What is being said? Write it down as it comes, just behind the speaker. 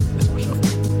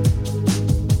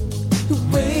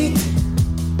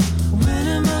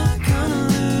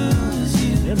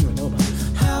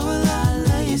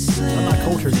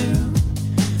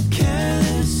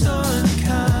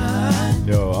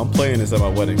this at my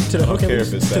wedding. To the I don't hook, care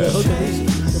if it's sad.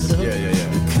 Yeah.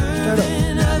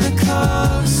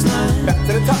 Back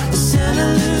to the top.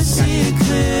 Santa Lucia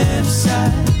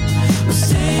cliffside. We'll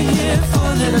stay here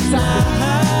for the night.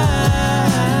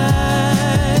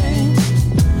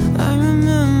 I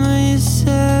remember you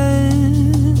said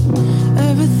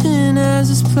everything has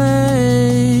its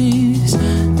place.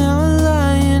 Now I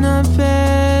lie in our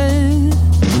bed,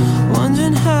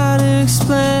 wondering how to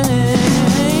explain.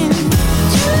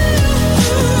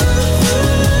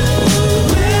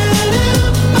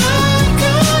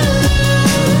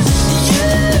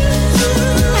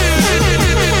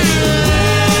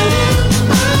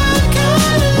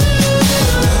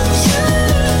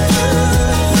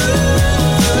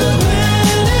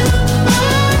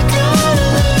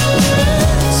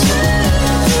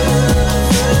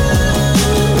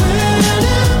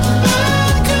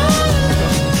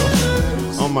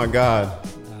 Oh my God.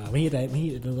 We hit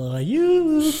the little like,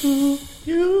 you.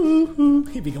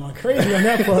 He be going crazy on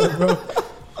that part, bro.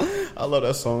 I love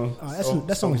that song.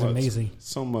 That song is amazing.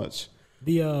 So much.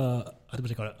 The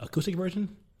what's it called? Acoustic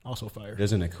version, also fire.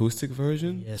 There's an acoustic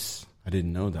version? Yes. I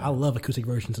didn't know that. I love acoustic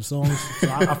versions of songs. So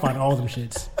I find all them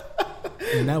shits.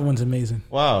 And that one's amazing.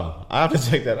 Wow. I have to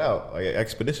check that out like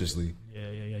expeditiously.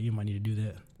 Yeah. You might need to do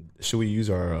that. Should we use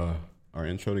our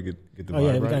intro to get the Oh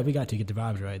vibe yeah, right? we got to get the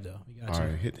vibes right though. We got All to.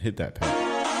 right, hit that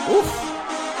pack. Oof.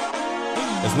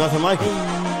 There's nothing like it.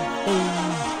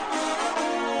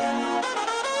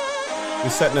 We're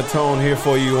setting the tone here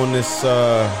for you on this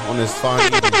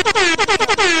fine evening.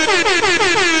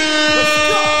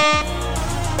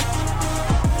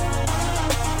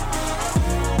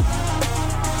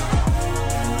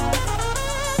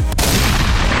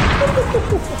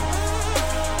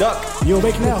 Duck. You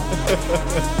awake now?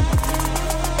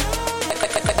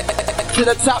 To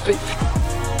the topic.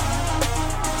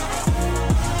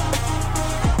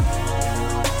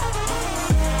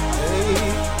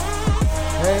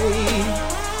 Hey.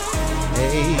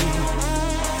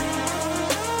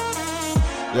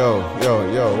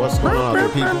 Yo, what's going on out there,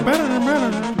 people?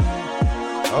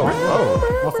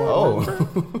 Oh.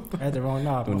 I had the wrong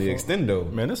knob. Doing the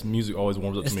extendo. Man, this music always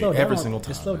warms up It to me slowed every down. single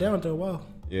time. It slowed down after a while.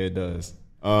 Yeah, it does.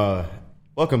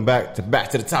 Welcome back to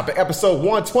the Topic, episode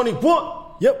 121.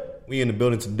 Yep. We in the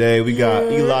building today. We got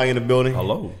Eli in the building.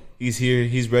 Hello. He's here.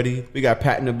 He's ready. We got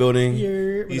Pat in the building.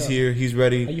 Yeah, what He's up? here. He's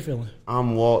ready. How you feeling?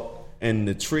 I'm Walt, and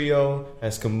the trio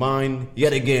has combined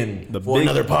yet again for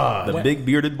another pod. The big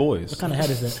bearded boys. What kind of hat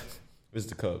is that? It's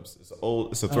the Cubs.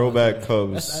 It's a throwback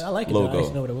Cubs I like it. Though. I logo.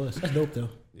 didn't know what it was. That's dope though.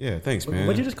 Yeah, thanks, man.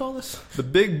 What'd you just call us? The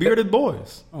big bearded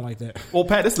boys. I don't like that. Well,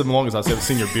 Pat, this is the longest I've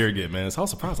seen your beard get, man. So I was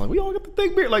surprised. Like, we all got the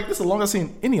thick beard. Like, this is the longest I've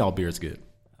seen any of y'all beards get.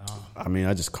 I mean,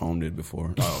 I just combed it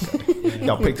before. Oh, okay.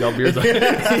 Y'all picked y'all beards up. I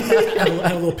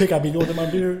had a little pick I be doing to my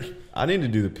beard. I need to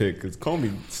do the pick because Comb be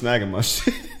snagging my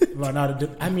shit. Well,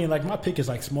 I mean, like my pick is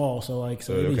like small, so it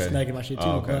be Okay. snagging my shit too.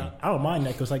 Oh, okay. But I don't mind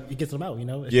that because like it gets them out, you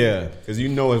know. It's- Yeah, because you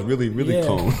know it's really Yeah.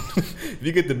 combed. If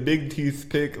you get the big teeth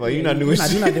pick, like you're not doing You're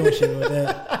shit. not doing shit with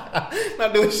that.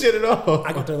 Not doing shit at all.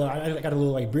 I got a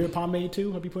little like beard pomade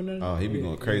too. I be putting in. Oh, he be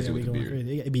going crazy with the beard.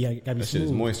 It be gotta be That shit is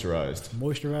smooth, moisturized.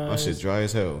 moisturized. My shit dry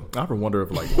as hell. I ever wonder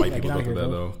if, like, white people get go out through here, that,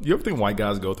 bro. though. You ever think white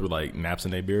guys go through, like, naps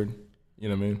in their beard? You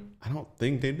know what I mean? I don't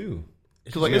think they do.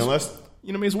 Because, like, I mean, it's, unless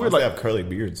you know what I mean? It's weird, they like, have curly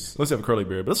beards. let's have a curly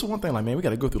beard. But that's the one thing, like, man, we got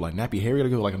to go through, like, nappy hair. We got to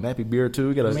go through, like, a nappy beard, too.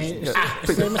 We got to... Man, it's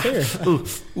the same as hair. Ooh.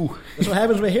 That's what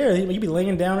happens with hair. You be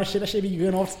laying down and shit. That shit be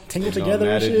getting all tangled All together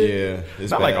and matted, shit. Yeah,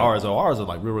 it's Not like bad. ours, though. Ours are,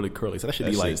 like, really curly. So that should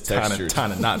That be, like, shit's textured.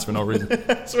 tying knots for no reason.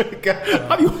 I swear to God.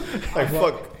 How do you... Like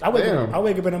fuck. I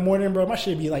wake up in the morning, bro. My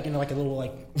shit be like, like a little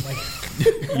like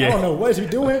Yeah. I don't know what is he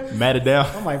doing. Matted down?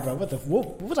 I'm like, bro,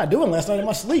 what was I doing last night in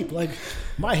my sleep? Like,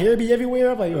 my hair be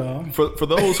everywhere. I'm like, For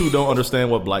those who don't understand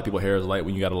what black people hair is like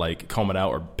when you got to like comb it out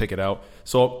or pick it out.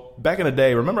 So back in the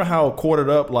day, remember how corded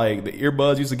up like the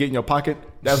earbuds used to get in your pocket?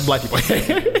 That's black people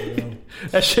hair.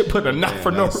 That shit put a knot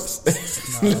for no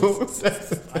reason. I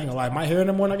ain't gonna lie. My hair in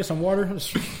the morning, I get some water.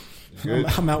 Good.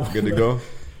 I'm out. Good to go.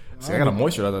 See, I got to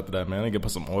moisturize after that, man. I got to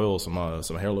put some oil, some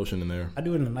hair lotion in there. I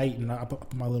do it in the night, and I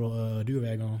put my little do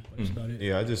rag on. That's about it.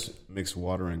 Yeah, I just mix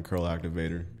water and curl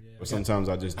activator. But sometimes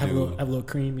I just I have, do a little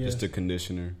cream. Yeah, just a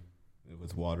conditioner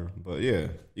with water. But yeah,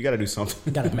 you got to do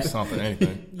something. got a Something,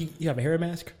 anything. You have a hair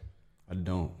mask? I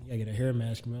don't. You gotta get a hair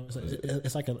mask, bro.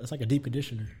 It's like a deep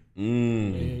conditioner.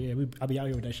 Mm. Yeah. I be out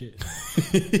here with that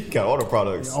shit. Got all the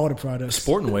products. All the products.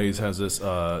 Sporting Ways has this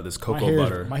cocoa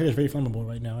butter. My hair is very flammable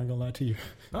right now. I ain't gonna lie to you.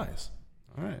 Nice.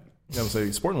 All right. You know what I'm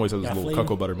saying? Sporting Ways has this Got little flavor.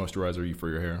 cocoa butter moisturizer for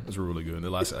your hair. It's really good. It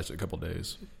lasts actually a couple of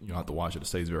days. You don't have to wash it. It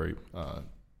stays very.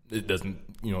 It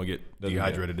doesn't get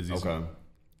dehydrated as easy. Okay.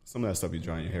 Some of that stuff you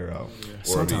drying your hair out. Or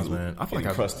Sometimes, man. I feel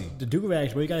like crusty. The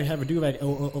do-rags, bro. You gotta have a do-rag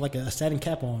or like a satin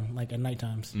cap on, like at night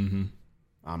times. Mm-hmm.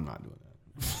 I'm not doing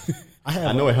that.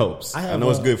 I know it helps. I know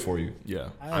it's good for you. Yeah.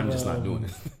 I'm just not doing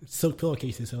it. Silk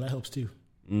pillowcases, so that helps too.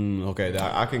 Okay,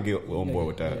 I can get on board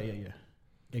with that. Yeah.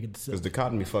 Get the silk. Because the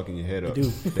cotton be fucking your head up.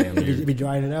 Do. Damn near. You be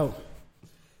drying it out.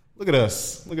 Look at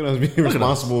us. Look at us being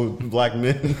responsible black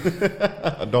men,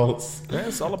 adults. Yeah,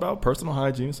 it's all about personal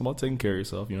hygiene. It's about taking care of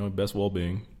yourself, best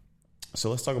well-being. So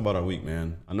let's talk about our week,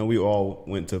 man. I know we all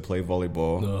went to play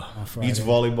volleyball. On Friday. Beach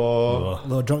volleyball. A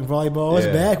little drunk volleyball. It's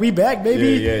Yeah. back. We back,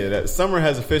 baby. Yeah. That summer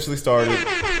has officially started.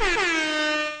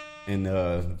 And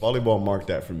volleyball marked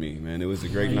that for me, man. It was a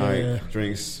great night.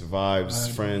 Drinks,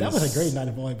 vibes, friends. That was a great night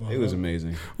of volleyball. It was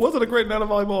amazing. Was it a great night of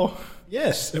volleyball?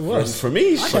 Yes, it was. For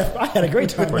me, I had a great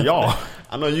time. For y'all.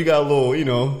 I know you got a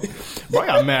little, Bro, I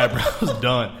got mad, bro. I was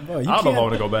done. Bro, I you don't know if I can't-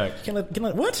 want to go back. Can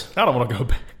I, what? I don't want to go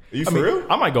back. Are you for real?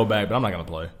 I might go back, but I'm not going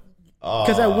to play.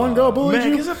 Because that one girl bullied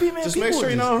you? Just make sure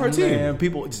you're not on her team. Man,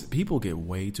 people get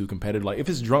way too competitive. Like, if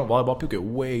it's drunk volleyball, people get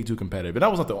way too competitive. And I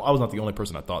was not the only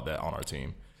person that thought that on our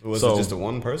team. Was it just the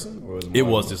one person? Or was It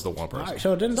was just the one person. All right,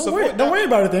 so then don't Support worry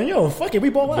about it then. Yo, fuck it. We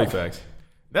ball Big out. facts.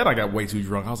 Then I got way too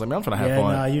drunk. I was like, man, I'm trying to have Yeah,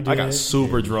 fun. nah, you I got did.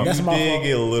 super drunk. That's You my did fault.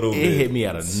 get a little bit It hit me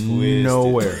out of twisted.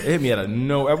 nowhere. It hit me out of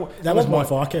nowhere. That was my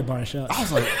fault. I kept buying shots. I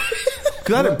was like,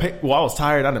 because I didn't I was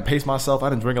tired. I didn't pace myself. I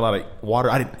didn't drink a lot of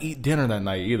water. I didn't eat dinner that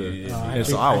night either. And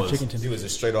so I was chicken tenders. He was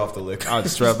just straight off the liquor. I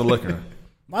was strapped the liquor.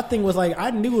 My thing was like,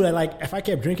 I knew that like if I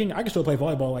kept drinking, I could still play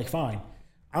volleyball like fine.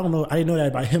 I don't know. I didn't know that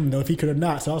about him though. If he could have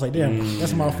not, so I was like, damn,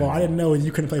 that's my fault. I didn't know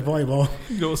you couldn't play volleyball.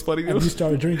 You know what's funny? And you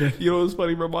started drinking. You know what's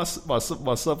funny, bro? My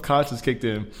subconscious kicked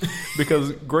in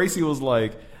because Gracie was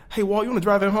like, hey, Walt, you want to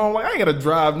drive him home? Like, I ain't got to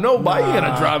drive nobody. I ain't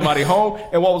got to drive nobody home.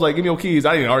 And Walt was like, give me your keys.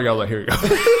 I didn't even argue. I was like, here you go.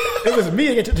 It was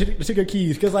me that took your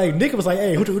keys because like Nick was like,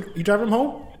 hey, who you driving him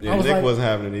home? Yeah, I was Nick like, wasn't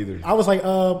having it either. I was like,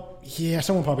 yeah,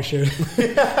 someone probably should.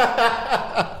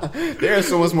 They're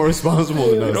so much more responsible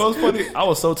than us. You know what's funny? I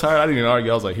was so tired. I didn't even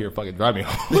argue. I was like, here, fucking drive me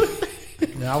home.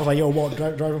 Yeah, I was like, yo, Walt,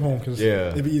 drive him home because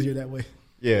it'd be easier that way.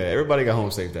 Yeah, everybody got home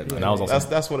safe that night. And I was on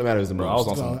that's what matters the most. I was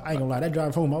on So, some. I ain't gonna lie, that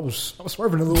drive home, I was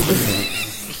swerving a little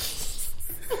bit.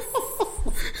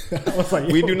 I was like,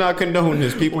 We do not condone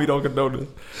this. People, We don't condone it.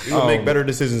 we will make better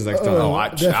decisions next time. No, I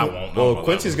definitely. won't. Well, No,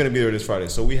 Quincy's going to be there this Friday,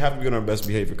 so we have to be on our best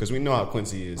behavior because we know how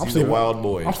Quincy is. He's a sleeping- wild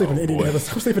boy. I'm sleeping in Indy. boy. I'm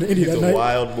sleeping in Indy He's that a night.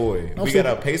 wild boy. We sleeping-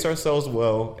 got to pace ourselves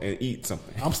well and eat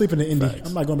something. I'm sleeping in Indy.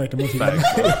 I'm not going back to Muncie.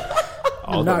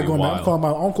 I was I'm not gonna be going back. I'm wild. calling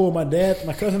my uncle, my dad,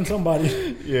 my cousin,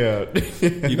 somebody. Yeah.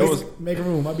 You know what's Make a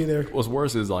room. I'll be there. What's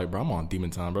worse is like, bro, I'm on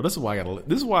demon time, bro. This is why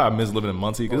This is why I miss living in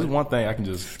Muncie because this is one thing I can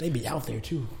just. They be out there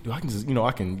too. I can just,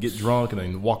 I can get drunk and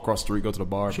then walk across the street, go to the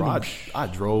bar. Bro, I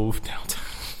drove downtown.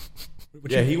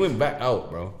 Yeah, he went back out,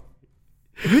 bro.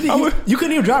 You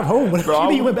couldn't even drive home. What Bro, you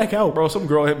mean you went back out? Bro, some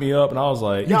girl hit me up and I was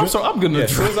like, yeah, I'm good Yeah, to as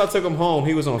soon drive. as I took him home,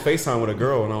 he was on FaceTime with a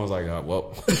girl, and I was like,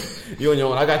 well, you on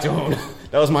your own. I got you home.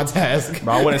 That was my task.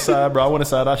 Bro, I went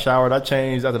inside. I showered. I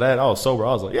changed. After that, I was sober.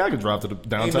 I was like, yeah, I could drive to the Ain't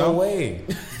downtown. no way.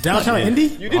 Downtown Indy?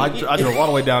 You didn't. I drove all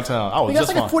the way downtown. I was That's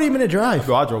just like a fine. 40-minute drive.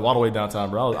 Bro, I drove all the way downtown,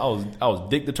 bro. I was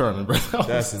dick determined, bro.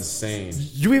 That's insane.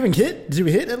 You even hit? Did you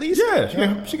hit at least?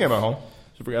 Yeah, she came back home.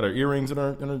 She forgot her earrings and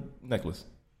her necklace.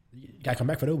 You gotta come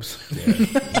back for those.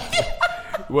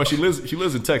 Well, she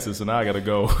lives in Texas, and now I gotta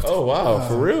go. Oh wow,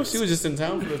 for real? She was just in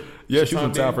town for the. Yeah, she was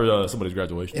in town for somebody's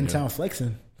graduation. In yeah. town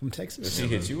flexing from Texas. She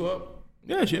hit you up.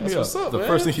 Yeah, she hit me That's up. what's up, The man.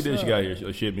 first thing she did, What's she got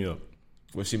here. She hit me up.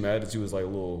 Was she mad that you was like a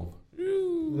little?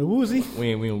 The woozy. We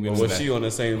ain't Was she on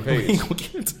the same page?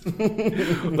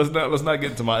 Let's not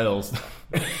get into my L's.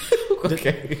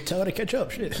 Okay. Tell her to catch up.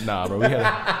 Shit. Nah, bro.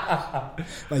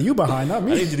 Like you behind, not I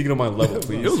me. need you to get on my level,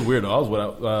 please. It was weird though.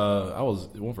 I was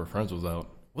one of her friends was out.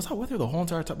 Was I with her the whole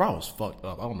entire time? Bro, I was fucked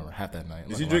up. I don't remember half that night.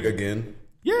 Did you drink again?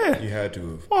 Yeah, You had to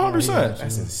have. 100%.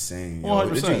 That's insane. Yo.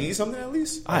 100%. Did you eat something at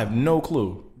least? I have no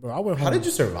clue. Bro, I went home. How did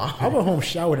you survive? I went home,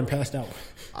 showered, and passed out.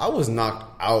 I was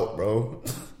knocked out, bro.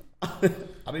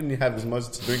 I didn't have as much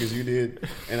to drink as you did,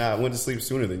 and I went to sleep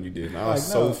sooner than you did. And I was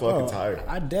Like, so no, fucking bro, tired.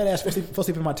 I dead ass fell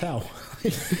asleep in my towel.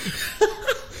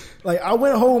 Like I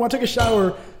went home, I took a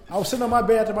shower. I was sitting on my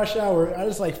bed after my shower. I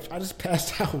just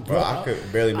passed out, bro. Bro, I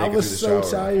could barely make I it was through the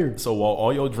so shower. tired. So while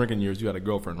all your drinking years, you had a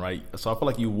girlfriend, right? So I feel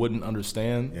like you wouldn't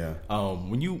understand. Yeah.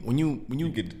 When you You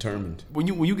get determined. when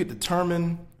you get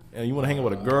determined and you want to hang out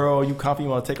with a girl, you confident,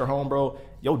 you want to take her home, bro.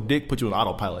 Your dick put you on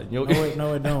autopilot. No, it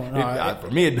don't. No, For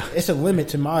me, it it's a limit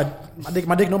to my dick.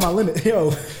 My dick know my limit,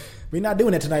 yo. We're not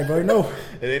doing that tonight, bro. No,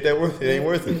 It ain't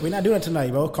worth it. we're not doing it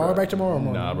tonight, bro. Call her back tomorrow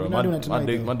morning. Nah, bro. We're not doing it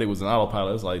tonight. My day was an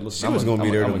autopilot. It's like, listen, She was gonna be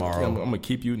there tomorrow. I'm gonna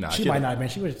keep you. Nah, She might not, man.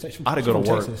 She was. I had to go to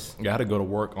work. Texas. Yeah, I had to go to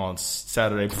work on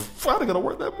Saturday. I had to go to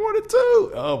work that morning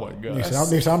too. Oh my god,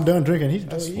 Nigga said, I'm done drinking.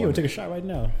 He would take a shot right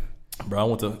now. bro! I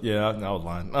went to I was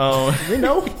lying. We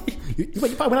know. You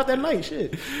probably went out that night.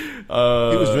 Shit. He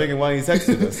was drinking while he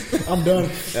texted us. I'm done.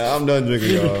 Yeah, I'm done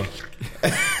drinking, y'all.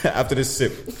 After this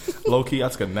sip. Low key, I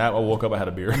took a nap. I woke up. I had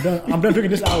a beer. I'm done drinking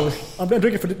this hour. I'm done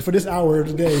drinking for this hour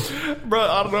today. Bro,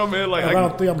 I don't know, man. Like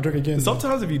Around 3, I'm drinking again.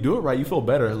 sometimes if you do it right, you feel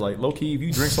better. Like low key, if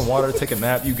you drink some water, take a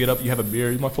nap, you get up, you have a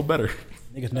beer, you might feel better.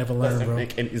 Niggas never learn, Doesn't bro.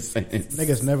 make any sense.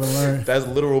 Niggas never learn. That's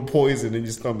literal poison in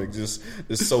your stomach, just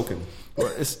soaking.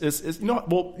 Or it's you know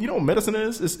what medicine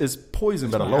is? It's poison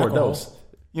but a not lower alcohol. dose.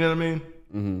 You know what I mean?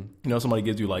 Mm-hmm. You know, somebody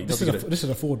gives you like This is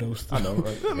a full dose. I know,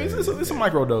 right? I mean, it's a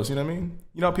micro dose. You know what I mean?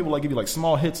 You know, how people like give you like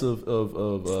small hits of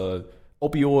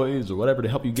opioids or whatever to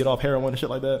help you get off heroin and shit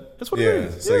like that. That's what it Yeah,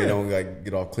 is. so you don't like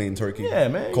get off clean turkey. Yeah,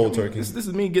 man. Cold I mean, turkey. This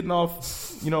is me getting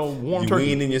off, warm You turkey.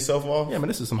 weaning yourself off? Yeah, man.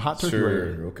 This is some hot turkey. Sure.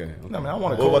 right here. Okay. No, man, I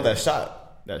want to. What about that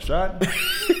shot? That shot?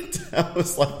 That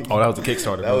was like. Oh, that was a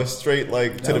Kickstarter. That was straight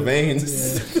like to the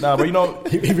veins. Nah, but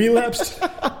He relapsed.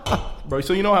 bro.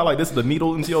 So you know how like this is the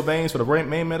needle into your veins for the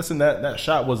main medicine. That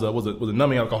shot was a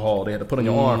numbing alcohol. They had to put on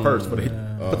your arm first, but they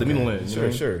put the needle in. You know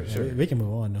what I mean? Sure. We can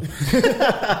move on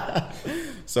though.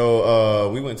 So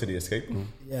we went to the escape room.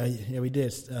 Yeah, we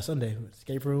did. Sunday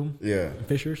escape room. Yeah.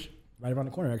 Fishers, right around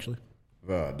the corner, actually.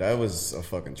 Bro, that was a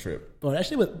fucking trip. Bro, that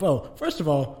shit was. Bro, first of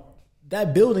all,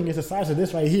 that building is the size of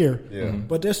this right here. Yeah.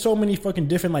 But there's so many fucking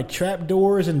different like trap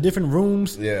doors and different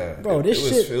rooms. Yeah. Bro, this it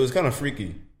was, shit. It was kind of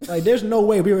freaky. Like, there's no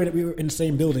way we were in the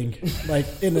same building, like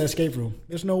in the escape room.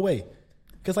 There's no way.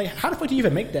 Cause like, how the fuck do you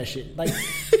even make that shit? Like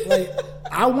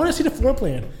I want to see the floor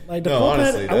plan. Like the floor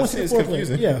honestly, plan. I want to see the floor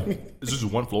confusing. plan. Yeah. Is this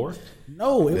just one floor?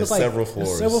 No, it There's was like several floors.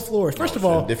 there's several floors. First of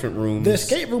and all, different rooms. The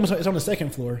escape room is on the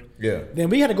second floor. Yeah. Then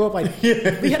we had to go up like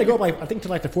I think to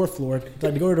like the fourth floor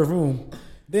to go to the room.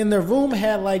 Then the room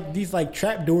had like these like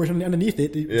trap doors underneath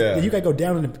it. Yeah. You gotta go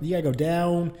down. You gotta go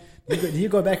down. You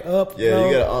go back up. Yeah, bro.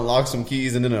 you gotta unlock some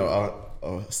keys, and then a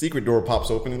secret door pops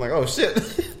open. You're like, oh shit,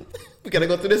 we gotta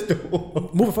go through this door.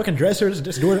 Move a fucking dresser.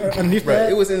 This door underneath Right,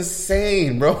 that. it was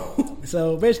insane, bro.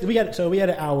 So basically, we had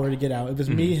an hour to get out. It was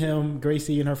me, him,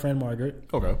 Gracie, and her friend Margaret,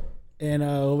 Okay.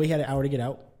 and we had an hour to get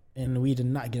out, and we did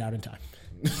not get out in time.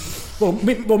 well,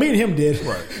 me and him did.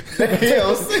 Right. Yeah, I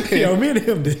was thinking. Yeah, me and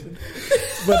him did.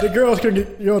 But the girls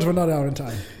were not out in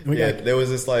time. Yeah, there was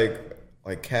this like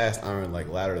cast iron like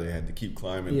ladder they had to keep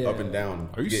climbing Yeah. up and down.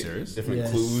 Are you to get serious? Different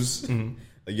Yes. clues.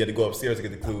 Like, you had to go upstairs to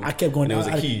get the clue. I kept going and there was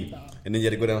down. a key, and then you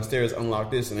had to go downstairs,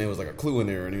 unlock this, and there was like a clue in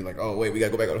there, and you're like, oh wait, we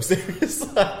gotta go back upstairs.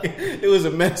 Like, it was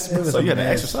a mess. Bro. So you had to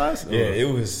exercise? Yeah,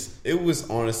 it was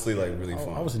honestly like really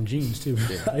fun. I was in jeans too.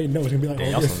 I didn't know it was gonna be like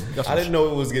Yeah, all this. I didn't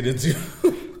know it was getting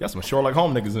into. Got some Sherlock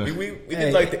Holmes niggas in. we Hey.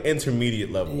 did like the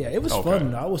intermediate level. Yeah, it was Okay.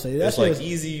 fun. I would say It's that's like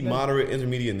easy, moderate,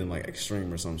 intermediate, and then like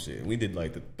extreme or some shit. We did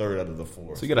like the third out of the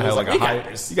four. So you gotta have like a high.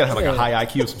 You gotta have like a high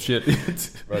IQ or some shit.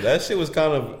 Bro, that shit was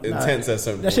kind of intense at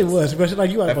some. that shit was. But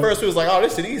like you At first, we was like, "Oh,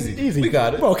 this shit easy. easy. We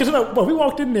got it." Bro, because we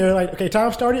walked in there like, okay,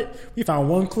 time started. We found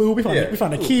one clue. We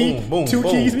found a key, Boom, boom, two boom.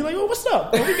 keys. We like, oh, what's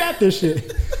up? Bro, we got this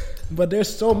shit. But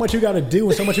there's so much you got to do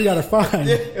and so much you got to find.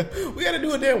 We had to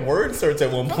do a damn word search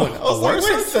at one point. I was like,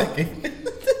 "Wait a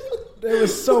second." There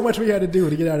was so much we had to do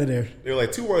to get out of there. They were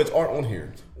like, 2 words aren't on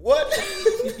here. What?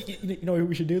 You know what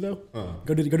we should do though?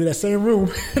 Go to that same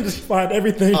room and just find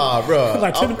everything. Bro,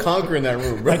 like I'm conquering that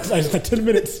room, bro. like 10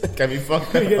 minutes. Got me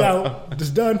fucked We get up. out.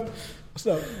 Just done. What's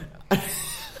up?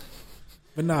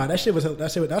 But nah, that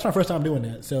was my first time doing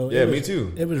that. So Yeah, it was, me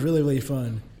too. It was really, really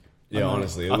fun. Yeah,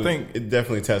 honestly, I think- it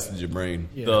definitely tested your brain.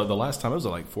 Yeah. The last time, it was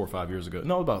like 4 or 5 years ago.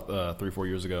 No, about 3-4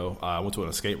 years ago. I went to an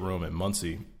escape room in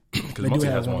Muncie because They do Muncie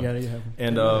have has one. one. Yeah, they have one.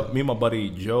 And me and my buddy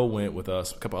Joe went with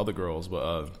us, a couple other girls,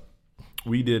 but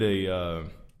we did a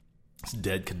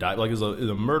dead cadaver, like it's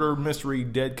a murder mystery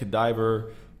dead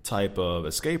cadaver type of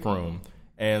escape room.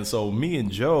 And so me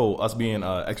and Joe, us being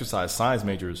exercise science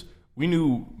majors, we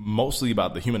knew mostly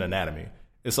about the human anatomy.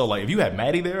 And so, like, if you had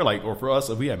Maddie there, like, or for us,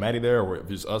 if we had Maddie there, or if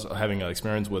it's us having an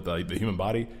experience with the human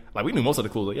body, like, we knew most of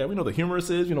the clues. Like, yeah, we know the humerus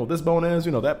is, you know, this bone is,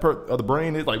 you know, that part of the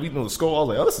brain is, like, we know the skull. I was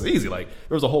like, oh, this is easy. Like,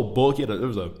 there was a whole book. There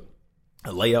was a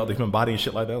layout of the human body and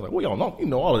shit like that. I was like, well, y'all know, you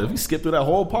know all of this. We skipped through that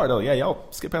whole part. They're like, yeah, y'all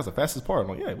skip past the fastest part. I'm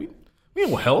like, yeah, we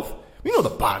know health. We know the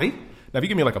body. Now, if you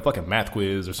give me like a fucking math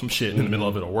quiz or some shit in the middle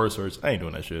of it or worse, I ain't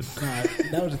doing that shit. Nah,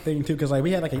 that was the thing too, because like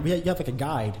you have like a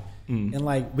guide, and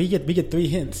like we get 3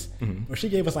 hints, but she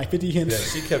gave us like 50 hints.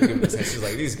 Yeah, she kept giving us hints. She's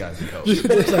like, these guys need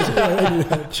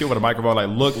help. She with a microphone like,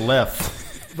 look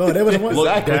left, Bro, there was one.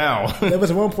 look down. There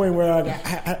was one point where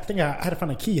I think I had to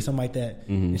find a key or something like that,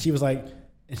 and she was like,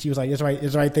 it's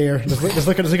right there. Just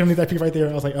look underneath that key right there.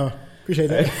 I was like, oh, appreciate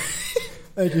that.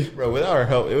 Thank you. Bro, without our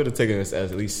help, it would have taken us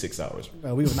at least 6 hours.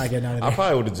 Bro, we were not getting out of I there.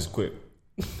 probably would have just quit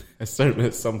at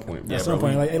some point. Bro. At some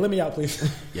point, like, hey, let me out,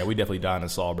 please. Yeah, we definitely died in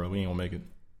Saw, bro. We ain't gonna make it.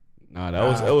 Nah,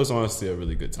 that was honestly a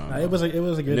really good time. Nah, it was a good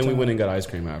and then time. we went and got ice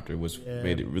cream after, which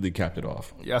made it really capped it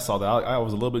off. Yeah, I saw that. I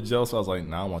was a little bit jealous. I was like,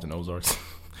 nah, I'm watching Ozarks.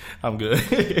 I'm good.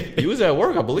 You was at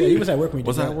work, I believe. Yeah, he was at work when we did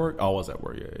Was that that. at work? Oh, I was at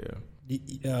work.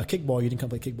 Yeah. Kickball, you didn't come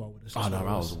play kickball with us. Oh no,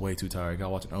 I was way too tired. I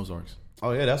got watching Ozarks.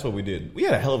 Oh yeah, that's what we did. We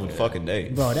had a hell of a fucking day.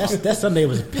 Bro, that Sunday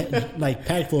was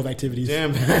packed full of activities.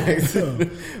 Jam packed.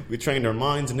 We trained our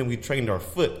minds and then we trained our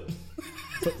foot.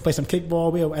 Play some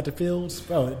kickball. We were at the fields,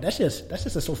 bro. That's just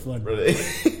so fun. Bro,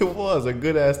 it was a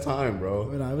good ass time, bro.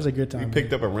 But, it was a good time. We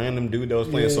picked up a random dude that was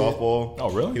playing softball. Oh,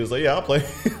 really? He was like, "Yeah, I'll play."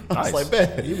 I Nice. was like,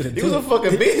 "Bet." He was intense. a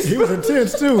fucking beast. He was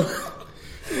intense too.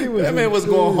 That man was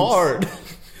going hard.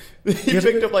 He was-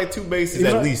 picked up like 2 bases he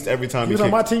was at on- least every time He was on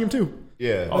kicked. my team too.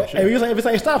 Yeah. Oh, shit. And he was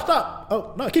like, stop.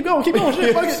 Oh no, keep going.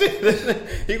 Shit, fuck it.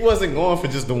 He wasn't going for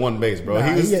just the one base, bro. Nah,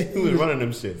 he was he- running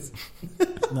them shits.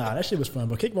 Nah, that shit was fun.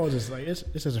 But kickball is just like it's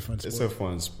just a fun sport. It's a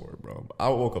fun sport, bro. I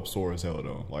woke up sore as hell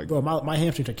though. Like Bro, my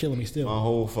hamstrings are killing me still. my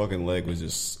whole fucking leg was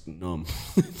just numb.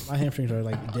 My hamstrings are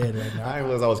like dead right now. I didn't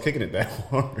realize I was kicking it that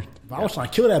hard. I was trying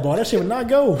to kill that ball. That shit would not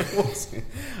go.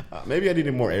 Maybe I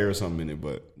needed more air or something in it,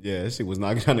 but yeah, that shit was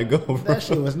not trying to go, bro. That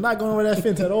shit was not going over that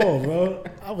fence at all, bro.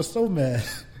 I was so mad.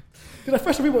 Because at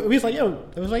first we was like, yo,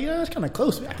 it was like, yeah, it's kind of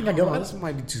close. I think I go. This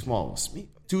might be too small.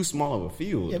 Too small of a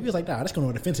field. Yeah, we was like, nah, that's going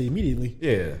over the fence immediately.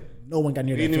 Yeah. No one got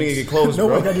near We that didn't fence. even get close, no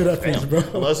bro. one got near that fence, bro.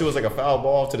 Unless it was like a foul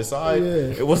ball to the side, Yeah.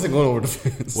 it wasn't going over the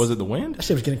fence. Was it the wind? That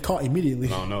shit was getting caught immediately.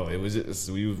 I don't know. It was just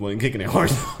we wasn't kicking it hard.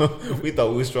 We thought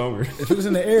we were stronger. If it was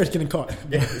in the air, it's getting caught.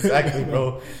 Yeah, exactly,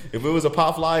 bro. If it was a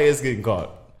pop fly, it's getting caught.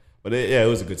 But it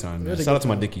was a good time, man. was a Shout good out to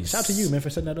my time. dickies. Shout out to you, man, for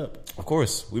setting that up. Of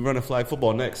course, we run a flag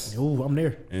football next, Ooh, I'm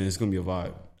there. and it's gonna be a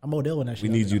vibe. I'm Odell in that shit. We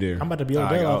need you there. I'm about to be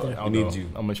Odell out there. I'll We need go. you.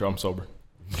 I'll make sure I'm sober.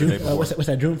 What's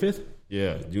that, June 5th?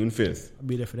 Yeah, June 5th. I'll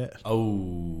be there for that.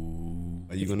 Oh,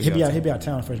 Are you gonna He'll be out? be out of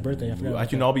town for his birthday. I forgot.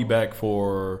 about you know,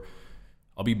 that.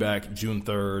 I'll be back June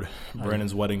 3rd.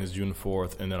 Brandon's wedding is June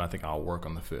 4th, and then I think I'll work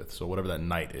on the 5th. So whatever that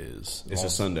night is. It's a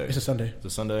Sunday. It's a Sunday. It's a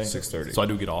Sunday. 6:30. So I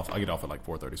do get off. I get off at like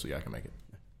 4:30, so yeah, I can make it.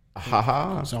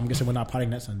 Haha. So I'm guessing we're not potting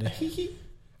that Sunday.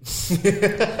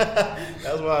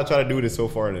 That's why I try to do this so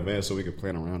far in advance so we can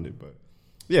plan around it. But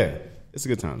yeah, it's a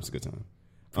good time. It's a good time.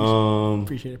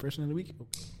 Appreciate it, person of the week.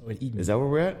 Oh, eating. Is that where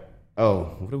we're at? Oh,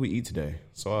 what did we eat today?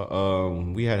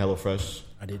 So we had HelloFresh.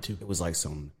 I did too. It was like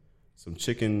some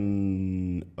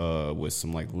chicken with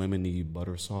some like lemony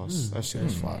butter sauce. That shit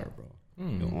was fire, bro.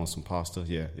 On some pasta.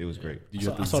 Yeah, it was great. Did you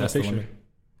have I to saw the zest the picture.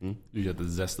 lemon? Did you have to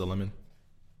zest the lemon?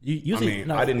 Usually,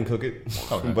 I didn't cook it,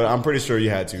 but I'm pretty sure you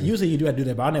had to. Usually you do have to do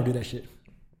that, but I never do that shit.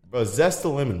 Bro, zest the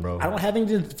lemon, bro. I don't have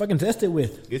anything to fucking zest it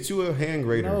with. Get you a hand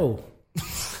grater. No.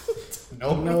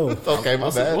 No. Okay, my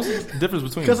bad. What's the difference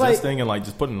between 'Cause, like- zesting and like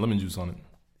just putting lemon juice on it?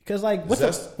 Because, like, what's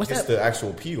Zest, what's it's that? the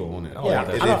actual peel on it. Yeah,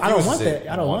 It I don't want infuses it.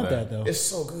 that. I don't want that, though. It's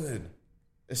so good.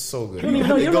 It's so good. You don't even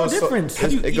know- you don't know goes the difference. How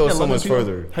do you It eat goes that so lemon much peel?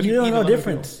 further. How do You don't eat know the the lemon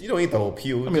peel? difference. You don't eat the whole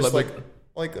peel. mean, Just like-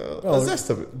 a zest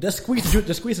of it. Just squeeze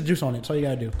the juice on it. That's all you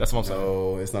gotta do. That's what I'm saying.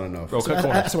 No, it's not enough. Bro, cut That's,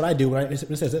 corners. that's what I do. When it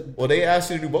says it. Well, they ask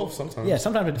you to do both sometimes. Yeah,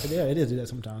 sometimes it is do that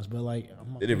sometimes, but like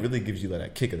It really gives you like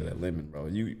that kick of that lemon, bro.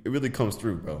 It really comes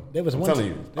through, bro. There was I'm one telling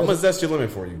time- you. I'm gonna zest your lemon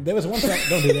for you. there was one time.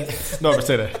 Don't do that. No, ever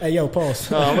say that. Hey, yo,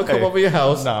 pause. I'm gonna come over your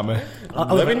house. Nah, man.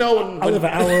 Let me know when. I live an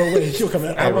hour away. She'll come.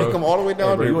 I'm gonna come all the way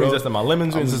down Bro, there, you bro. ain't zesting my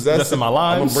lemons. You I'm ain't zesting my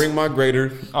limes. I'm gonna bring my grater.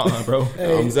 Bro.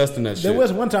 I'm zesting that shit. There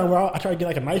was one time where I tried to get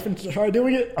like a knife and try doing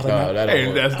it. I was like, Nah, nah. that Hey,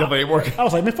 don't that's work. definitely ain't working. I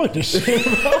was like, man, fuck this shit.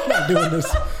 Bro. I'm not doing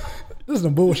this. This is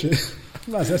some bullshit.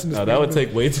 I'm not zesting this. Nah, that would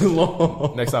take way too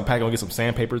long. Next time, Pat gonna get some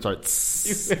sandpaper. Start.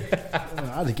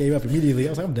 I just gave up immediately. I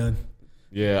was like, I'm done.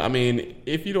 Yeah, I mean,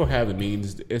 if you don't have the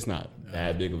means, it's not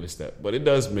that big of a step, but it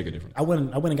does make a difference. I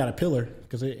went and got a pillar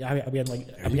because I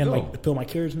began go. to peel my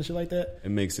carrots and shit like that. It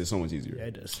makes it so much easier. Yeah,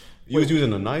 it does. You was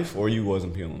using a knife, or you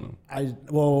wasn't peeling them. I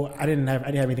didn't have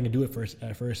anything to do at first.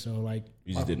 So like,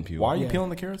 You just didn't peel. Why are you Yeah. peeling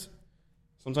the carrots?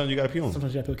 Sometimes you gotta peel them.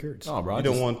 sometimes you gotta peel carrots. Oh, bro. You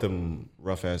don't want them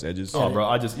rough ass edges. Oh, bro.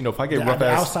 I just if I get The rough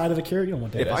ass, outside of the carrot, you don't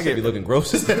want that. that I shit get- be looking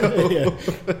gross as hell. Yeah.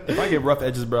 if I get rough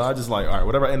edges, bro, I just like all right.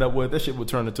 Whatever I end up with, that shit will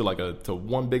turn into to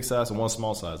one big size and one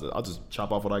small size. I'll just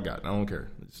chop off what I got. I don't care.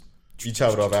 Just You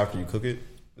chop it off after you cook it?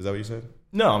 Is that what you said?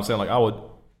 No, I'm saying like I would,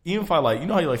 even if I like, you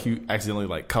know how you accidentally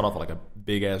like cut off like a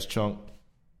big ass chunk.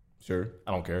 Sure.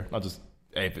 I don't care. I'll just,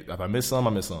 hey, if I miss some,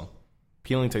 I miss some.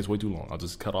 Peeling takes way too long. I'll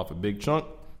just cut off a big chunk.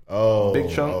 Oh, big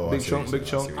chunk. I see what you're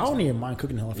saying. I don't even mind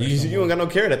cooking HelloFresh. You don't got no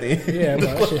carrot at the end. Yeah,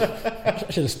 but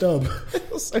that shit is stub.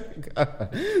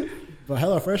 But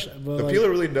HelloFresh, The peeler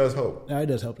really does help. Yeah, it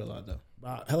does help a lot though.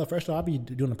 HelloFresh though, I'll be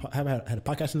doing had a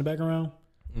podcast in the background.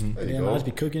 There you Yeah, go. I'll just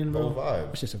be cooking, bro. Whole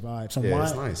vibe. That shit survive. Some Yeah, wine.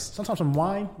 it's nice. Sometimes some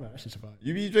wine. Bro, that shit survive.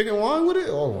 You be drinking wine with it?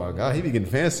 Oh my god, he be getting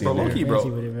fancy. Bro, in there. low-key, Fancy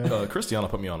with it, bro. Cristiano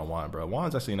put me on a wine, bro.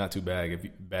 Wine's actually not too bad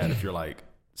if you're like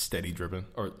steady dripping,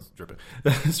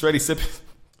 steady sipping.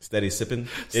 Steady sipping.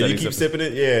 Steady Yeah, you keep sipping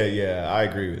it. Yeah, I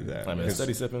agree with that. I mean, Because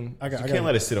steady sipping. I you can't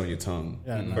let it sit on your tongue.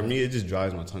 Yeah, no. For me, it just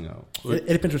dries my tongue out. It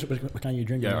depends what kind you're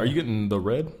drinking. Yeah, are you getting the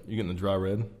red? You getting the dry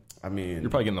red? I mean, You're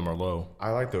probably getting the Merlot.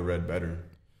 I like the red better.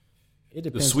 It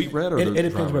depends. sweet red or it the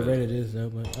depends dry what red? red it is though.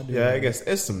 But I do. Yeah, I guess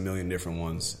it's a million different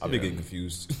ones. I'll be Yeah. getting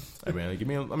confused. Hey man, give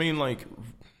me. I mean, like,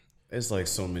 It's like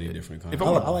so many different kinds. If I, I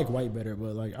wanna- like white better,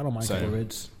 but like I don't mind a couple Same.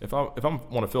 reds. if I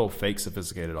want to feel fake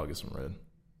sophisticated, I'll get some red.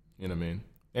 You know what I mean?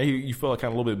 And you feel like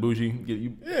kind of a little bit bougie.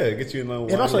 Yeah, get you in a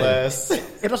It wine also glass.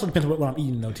 it also depends what I'm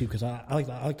eating though too, because I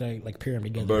like to like pair them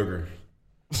together. Burger.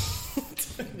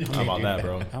 How about that,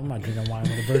 bro? I'm not drinking wine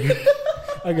with a burger.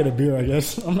 I get a beer, I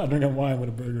guess. I'm not drinking wine with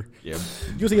a burger. Yeah,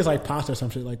 Usually it's like pasta or some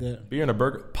shit like that. beer and a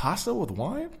burger, pasta with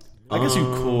wine. I guess you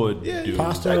could do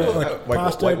Pasta, I go- like like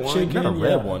pasta, white wine? chicken. Not a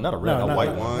red one, not a red, a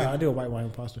white wine. No, I do a white wine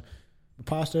with pasta.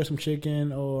 Pasta, some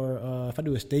chicken, or if I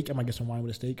do a steak, I might get some wine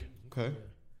with a steak. Okay.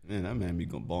 Man, that man be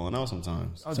balling out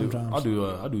sometimes. I'll Sometimes.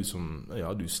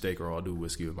 I'll do steak or I'll do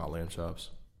whiskey with my lamb chops.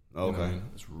 You know what I Okay. mean?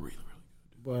 It's really good.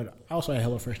 But I also had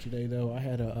HelloFresh today though. I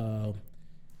had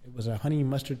it was a honey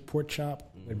mustard pork chop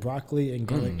with broccoli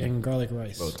and garlic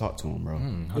rice. Bro, talk to him, bro.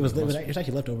 It was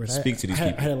actually leftovers. Speak to these I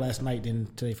people. had it last night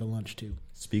and today for lunch too.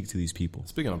 Speak to these people.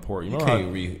 Speaking of pork, you You know can't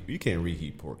how you can't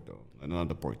reheat pork though. Not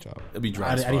the pork chop. it'd be dry.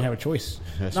 I as didn't fuck. have a choice.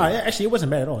 That's No, right. actually, it wasn't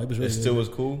bad at all. It was really It still good. was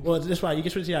cool. Well, that's why you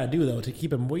guess what you gotta do though to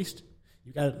keep it moist.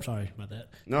 You got sorry about that,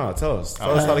 No, tell us. Tell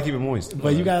us how to keep it moist.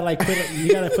 but you gotta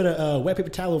put a wet paper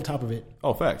towel over top of it.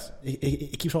 Oh, facts.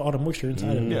 It keeps all the moisture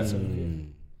inside of it. Yeah. So,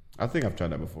 I think I've tried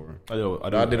that before. I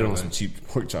did it on some cheap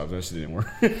pork chops. That shit didn't work.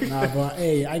 nah, bro.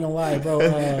 Hey, I ain't gonna lie, bro.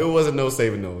 It wasn't no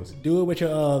saving those. Do it with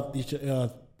your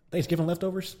Thanksgiving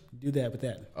leftovers. Do that with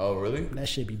that. Oh, really? That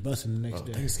shit be busting the next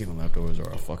day. Thanksgiving leftovers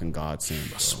are a fucking godsend.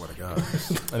 Bro. I swear to God.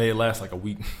 And they last like a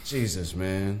week. Jesus,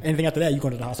 man. Anything after that, you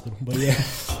going to the hospital. But yeah,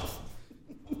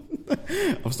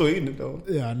 I'm still eating it though.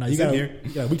 yeah, no, you It's in gotta, here.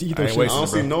 you gotta wait till you eat I those ain't shit. I wasting don't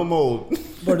it, bro. see no mold.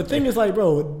 But the thing is, like,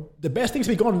 bro, the best thing is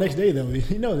to be gone the next day, though.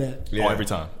 You know that. Oh, every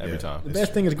time. Every time. The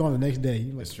best thing is gone the next day.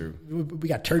 Like, That's true. We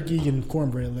got turkey and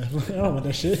cornbread left. I don't want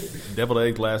that shit. Deviled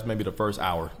eggs last maybe the first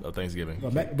hour of Thanksgiving.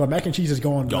 But mac and cheese is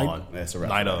gone. Gone. Like, That's a wrap.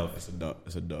 Night of. It's a dub.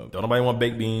 It's a dub. Don't nobody want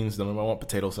baked beans. Don't nobody want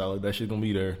potato salad. That shit's gonna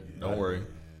be there. Don't worry.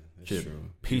 Shit. true.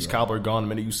 Peach cobbler gone the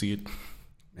minute you see it.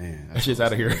 Man, That shit's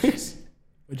out of here.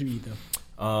 what'd you eat though?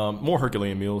 More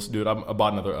Herculean meals, dude. I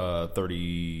bought another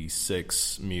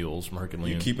 36 meals from you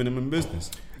Herculean. keeping them in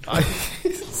business.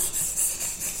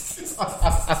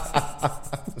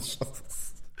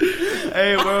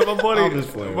 Hey, where my buddy? I'm just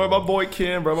playing. Where my boy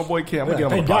Ken, bro? My boy Ken. I'm gonna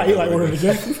get him on Thank the God he podcast. like ordered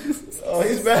again. Oh,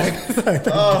 he's back.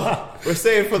 We're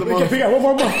saving for the We month. got one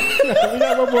more month. We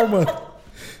got one more month.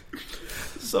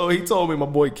 So he told me, my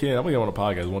boy Ken, I'm gonna get him on the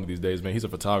podcast one of these days, man. He's a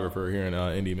photographer here in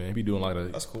Indy, man. He be doing like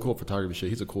a cool photography shit.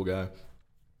 He's a cool guy.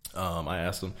 I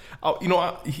asked him,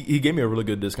 he gave me a really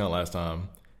good discount last time,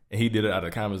 and he did it out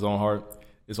of kind of his own heart.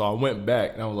 And so I went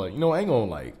back and I was like, I ain't gonna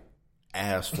like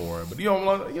ask for it, but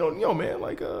man,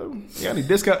 like, you got any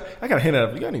discount? I got a hint at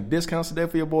him. You got any discounts today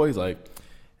for your boy? He's like,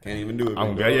 Can't even do it.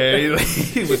 I'm big dog.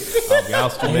 he was, I'm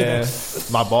Gouster, man.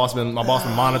 My boss been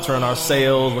monitoring our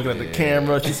sales, looking at the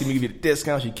camera. She see me give me a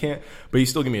discount. She can't, but he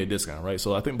still give me a discount, right?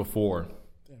 So I think before,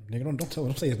 Nigga, don't tell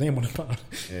him. Don't say his name on the pod.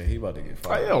 Yeah, he about to get I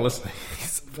fired. don't listen.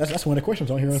 That's one of the questions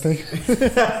on here, I think.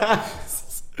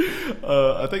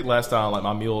 I think last time, like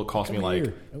my meal cost me Come like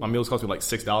here.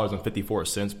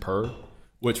 $6.54 per,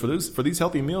 which for these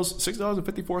healthy meals,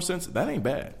 $6.54 that ain't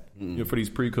bad for these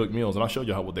pre-cooked meals. And I showed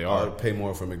you what they I are. would pay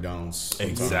more for McDonald's.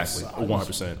 sometimes. Exactly,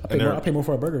 100%. I pay more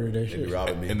for a burger today. They be Shit.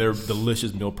 robbing me. And they're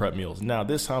delicious meal prep meals. Now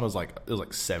this time it was like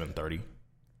 $7.30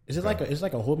 Is it like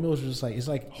a whole meal? Or just like it's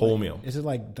like whole meal. Is it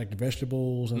like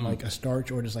vegetables and like a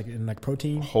starch or just like in like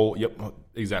protein? Whole, yep,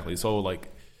 exactly. So like,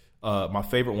 my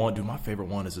favorite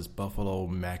one is this buffalo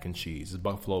mac and cheese. This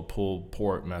buffalo pulled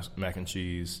pork mac and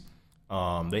cheese.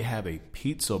 They have a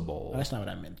pizza bowl. Oh, that's not what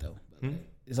I meant though.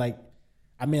 It's like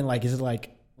I mean like is it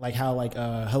like Like how like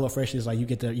HelloFresh is like you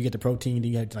get the protein,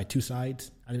 then you have like 2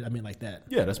 sides. I mean like that.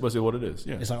 Yeah, that's basically what it is.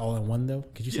 Yeah, It's like all in one though,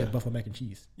 because you said Yeah. buffalo mac and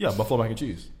cheese. yeah, buffalo mac and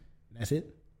cheese. That's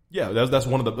it. Yeah, that's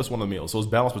one of the meals. So it's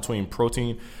balanced between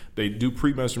protein. They do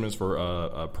pre-measurements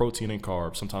for protein and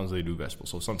carbs. Sometimes they do vegetables.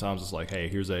 So sometimes it's like, hey,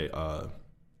 here's a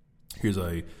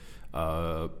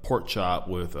pork chop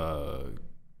with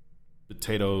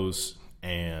potatoes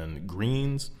and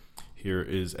greens. Here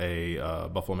is a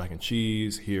buffalo mac and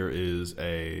cheese. Here is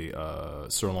a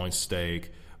sirloin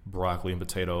steak, broccoli and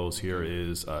potatoes. Here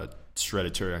is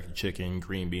shredded teriyaki chicken,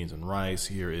 green beans and rice.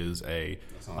 Here is a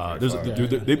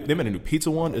they made a new pizza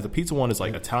one. The pizza one is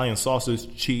like Italian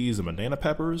sausage, cheese, and banana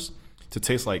peppers to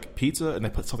taste like pizza, and they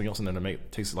put something else in there to make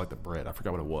it taste like the bread. I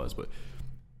forgot what it was, but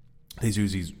they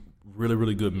use these really,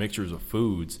 really good mixtures of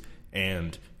foods,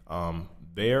 and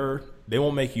they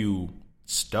won't make you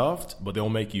stuffed, but they'll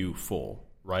make you full,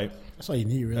 right? That's all you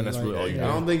need, really. And that's like, really all you I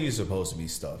don't think you're supposed to be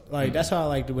stuffed. Like that's how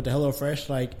like with the HelloFresh,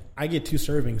 like I get 2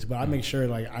 servings, but I make sure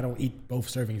like I don't eat both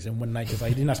servings in one night because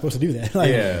like you're not supposed to do that. Like,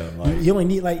 Yeah, like- you only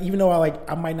need like even though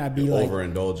I might not be like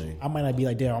Overindulging. I might not be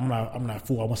like damn I'm not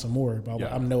full, I want some more, but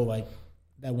Yeah. I know like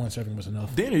that 1 serving was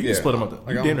enough. Damn, you can Yeah. split them up.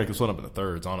 Like, You damn near can split them up into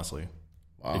thirds, honestly.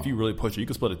 Wow. If you really push it, you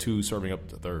can split a 2 serving up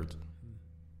into thirds.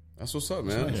 That's what's up,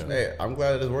 man. Yeah. Hey, I'm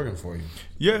glad it is working for you.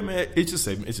 Yeah, man, it just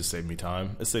saved me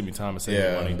time. It saved me time. It saved me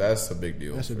Yeah, money. that's a big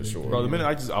deal a for big sure. Bro, the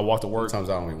minute I walk to work, Sometimes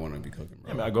I don't even want to be cooking,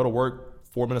 bro. I mean, I go to work,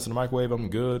 4 minutes in the microwave, I'm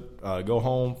good. Go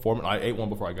home, 4 minutes. I ate one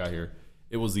before I got here.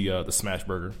 It was the smash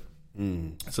burger.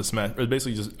 It's a smash. It's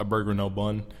basically just a burger, no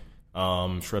bun,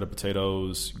 shredded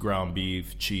potatoes, ground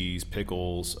beef, cheese,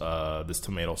 pickles, this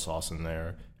tomato sauce in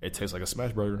there. It tastes like a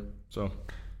smash burger. So,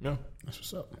 yeah. That's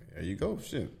what's up. There you go.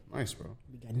 Shit. Nice, bro.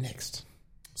 We got next.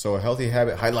 So a healthy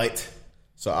habit highlight.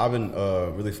 So I've been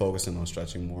really focusing on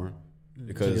stretching more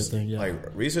because It's a good thing, yeah.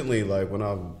 like recently, like when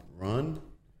I run,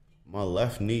 my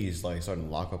left knee is like starting to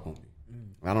lock up on me.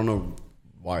 I don't know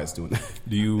why it's doing that.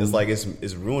 Do you- It's like it's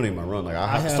ruining my run. Like I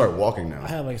have to start walking now. I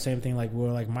have like same thing like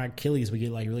where like my Achilles would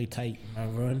get like really tight when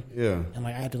I run. Yeah. And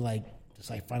like I had to like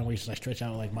just like find ways to like stretch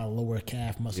out like my lower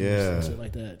calf muscles Yeah. and shit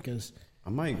like that because I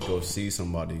might go see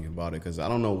somebody about it because I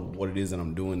don't know what it is that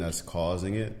I'm doing that's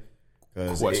causing it.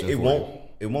 Because Question it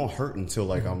for won't hurt until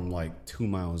like I'm like 2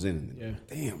 miles in. Yeah.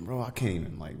 Damn, bro, I can't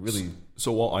even like really.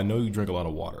 So, while I know you drink a lot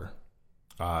of water,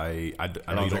 I I know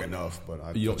don't you drink don't enough, but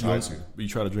I You, try you, to. you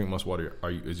try to drink much water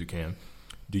as you can.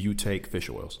 Do you take fish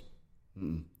oils?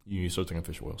 You need to start taking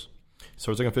fish oils.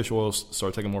 Start taking fish oils.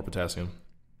 Start taking more potassium.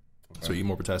 So eat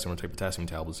more potassium or take potassium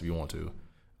tablets if you want to.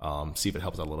 See if it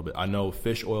helps out a little bit. I know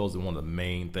fish oil is one of the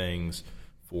main things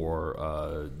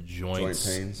for joints.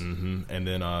 Joint pains. And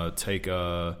then take,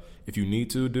 if you need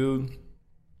to, dude,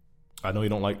 I know you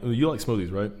like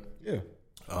smoothies, right? Yeah.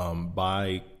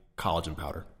 Buy collagen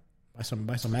powder. buy some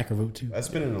macrovoot too. That's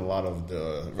been in a lot of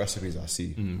the recipes I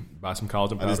see. Buy some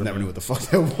collagen powder. I just never knew what the fuck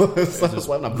that was. I was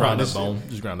like, I'm grind buying up this bone. shit.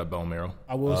 Just grind up bone marrow.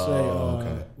 I will say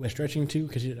okay. with stretching too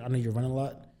because I know you run a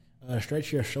lot.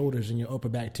 Stretch your shoulders and your upper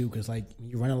back too, because like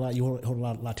you run a lot, you hold a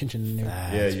lot of tension in there.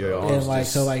 Yeah, your arms And like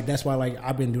just- so, like that's why like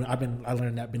I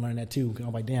learning that too. Cause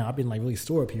I'm like, damn, I've been like really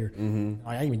sore up here. Like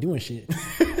I ain't even doing shit.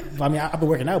 But, I mean, I've been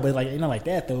working out, but like not like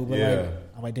that though. But Yeah. like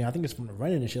I'm like, damn, I think it's from the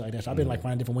running and shit like that. So I've been like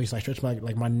finding different ways to like stretch my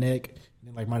like my neck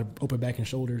and like my upper back and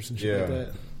shoulders and shit like Yeah.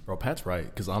 that. Bro, Pat's right.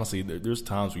 Because honestly, there's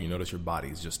times when you notice your body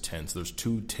is just tense. There's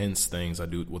 2 tense things I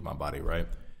do with my body, right?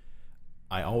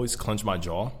 I always clench my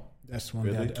jaw. That's one.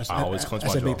 Really? That's, I always clench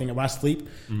that's my a big jaw. thing. When I sleep,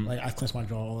 like I clench my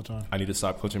jaw all the time. I need to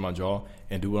stop clenching my jaw.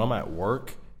 And dude, when I'm at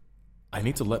work, I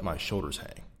need to let my shoulders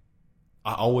hang.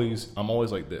 I'm always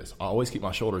like this. I always keep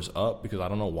my shoulders up because I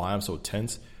don't know why I'm so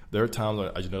tense. There are times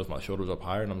I just notice my shoulders up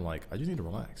higher, and I'm like, I just need to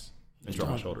relax and drop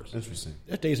my shoulders. Interesting.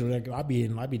 There's days where like, I'd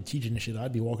be teaching and shit.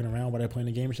 I'd be walking around while they're playing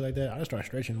the game and shit like that. I just start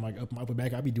stretching like up my upper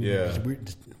back. I'd be doing Yeah.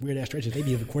 just weird ass stretches. They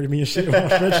be recording me and shit while I'm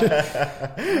stretching.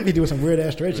 I'd be doing some weird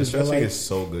ass stretches. But Stretching like, is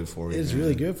so good for you. it's man.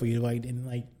 really good for you. Like and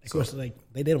like of course like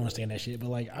they don't understand that shit, but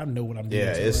like I know what I'm doing.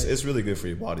 Yeah, so, it's like, it's really good for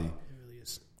your body.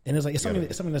 and it's like it's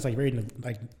something that's like very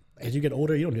like as you get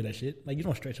older, you don't do that shit. Like you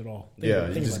don't stretch at all. Yeah,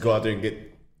 you Things just like go out there and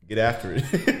get after it,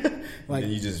 Like-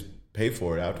 and you just pay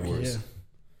for it afterwards. Yeah.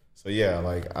 So yeah,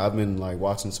 like I've been like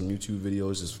watching some YouTube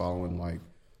videos, just following like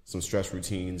some stretch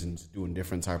routines and just doing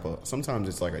different type of. Sometimes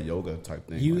it's like a yoga type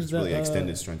thing. Use Like it's the, really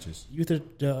extended stretches. Use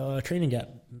the training app,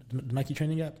 the Nike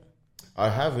training app. I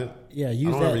haven't. Yeah, I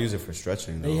use don't that. ever use it for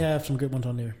stretching. Though. They have some good ones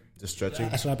on there. Just stretching.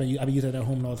 That's what I've been using that at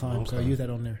home all the time. So I Okay. use that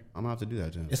on there. I'm gonna have to do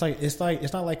that, Jim. It's like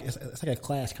a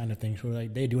class kind of thing. So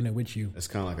like they're doing it with you. It's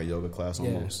kind of like a yoga class Yeah.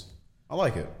 almost. I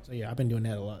like it. So yeah, I've been doing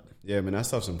that a lot. Yeah, man, that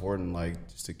stuff's important. Like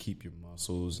just to keep your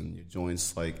muscles and your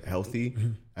joints like healthy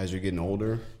as you're getting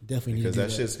older. Definitely need because to do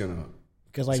that shit's gonna.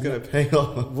 Because It's gonna pay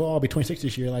off. we'll all be 26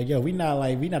 this year. Like, yo, we not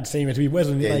the same as we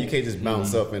was. Yeah, like, you can't just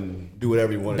bounce up and do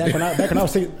whatever you want to back do.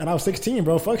 when I was 16,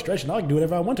 bro. Fuck stretching. I can do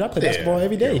whatever I want to. I play basketball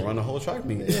every day. Yeah, run the whole track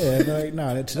meet. Yeah, like,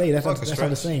 nah. Today that's Fuck not a the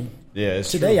stretch. same. Yeah,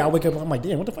 it's Today true. I wake up. I'm like,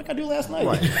 damn, what the fuck I do last night?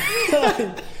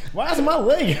 Like, why is my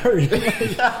leg hurt?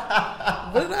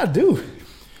 Like, what did I do?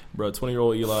 Bro,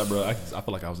 20-year-old Eli, bro, I feel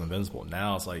like I was invincible.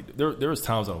 Now it's like there was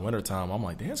times in the wintertime I'm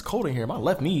like, damn, it's cold in here. My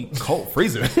left knee cold,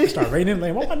 freezing. Start raining.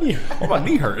 Like, what my knee? Oh, my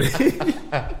knee hurt.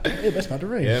 Hey, that's not the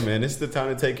rain. Yeah, man, it's the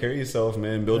time to take care of yourself,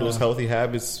 man. Build those healthy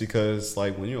habits because,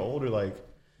 like, when you're older, like,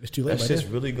 It's too late. that shit's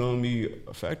really gonna be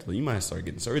affected. You might start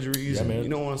getting surgeries. Yeah, and man. You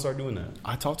don't want to start doing that.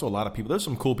 I talk to a lot of people. There's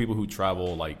some cool people who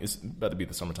travel. Like, it's about to be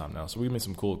the summertime now. So we meet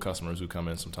some cool customers who come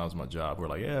in sometimes at my job. We're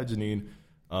like, yeah, I just need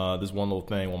this one little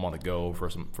thing, one month to go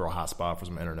for a hot spot for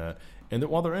some internet. And then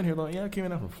while they're in here, they're like, yeah, I came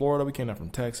in from Florida, we came in from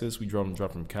Texas, we drove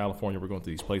from California, we're going to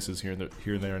these places here and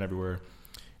there and everywhere.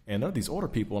 And they're these older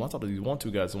people, and I talked to these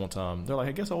 2 guys at one time. They're like,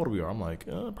 hey, guess how old we are? I'm like,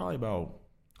 probably about,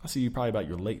 I see you probably about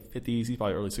your late 50s, he's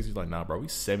probably early 60s. Like, nah, bro, we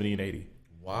 70 and 80.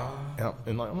 Wow.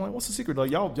 And like, I'm like, what's the secret?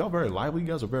 Like, y'all very lively. You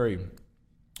guys are very,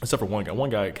 except for one guy. One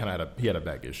guy kind of had a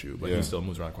back issue, but he still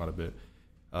moves around quite a bit.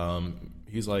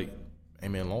 He's like, hey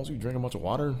man, as long as you drink a bunch of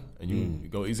water and you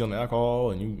go easy on the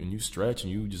alcohol and you stretch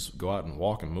and you just go out and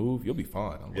walk and move, you'll be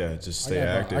fine. I'm like, Yeah, just stay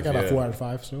active. I got about yeah. 4 out of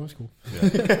 5, so it's cool.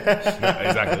 yeah,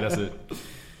 exactly. That's it.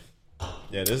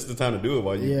 Yeah, this is the time to do it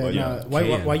while you. Yeah, while you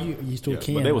nah, can. why you still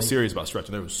can? But they were like, serious about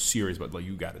stretching. They were serious, but like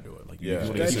you got to do it. Like you Yeah,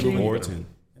 want to get Stretching. important.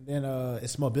 And then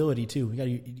it's mobility too. You got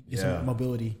to get some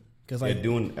mobility because like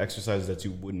doing exercises that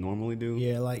you wouldn't normally do.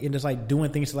 like and just like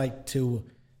doing things to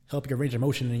help your range of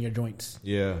motion in your joints.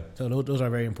 Yeah, So those are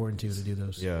very important too to do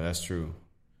those. yeah, that's true.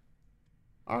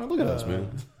 All right, look at us, man.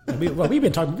 We've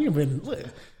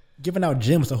been giving out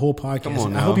gems the whole podcast. Come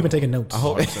on now. I hope you've been taking notes. I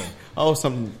hope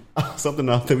something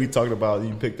else that we talked about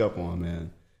you picked up on,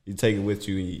 man. You take it with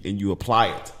you and you apply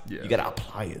it. Yeah. You gotta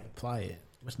apply it. Apply it.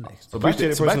 What's next? So back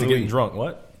Appreciate to it personally. getting drunk.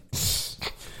 What?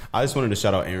 I just wanted to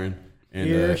shout out Aaron and,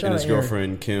 Yeah, and shout his out Aaron.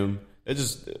 girlfine Kim. They're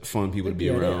just fun people to be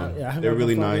Yeah, around. yeah, I have they're no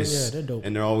really problem. nice. Yeah, they're dope.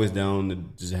 And they're always down to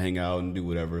just hang out and do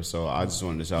whatever. So I just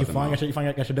wanted to shout You them finally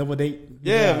out. got your double date.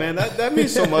 Yeah, man, that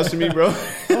means so much to me, bro.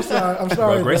 I'm sorry.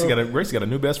 Bro, Gracie bro. got a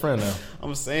new best friend now.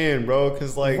 I'm saying, bro,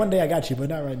 because like One day I got you, but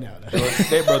not right now.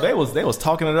 they was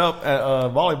talking it up at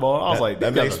volleyball. I was like,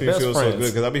 that they got makes the me best feel friends. so good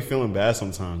because I be feeling bad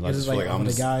sometimes. I It's just like feel like all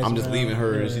the guys I'm just around. leaving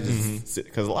her, and Yeah. she just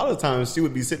because a lot of the times she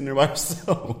would be sitting there by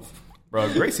herself.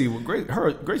 Bro, Gracie was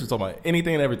talking about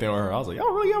anything and everything with her. I was like,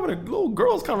 y'all really having a little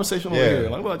girls conversation over Yeah. here.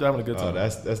 Like, we're like having a good time. Oh,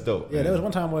 that's dope. Yeah, man. there was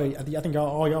one time where I think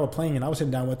all y'all were playing, and I was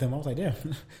sitting down with them. I was like, damn,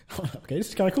 okay, this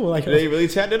is kind of cool. Like, They really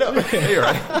chatted it up. Hey,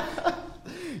 right.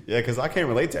 Yeah, because I can't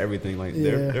relate to everything. Like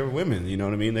Yeah. they're women, you know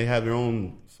what I mean? They have their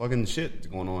own fucking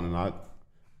shit going on, and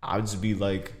I just be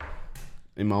like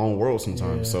in my own world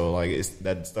sometimes. Yeah. So like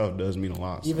that stuff does mean a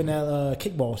lot. So. even at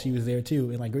kickball, she was there too,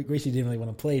 and like Gracie didn't really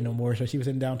want to play no more, so she was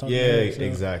sitting down talking. Yeah, to her, so.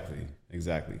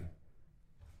 exactly.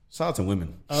 Shout out to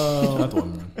women. Shout out to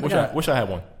women. Wish I had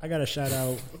one. I got a shout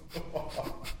out.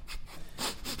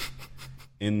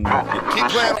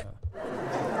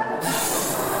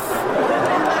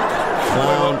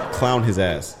 Clown his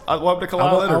ass. I'll go up to I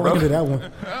Kalila later, won't get to bro.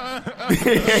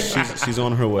 that one. She's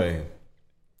on her way.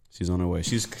 She's on her way.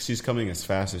 She's coming as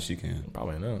fast as she can.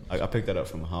 Probably not. I picked that up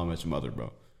from How I Met Your Mother,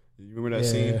 bro. You remember that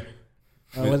Yeah. scene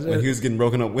Was when it- he was getting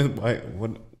broken up with by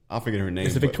what? I forget her name.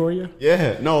 Is it but- Victoria?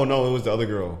 Yeah, no, it was the other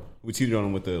girl who cheated on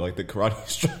him with the karate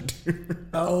instructor.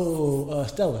 Oh,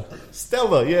 Stella.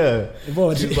 Stella, yeah.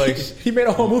 Boy, She's like, he made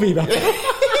a whole movie about it.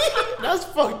 that's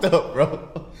fucked up,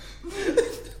 bro.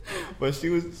 But she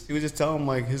was just telling him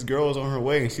like his girl is on her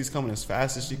way and she's coming as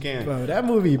fast as she can. Bro, that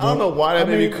movie, bro. I don't know why that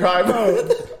made me cry, bro.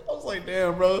 bro. I was like,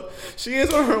 damn, bro, she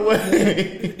is on her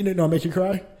way. You know, make you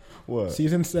cry. What?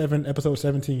 Season 7, episode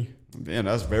 17. Damn,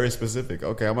 that's very specific.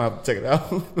 Okay, I'm gonna have to check it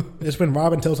out. It's when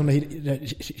Robin tells him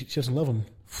that she doesn't love him.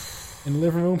 In the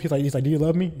living room, he's like, do you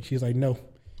love me? She's like, no.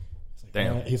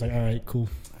 Damn. He's like, all right, cool.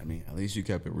 I mean, at least you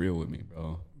kept it real with me,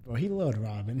 bro. Bro, he loved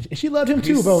Robin. And she loved him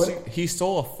too, bro. He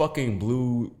stole a fucking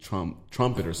blue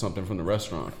trumpet or something from the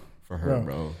restaurant for her,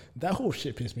 bro. That whole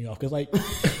shit pissed me off because, like,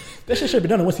 that shit should have been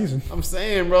done in one season. I'm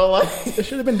saying, bro, like It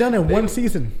should have been done in one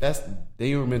season.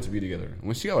 they were meant to be together.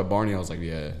 When she got with Barney, I was like,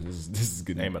 yeah, this is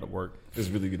good. Name at work. This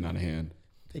is really getting out of hand.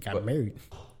 They got married.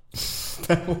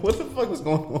 What the fuck was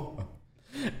going on?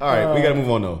 All right, we gotta move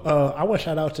on though. I want to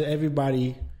shout out to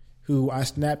everybody who I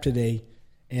snapped today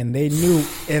And they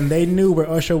knew where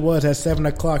Usher was at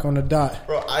 7:00 on the dot.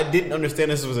 Bro, I didn't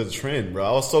understand this was a trend, bro.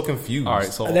 I was so confused. All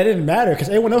right, so That didn't matter because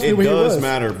everyone else knew it where he was. does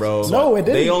matter, bro. No, it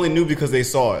didn't. They only knew because they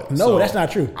saw it. No, So, that's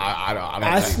not true. I don't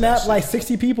I think snapped that like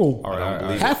 60 people. all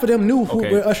right. Half of them knew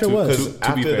where Usher was. Because To be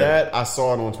after fair. that, I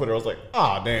saw it on Twitter. I was like,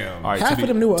 ah, damn. All right, Half of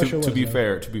them knew what Usher to was, be though.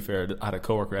 fair, I had a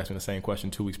coworker ask me the same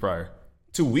question 2 weeks prior.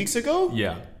 2 weeks ago?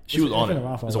 Yeah, she was on it. been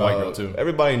around for a It's a while. white girl too.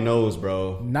 Everybody knows,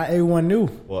 bro. Not everyone knew.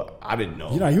 Well, I didn't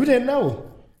know. You didn't know.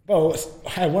 Bro, I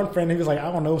had one friend, he was like, I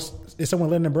don't know, is someone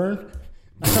letting it burn?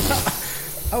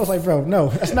 I was like, bro, no,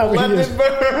 that's not where he is.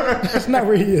 That's not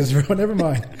where he is, bro. Never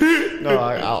mind. No,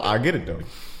 I get it, though.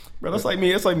 Bro, that's like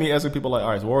me. It's like me asking people like, all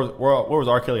right, so where was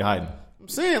R. Kelly hiding? I'm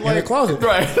saying, In the like, closet.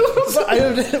 Right.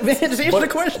 Man, just answer the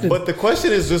question. But the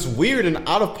question is just weird and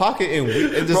out of pocket and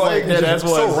weird. It's just Bro, like, yeah, that's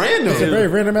so what- random. It's a very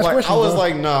random ass like, question, I was bro.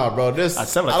 like, nah, bro, this, At I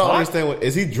 7 don't o'clock? understand.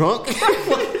 Is he drunk?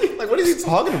 Like, what is he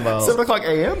talking about? 7:00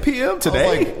 a.m. p.m. today.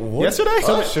 I was like, what? Yesterday.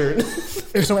 Usher.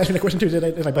 if someone asked me the question too, they're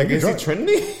like, bro, Like, you is he drunk?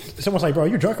 trendy? Someone's like, bro,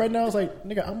 you drunk right now? I was like,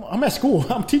 nigga, I'm at school.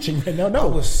 I'm teaching right now. I No.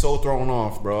 was so thrown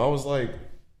off, bro. I was like,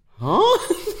 huh?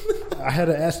 I had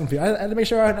to ask some people. I had to make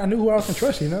sure I knew who I was going to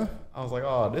trust, you know? I was like,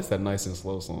 oh, this is that nice and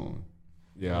slow song.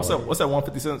 Yeah. What's that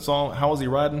 150 Cent song? How was he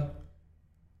riding?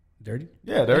 Dirty?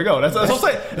 Yeah, there we go. That's what I'm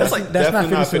saying. That's like That's not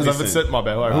Definitely not 50 50 Cent. Cent. my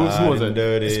bad. All right, who was it?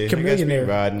 Dirty. It's I guess we Chameleonaire.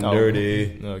 Riding Oh,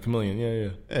 dirty. No, Chameleon. Yeah.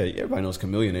 Hey, everybody knows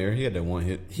Chameleonaire. He had that one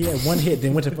hit. He had one hit,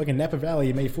 then went to fucking Napa Valley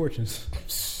and made fortunes.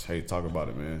 Hey, talk about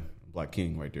it, man. Black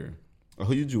King right there.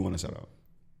 Who did you want to shout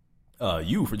out?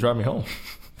 You for driving me home.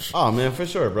 Oh, man, for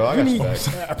sure, bro. I got you back.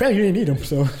 Apparently you didn't need him,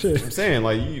 so shit. I'm saying,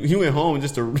 like, you went home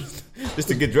just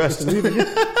to get dressed.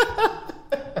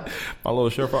 My little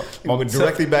shirt. I went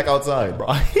directly back outside. Bro.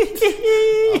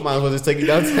 I might as well just take you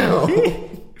downtown.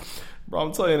 Bro,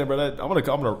 I'm telling you, bro. I'm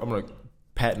gonna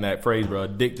patent that phrase, bro.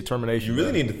 Dick determination. You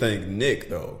really bro. need to thank Nick,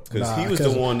 though, because Nah, he was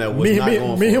 'cause the one that was me not and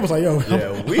going him for it. was like, yo.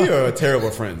 Yeah, we are terrible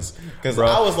friends. Because Bro.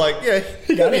 I was like, yeah,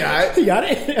 he got me all right. He got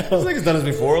it? This nigga's done this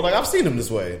before. Like, I've seen him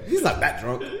this way. He's not that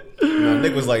drunk. No,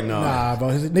 Nick was like, no. Nah, bro.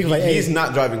 Nigga was like, hey. He's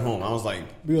not driving home. I was like,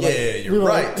 We were yeah, like, you're we were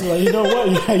right. Like, we were like, you know what?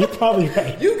 Yeah, you're probably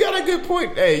right. You got a good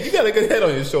point. Hey, you got a good head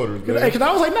on your shoulders, man. Because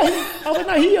I was like,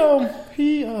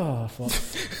 fuck.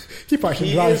 He probably shouldn't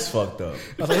He drive. is fucked up.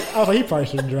 I was like, he probably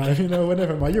shouldn't drive. You know,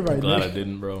 whatever. Man, you're right, Glad I Nick.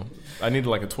 didn't, bro. I needed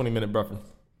like a 20-minute buffer.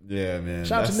 Yeah, man.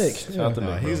 Shout out to Nick. Shout out to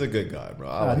Nah, Nick, bro. he's a good guy, bro.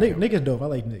 I like Nick, him. Nick is dope. I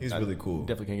like Nick. He's really cool.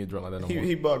 Definitely can't get drunk like that no more.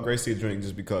 He bought Gracie a drink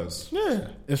just because. Yeah.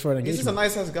 It's for an He's just a engagement.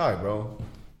 nice ass guy, bro.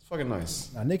 It's fucking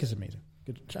nice. Nah, Nick is amazing.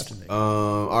 Good shout out to Nick.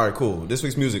 All right, cool. This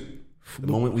week's music, the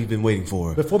moment we've been waiting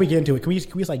for. Before we get into it, can we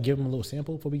just like give him a little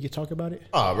sample before we get talk about it?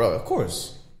 Ah, bro, of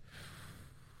course.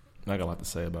 I got a lot to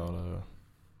say about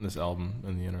this album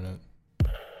and the internet.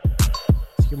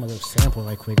 Let's give him a little sample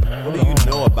right quick, man. What do you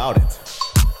know about it?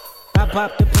 I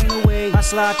pop the pain away, I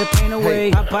slide the pain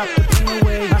away. I pop the pain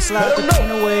away, I slide the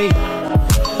pain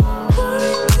away.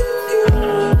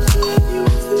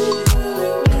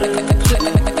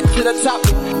 To the top.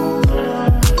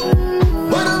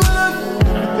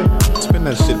 Spin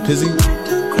that shit, Pizzy.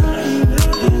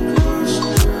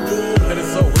 That is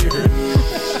so weird.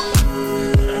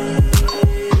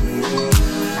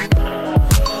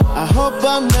 I hope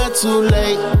I'm not too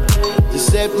late to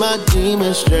set my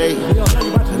demons straight.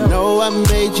 I know I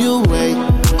made you wait,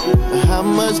 but how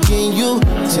much can you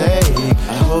take?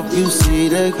 I hope you see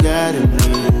the God in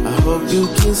me. I hope you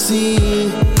can see.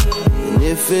 And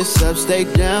if it's up, stay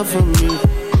down for me.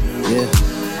 Yeah.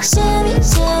 Chevy,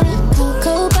 Chevy,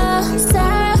 Cocoa Bar,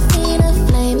 Serafina,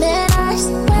 flaming eyes.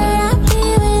 Where I'd be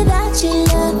without you,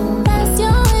 love. Rest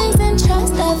your wings and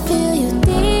trust. I feel you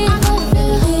deep. I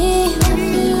feel deep. I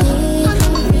feel deep.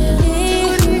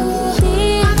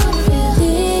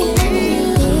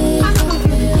 I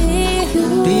feel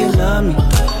deep. Do you love me?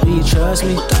 Do you trust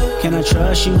me? Can I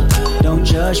trust you? Don't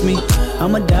judge me.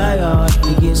 I'm a diehard,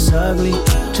 it gets ugly.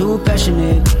 Too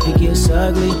passionate, it gets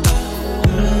ugly.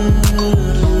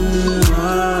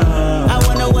 I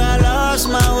wonder where I lost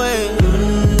my way.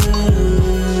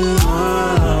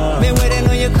 Been waiting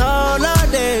on your call all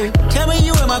day. Tell me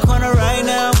you in my corner right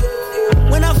now.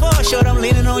 When I fall short, I'm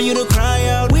leaning on you to cry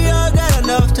out. We all got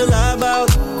enough to lie about.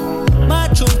 My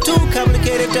truth too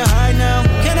complicated to hide now.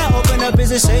 Can I open up?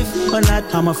 Is it safe or not?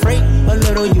 I'm afraid a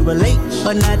little you relate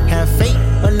or not. Have faith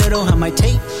a little. I might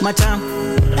take my time.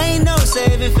 Ain't no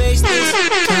saving face this time.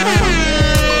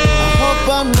 I hope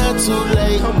I'm not too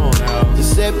late. Come on now. To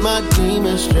set my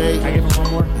demons straight. I give him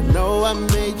one more. No, I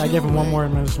made you I give him one wait. more,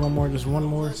 man. Just one more. Just one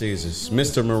more. Jesus.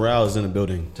 Mr. Morale is in the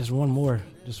building. Just one more.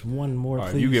 Just one more, All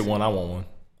right, please. you get one. I want one.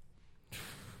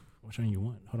 Which one you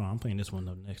want? Hold on, I'm playing this one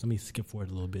though next. Let me skip forward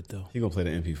a little bit though. He gonna play the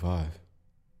MP5.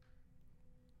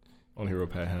 On Hero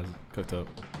Pat has it cooked up.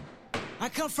 I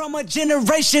come from a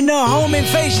generation of home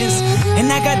invasions,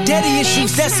 and I got daddy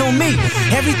issues, that's on me.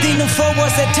 Everything them four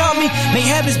walls that taught me, may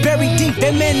habits buried deep.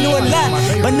 That man knew a lot,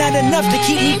 but not enough to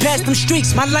keep me past them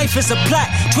streets. My life is a plot,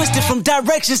 twisted from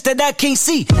directions that I can't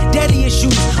see. Daddy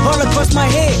issues all across my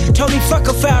head, told me fuck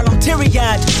a foul, I'm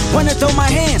teary-eyed. Wanna throw my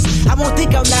hands, I won't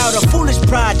think out loud, a foolish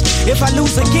pride. If I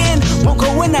lose again, won't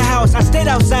go in the house, I stayed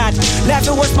outside.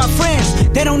 Laughing with my friends,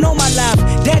 they don't know my life.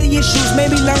 Daddy issues made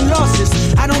me learn losses,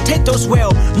 I don't take those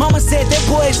well. Mama said that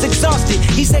boy is exhausted.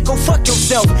 He said go fuck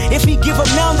yourself. If he give up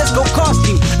now, that's gon' cost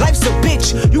him. Life's a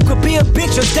bitch. You could be a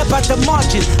bitch or step out the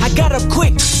margin. I got up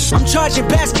quick. I'm charging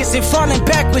baskets and falling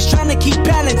backwards, trying to keep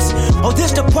balance. Oh,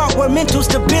 this the part where mental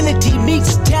stability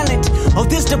meets talent. Oh,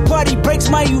 this the part he breaks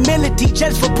my humility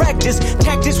just for practice.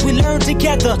 Tactics we learn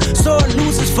together. Sore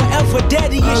losers forever.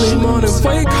 Daddy issues. Early morning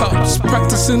wake ups,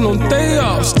 practicing on day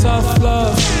offs. Tough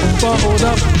love, bottled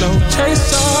up. No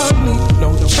chase I need,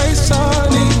 no chase I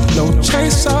need. No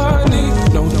chase I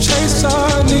need, no chase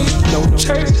I need, no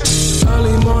chase.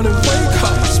 Early morning wake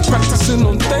ups, practicing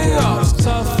on day offs.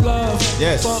 Tough love.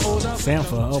 Yes.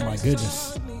 Sampha, oh my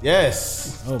goodness.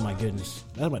 Yes. Oh my goodness.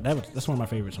 That's one of my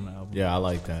favorites on the album. Yeah, I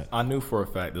like that. I knew for a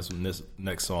fact this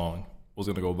next song was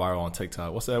gonna go viral on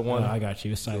TikTok. What's that one? I got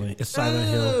you. It's Silent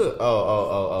Hill.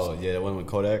 Oh, yeah, that one with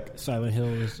Kodak. Silent Hill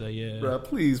is yeah. Bruh,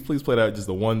 please play that. Just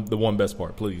the one best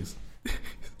part, please.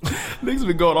 Niggas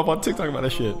been going off on TikTok about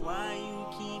that shit.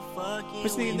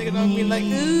 Which nigga don't be like,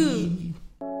 ooh.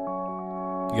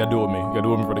 You gotta do it with me. You gotta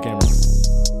do it with me for the camera.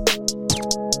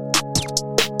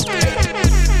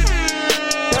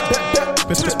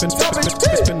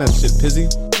 Spin that shit, Pizzy.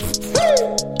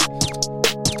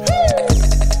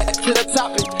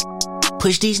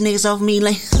 Push these niggas off me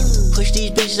like, push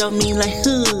these bitches off me like,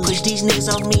 push these niggas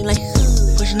off me like,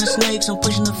 pushing the snakes, I'm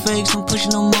pushing the fakes, I'm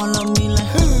pushing them all off me like,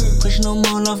 pushing them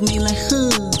all off me like,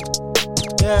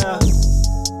 yeah.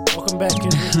 Welcome back,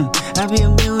 Kendrick. I be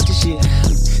immune to shit,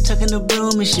 tucking the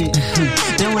broom and shit,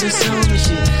 done with the song and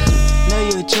shit. Know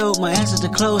you a joke, my answers the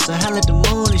close, I holler at the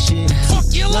moon and shit.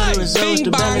 Love the results,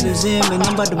 the ballad is in, man,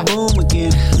 I'm about to boom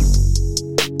again.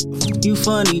 You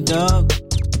funny, dog.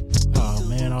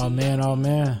 Oh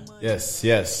man. Yes.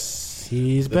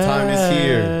 He's the back. The time is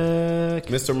here.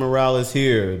 Mr. Morale is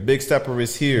here. Big Stepper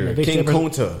is here. King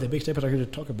Kunta. The Big Steppers are here to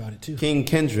talk about it too. King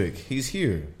Kendrick, he's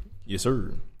here. Yes,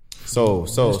 sir. So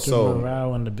Mr.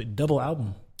 Morale and the double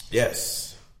album.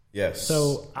 Yes.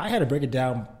 So I had to break it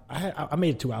down. I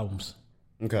made 2 albums.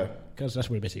 Okay. Because that's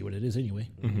basically what it is anyway.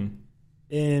 Mm-hmm.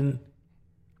 And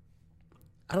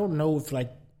I don't know if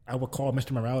I would call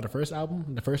Mr. Morale the first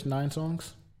album, the first 9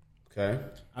 songs. Okay.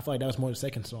 I feel like that was more the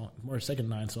second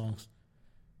 9 songs.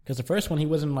 Because the first one, he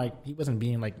wasn't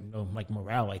being like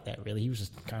Morale like that. Really, he was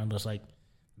just kind of just like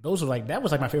those were like that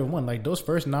was like my favorite one. Like those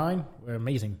first 9 were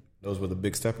amazing. Those were the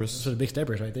Big Steppers. Those were the Big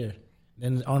Steppers right there.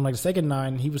 Then on like the second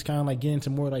 9, he was kind of like getting into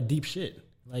more like deep shit.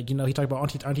 Like he talked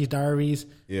about Auntie's Diaries.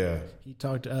 Yeah. He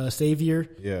talked Savior.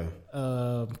 Yeah.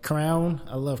 Crown.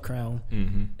 I love Crown.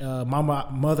 Mm-hmm.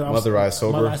 Mother I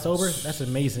Sober. Mother I Sober. That's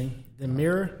amazing. The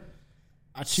Mirror.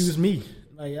 I Choose Me.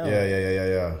 Like, yo,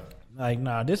 yeah. Like,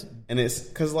 nah, this. And it's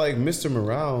because like Mr.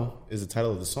 Morale is the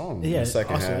title of the song in the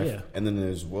second half, and then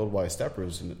there's Worldwide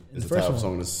Steppers and is the title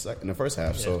of the song in the first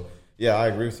half. Yeah. So yeah, I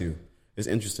agree with you. It's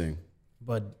interesting,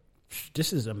 but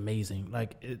this is amazing.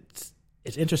 Like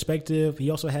it's introspective. He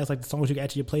also has like the songs you can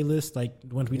add to your playlist, like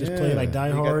the ones we just played, like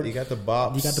Die Hard. You got the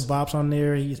bops. You got the bops on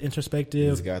there. He's introspective.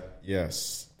 He's got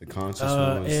the conscious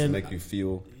ones to make you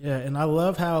feel. Yeah, and I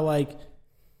love how like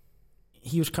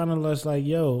he was kind of just like,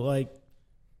 yo, like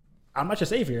I'm not your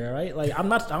savior, right? Like I'm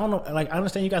not. I don't know. Like I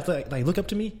understand you guys like look up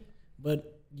to me,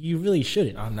 but you really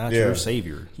shouldn't. I'm not your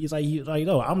savior. He's like,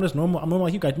 no, I'm just normal. I'm normal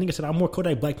like you guys. Nigga said I'm more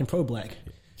Kodak Black than pro Black.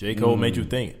 J. Cole made you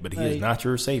think, but he is not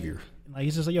your savior. Like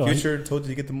he's just like, yo, Future told you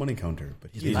to get the money counter,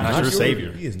 but he's not your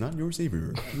savior. He is not your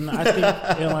savior. No, I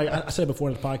think, like I said before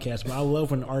in the podcast, but I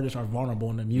love when artists are vulnerable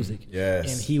in their music.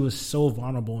 Yes, and he was so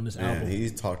vulnerable in this album. He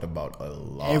talked about a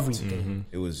lot. Everything. Mm-hmm.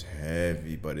 It was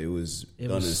heavy, but it was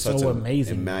done in such an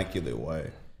immaculate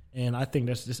way. And I think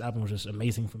this album was just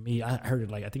amazing for me. I heard it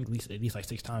like I think at least like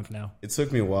 6 times now. It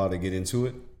took me a while to get into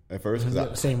it at first.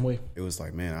 Same way. It was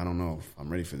like, man, I don't know if I'm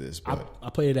ready for this. But I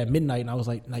played it at midnight, and I was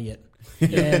like, not yet.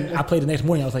 And I played the next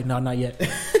morning. I was like, no, not yet.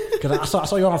 Because I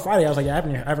saw you on Friday. I was like, I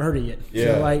haven't heard it yet.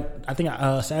 Yeah. So like I think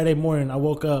Saturday morning I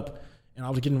woke up and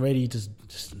I was getting ready to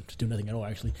do nothing at all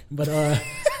actually. But I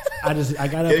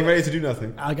got up. Getting ready to do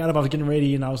nothing. I got up. I was getting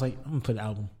ready, and I was like, I'm gonna play the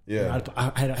album. Yeah.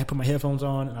 I put my headphones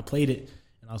on and I played it.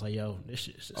 I was like, yo, this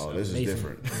shit is just this is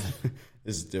different.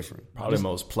 This is different. Probably the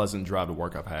most pleasant drive to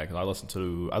work I've had because I listened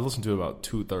to about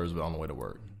 2/3 of it on the way to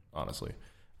work. Honestly,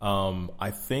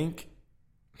 I think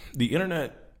the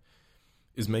internet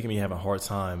is making me have a hard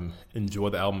time enjoy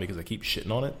the album because I keep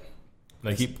shitting on it. And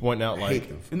I keep pointing out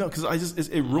because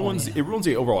it ruins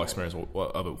the overall experience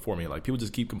of it for me. Like people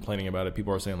just keep complaining about it.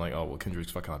 People are saying like, oh well,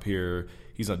 Kendrick's fucking up here.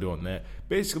 He's not doing that.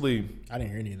 Basically, I didn't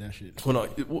hear any of that shit. Well,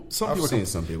 no, some people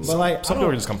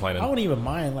are just complaining. I don't even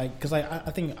mind because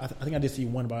I think I did see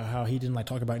one about how he didn't like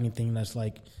talk about anything that's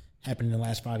like happened in the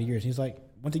last 5 years. He's like,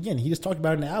 once again, he just talked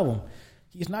about it in the album.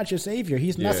 He's not your savior.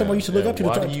 He's not someone you should look up to.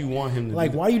 Why do you want him to?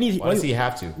 Like, why does he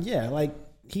have to? Yeah, like.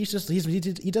 He's just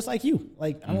like you.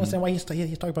 Like I don't understand why he's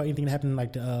talking about anything that happened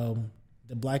like the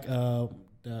Black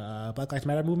Lives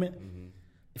Matter movement. Mm-hmm.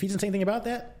 If he doesn't say anything about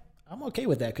that, I'm okay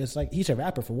with that because like he's a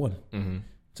rapper for one. Mm-hmm.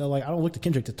 So like I don't look to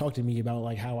Kendrick to talk to me about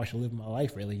like how I should live my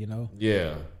life. Really, you know.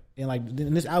 Yeah. And like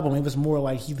in this album, it was more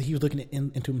like he was looking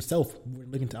into himself,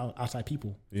 looking to outside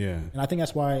people. Yeah. And I think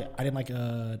that's why I didn't like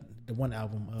the one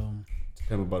album.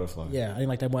 Pimp a Butterfly. Yeah, I didn't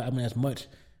like that one album as much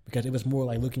because it was more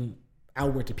like looking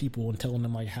outward to people and telling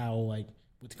them like how like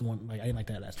what's going. Like I didn't like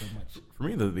that so much. For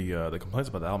me, the complaints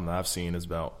about the album that I've seen is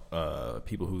about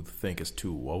people who think it's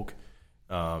too woke.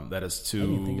 That is too I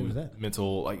didn't think it was that.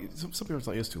 mental. Like some people are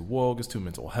like it's too woke. It's too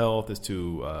mental health. It's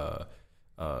too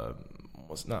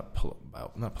what's not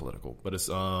political, but it's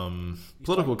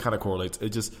political kind of correlates.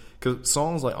 It just because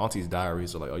songs like Auntie's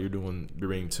Diaries are like, oh, you're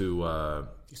being too.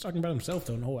 He's talking about himself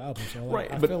though in the whole album, so like,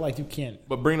 right? I feel like you can't.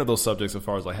 But bringing up those subjects as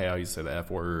far as like, hey, how you say the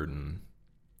F word and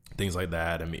things like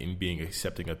that, and being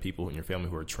accepting of people in your family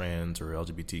who are trans or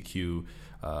LGBTQ,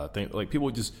 like people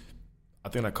just, I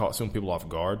think that caught some people off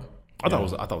guard. I thought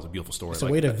it was a beautiful story. It's a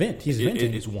way to vent. He's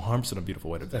venting. It's 100% a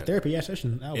beautiful way to vent. It's a therapy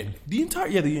session album. The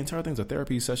entire thing's a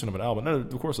therapy session of an album.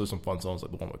 And of course, there's some fun songs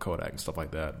like the one with Kodak and stuff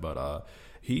like that. But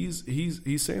he's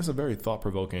saying some very thought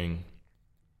provoking.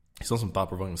 He's on some thought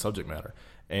provoking subject matter,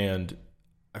 and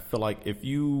I feel like if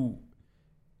you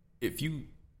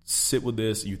sit with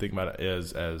this, you think about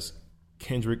it as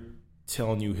Kendrick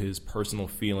telling you his personal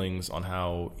feelings on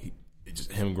how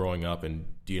just him growing up and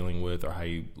dealing with, or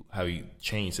how he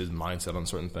changed his mindset on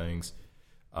certain things.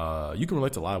 You can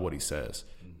relate to a lot of what he says.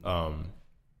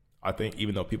 I think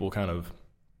even though people kind of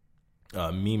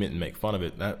meme it and make fun of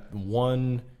it, that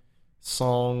one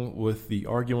song with the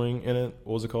arguing in it,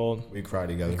 what was it called? We Cry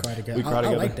Together.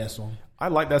 I like that song. I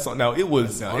like that song. Now it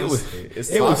was a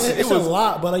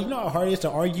lot, but like, you know how hard it is to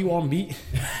argue on beat.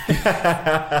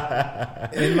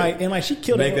 and like she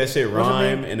killed make that shit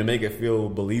rhyme and to make it feel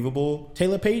believable.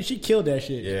 Taylor Page, she killed that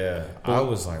shit. Yeah, I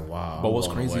was like, wow. But what's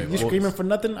crazy? You screaming for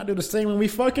nothing? I do the same when we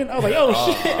fucking. I was like, oh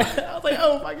shit. I was like,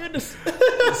 oh my goodness.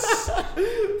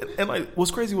 And like,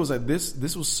 what's crazy was that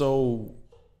this was so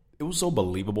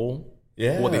believable.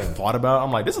 Yeah. What they thought about.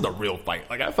 I'm like, this is a real fight.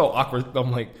 Like, I felt awkward.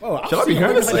 I'm like, should I be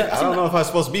hearing this? Like, I don't know if I'm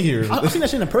supposed to be here. I've seen that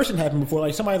shit in person happen before.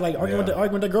 Like, somebody like arguing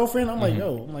with their girlfriend. I'm like,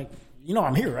 you know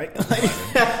I'm here, right?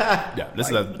 Yeah, this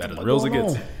is about as real as it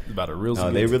gets. About as real as it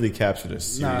gets. They really captured a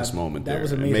serious moment there.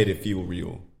 It made it feel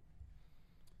real.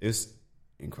 It's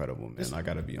incredible, man. I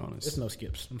got to be honest. It's no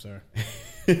skips. I'm sorry.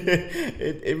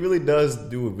 It really does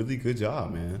do a really good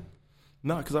job, man.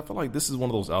 No, because I feel like this is one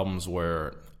of those albums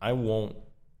where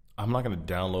I'm not going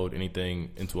to download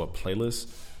anything into a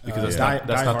playlist because that's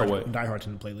not the way. Die Hard's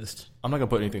in the playlist. I'm not going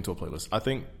to put anything to a playlist. I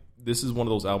think this is one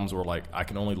of those albums where like I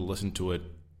can only listen to it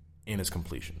in its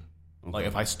completion. Okay. Like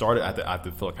if I start it, I have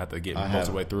to feel like I have to get most of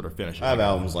the way through it or finish it. I have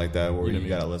albums like that where you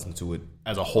got to listen to it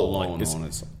as a whole. Like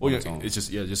it's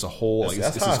just a whole.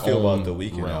 That's how I feel about the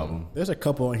Weeknd album. There's a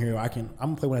couple in here I'm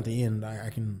gonna play one at the end.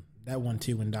 I can that one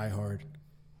too in Die Hard,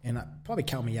 and probably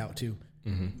Count Me Out too.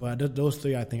 Mm-hmm. But those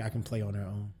three I think I can play on their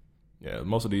own. Yeah,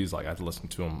 most of these like I have to listen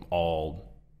to them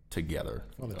all together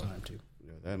all the time too.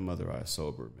 Yeah, that Mother I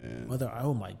Sober, man. Mother I,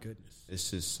 oh my goodness, it's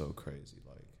just so crazy.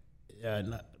 Like,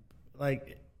 yeah,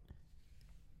 like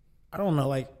I don't know.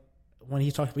 Like when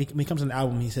he comes in the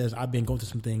album, he says, "I've been going through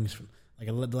some things, like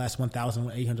the last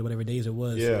 1,800 whatever days it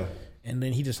was." Yeah, and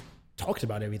then he just talks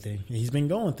about everything he's been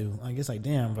going through. Like it's like,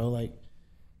 damn, bro. Like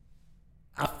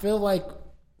I feel like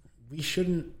we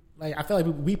shouldn't. Like I feel like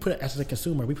we put, as a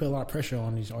consumer, we put a lot of pressure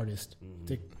on these artists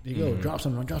to go drop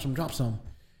some.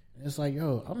 And it's like,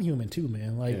 yo, I'm human too,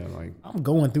 man. Like, I'm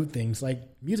going through things. Like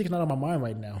music is not on my mind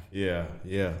right now. Yeah.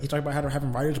 He talked about how they're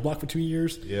having writer's block for 2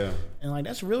 years. Yeah, and like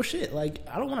that's real shit. Like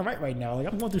I don't want to write right now. Like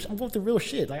I'm going through real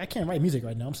shit. Like I can't write music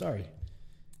right now. I'm sorry.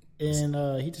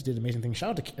 And he just did amazing things.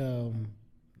 Shout out to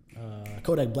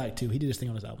Kodak Black too. He did his thing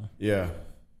on his album. Yeah,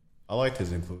 I liked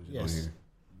his inclusion on here.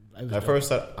 At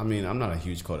first, I'm not a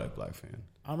huge Kodak Black fan.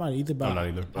 I'm not either. But I'm not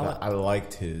either. I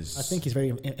liked his. I think he's very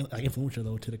influential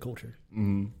though to the culture.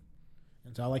 Mm-hmm.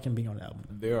 And so I like him being on the album.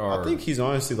 I think he's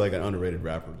honestly like an underrated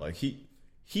rapper. Like he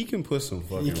can put some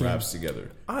fucking raps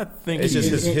together. I think it's just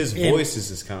his voice is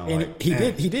just kind of like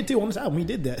he did too on this album. He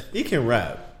did that. He can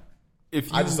rap.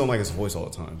 I just don't like his voice all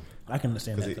the time. I can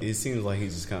understand that. It seems like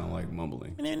he's just kind of like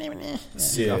mumbling.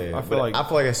 Yeah, I feel like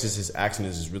that's just his accent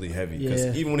is just really heavy.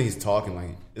 Because even when he's talking,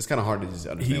 like it's kind of hard to just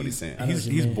understand what he's saying.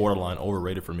 He's borderline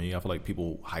overrated for me. I feel like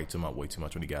people hyped him up way too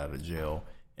much when he got out of jail.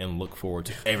 And look forward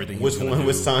to everything. Which one?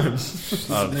 Which time?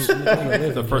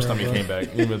 The first time he came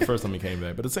back. Even the first time he came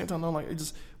back. But at the same time, though, like it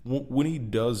just when he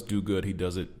does do good, he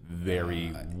does it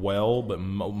very well. But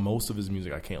most of his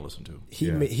music, I can't listen to.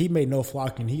 He made No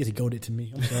Flocking. He is goated to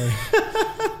me. I'm sorry.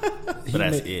 But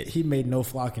that's it. He made No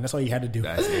Flocking. That's all he had to do.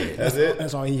 That's it. That's it.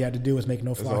 That's all he had to do was make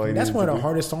No Flocking. That's one of the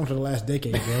hardest songs of the last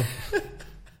decade, bro.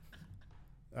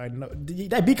 I know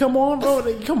that beat come on,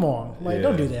 bro. Come on, like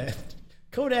don't do that.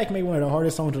 Kodak made one of the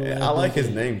hardest songs of the last. I like his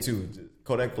name too,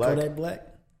 Kodak Black. Kodak Black.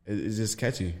 It's just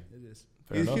catchy. It is.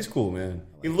 He's cool, man.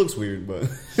 He looks weird, but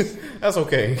that's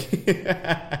okay.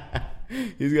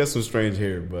 He's got some strange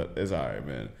hair, but it's all right,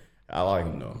 man. I like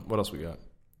him though. What else we got?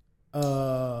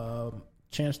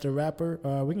 Chance the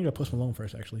Rapper. We can go Post Malone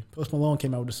first. Actually, Post Malone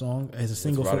came out with a song as a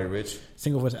single. Roddy Ricch.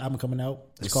 Single for his album coming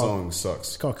out. The song sucks.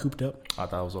 It's called Cooped Up. I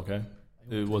thought it was okay.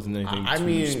 It wasn't anything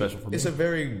too special for me. It's a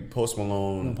very Post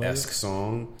Malone-esque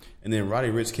song, and then Roddy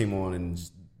Ricch came on and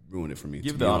just ruined it for me.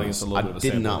 Give the audience a little bit of a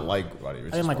sample. I did not like Roddy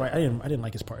Ricch. I didn't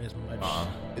like his part as much.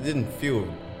 It didn't feel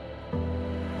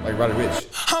like Roddy Ricch.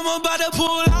 I'm about to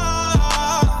pull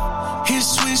out his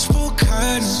switchboard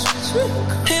curtains,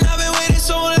 and I've been waiting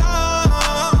so long.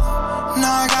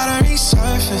 Now I gotta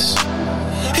resurface.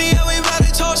 Yeah, we about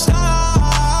to toast out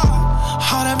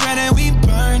all the bread that we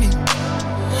burning.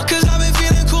 Cause I've been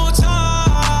feeling cool talk.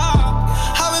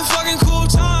 I've been fucking cool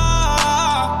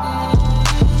talk.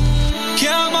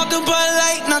 Yeah, I'm off the Bud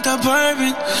Light, not the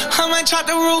bourbon. I might chop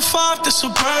the roof off the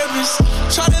Suburbans.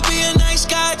 Try to be a nice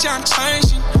guy, John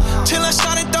Turgeon, till I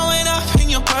started throwing up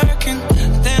in your Birkin.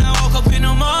 Then I woke up in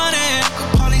the morning.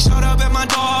 Police showed up at my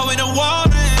door with a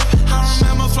warrant. I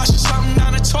remember flushing something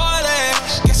down the toilet.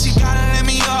 Guess you gotta let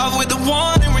me off with the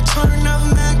warning. Return of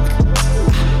Mac.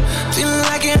 Feeling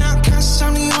like an outcast,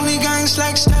 I'm the only guy in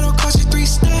slacks that'll cost you 3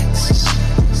 stacks.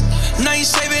 Now you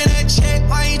saving that check,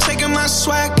 why you taking my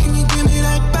swag? Can you give me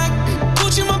that back?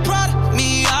 Gucci, my Prada,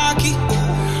 Miyake,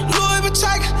 Louis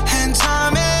Vuitton, and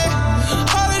Tommy.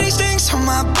 All of these things on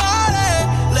my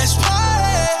body, let's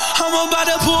party. I'm about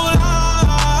to pull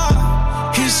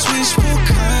out his switchboard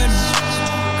curtains,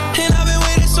 and I've been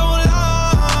waiting so long.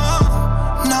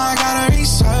 Now I gotta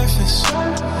resurface.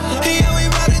 Yeah, we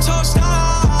about to toast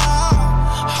out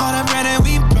all the bread that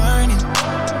we burning.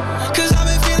 Cause I've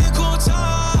been feeling cool talk.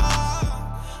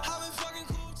 I've been fucking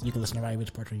cool talk. You can listen to Roddy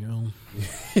Ricch part on your own.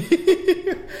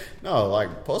 No,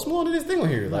 like Post Malone did his thing on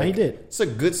here. Like, he did. It's a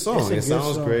good song. It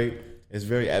sounds great. It's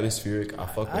very atmospheric. I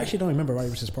actually don't remember Roddy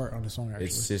Rich's part on the song. Actually,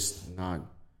 it's just not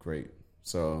great.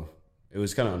 So it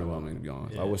was kind of underwhelming, to be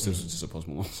honest. I wish this was just a Post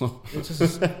Malone song. It's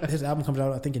just his album comes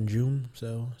out, I think, in June.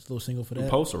 So it's a little single for that.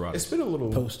 Post or Roddy? It's been a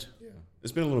little Post. Yeah,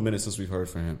 it's been a little minute since we've heard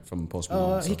from Post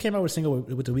Malone. He came out with a single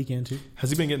with The Weeknd too. Has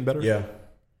he been getting better? Yeah,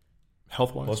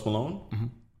 health wise. Post Malone. Mm-hmm.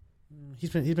 He's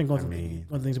been going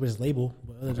through things with his label,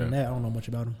 but other than that, I don't know much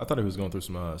about him. I thought he was going through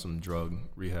some drug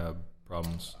rehab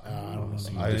problems. I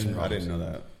don't know. I didn't know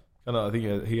that. I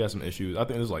think he had some issues. I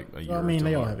think it was like a year. I mean,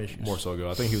 they all have issues. More so ago.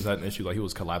 I think he was had an issue like he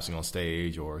was collapsing on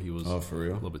stage, or he was for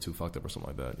real? a little bit too fucked up or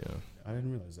something like that. Yeah, I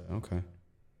didn't realize that. Okay.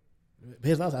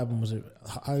 His last album was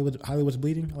Hollywood's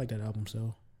Bleeding. I like that album,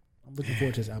 so I'm looking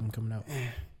forward to his album coming out.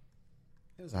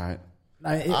 It was alright.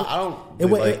 I don't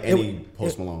like any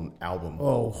Post Malone album.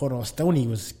 Oh, hold on, Stoney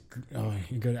was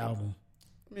a good album.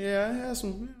 Yeah, it had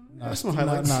some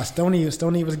highlights. Stoney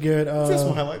was good. It had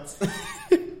some highlights.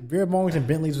 Beer Bongs and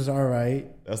Bentleys was all right.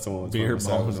 That's the one with Beer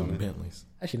Bongs and Bentleys.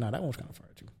 Actually, no, that one was kind of fire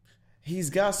too.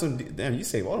 He's got some. Damn, you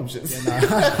say all them shit.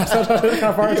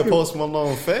 Yeah, you're a Post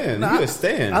Malone fan. You're a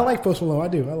stan. I like Post Malone. I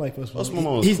do. I like Post Malone. Post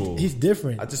Malone is cool. He's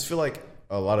different. I just feel like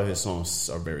a lot of his songs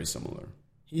are very similar.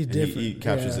 He's different. He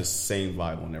captures the same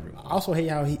vibe on everyone. I also hate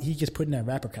how he gets put in that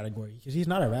rapper category because he's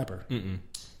not a rapper.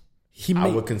 I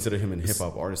would consider him a hip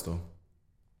hop artist though.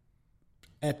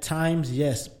 At times,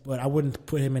 yes, but I wouldn't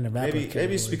put him in the rapper category.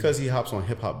 Maybe it's because he hops on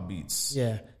hip hop beats.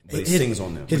 Yeah. But he sings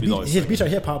on them. His beats are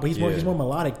hip hop, but he's more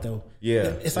melodic though.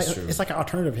 Yeah, it's like an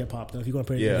alternative hip hop though. If you want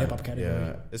to put it in the hip hop category,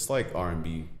 yeah, it's like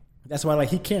R&B. That's why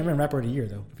he can't win rapper of the year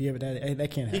though. If he ever that can't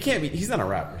happen. He can't be. He's not a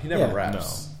rapper. He never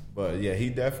raps. No. But yeah,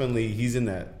 he's in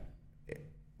that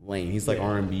lane. He's like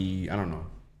R&B. I don't know.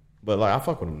 But like, I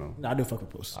fuck with him though. No, I do fuck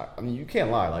with Puss. I mean, you can't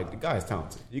lie. Like, the guy's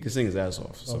talented. He can sing his ass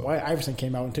off. So. White Iverson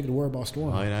came out and took the word about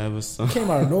Storm. White Iverson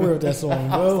came out of nowhere with that song,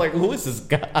 bro. I was like, who is this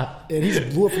guy? And he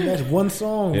just blew up from that one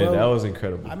song, yeah, bro. that was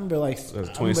incredible. I remember like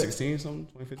 2016 something,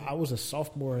 2015. I was a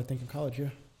sophomore, I think, in college. Yeah,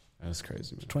 that's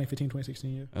crazy, man. 2015,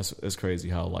 2016. Yeah, that's crazy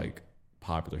how like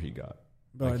popular he got.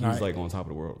 But like, he was like on top of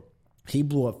the world. He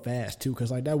blew up fast too, because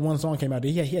like that one song came out.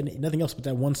 He had nothing else but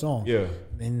that one song. Yeah.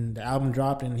 Then the album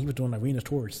dropped, and he was doing arena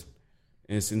tours.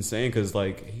 And it's insane because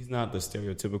like he's not the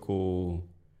stereotypical.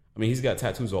 I mean, he's got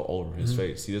tattoos all over his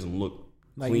face. He doesn't look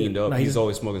like, cleaned up. He's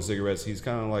always smoking cigarettes. He's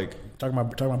kind of like talking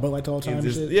about Bud Light all the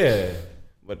time. Yeah,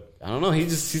 but I don't know.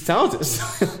 He's talented.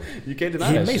 You can't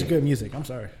deny that. He makes shit. good music. I'm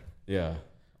sorry. Yeah,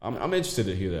 I'm interested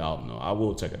to hear the album though. I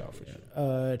will check it out for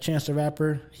sure. Chance the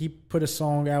Rapper, he put a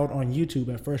song out on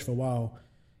YouTube at first for a while,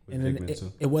 and then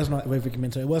it wasn't on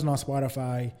It wasn't on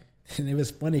Spotify, and it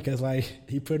was funny because like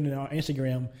he put it on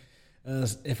Instagram.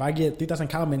 If I get 3,000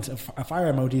 comments of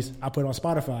fire emojis, I put it on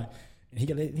Spotify, and he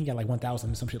got like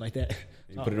 1,000 or some shit like that.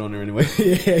 He put it on there anyway.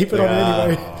 Yeah, he put it on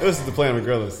there anyway. This is the plan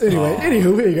regardless. Anyway,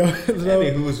 anywho, here you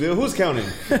go. So, who's counting?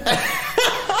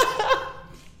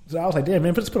 So I was like, damn,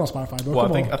 man, just put it on Spotify, bro.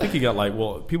 Well, I think he got like,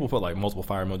 people put like multiple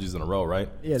fire emojis in a row, right?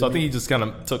 Yeah. So I think he just kind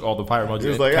of took all the fire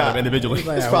emojis like, kind of individually.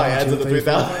 This probably adds up to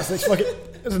 3,000. Fuck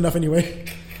it, it's enough anyway.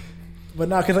 But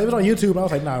nah, because it was on YouTube. I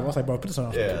was like, bro, put this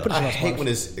on. Yeah, put this on I hate when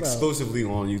it's exclusively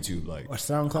on YouTube, like or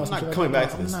SoundCloud. I'm not coming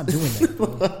back to this. I'm not doing that,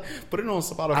 bro. Put it on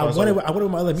Spotify. I want it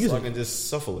with my other music. So I can just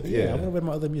shuffle it. Yeah, I want it with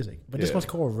my other music. But this one's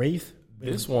called Wraith.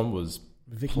 This one was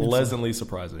pleasantly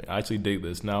surprising. I actually dig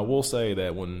this. Now, I will say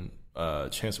that when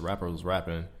Chance the Rapper was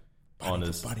rapping on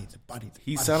this,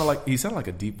 he sounded like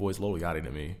a deep voice Lil Yachty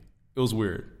to me. It was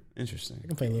weird. Interesting. I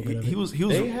can play a little bit of it. He was.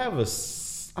 They have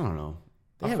I don't know.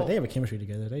 They have a chemistry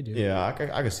together. They do. Yeah, I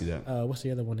can see that. What's the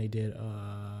other one they did?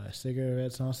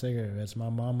 Cigarettes on cigarettes. My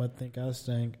mama think I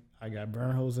stink. I got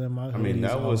burn holes in my. I mean,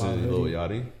 that wasn't Lil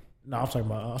Yachty. No, I'm talking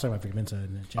about Vic Mensa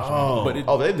and Chance.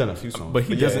 They've done a few songs. But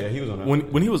he doesn't. Yeah, he was on that.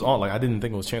 When he was on, like I didn't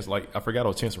think it was Chance. Like I forgot it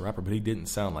was Chance the Rapper, but he didn't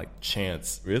sound like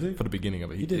Chance. Really? For the beginning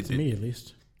of it, he did to me at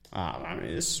least. I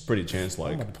mean, this is pretty Chance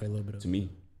like. I'm about to play a little bit of to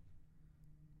me.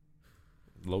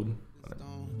 Loading.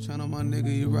 Channel my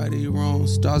nigga, you right or you wrong.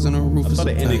 Stars on the roof. I thought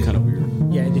it ended kind of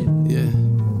weird. Yeah, it did. Yeah.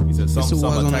 He said something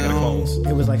about Attack of the Clones.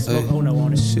 It was like Smoke Ono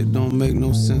on it. Shit don't make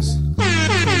no sense.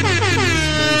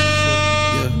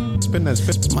 Spin that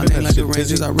my name like the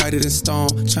Rangers, I write it in stone.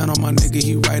 Channel my nigga,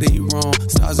 he right or he wrong.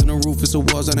 Stars in the roof, it's the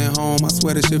walls on their home. I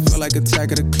swear this shit feel like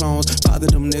Attack of the Clones. Father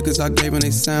them niggas, I gave them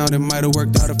they sound. It might have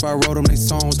worked out if I wrote them they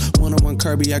songs. 101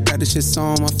 Kirby, I got this shit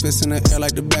song. My fist in the air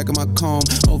like the back of my comb.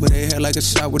 Over their head like a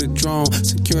shot with a drone.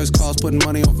 Securest calls, putting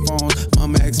money on phones.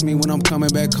 Mama asked me when I'm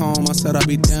coming back home. I said I'll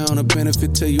be down. A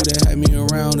benefit to you that had me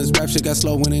around. This rap shit got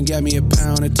slow when it got me a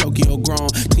pound. At Tokyo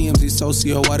grown. TMZ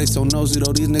socio, why they so nosy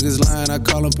though? These niggas lying, I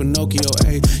call them Pinocchio.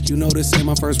 Ayy, you know this ain't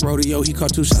my first rodeo. He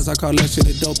caught 2 shots, I call that shit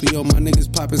a dopio. My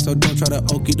niggas poppin', so don't try to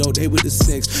okey doke. They with the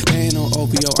 6, they ain't no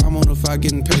opio. I'm on the 5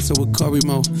 getting paid, so with Corey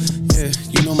Mo. Yeah,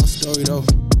 you know my story though.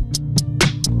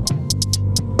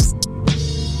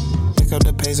 Pick up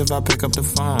the pace if I pick up the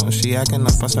phone. She acting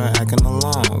up, I start acting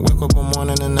alone. Wake up one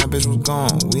morning and that bitch was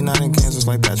gone. We not in Kansas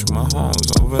like Patrick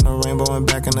Mahomes. Over the rainbow and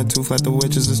back in the tooth like the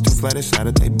witches is too flat, it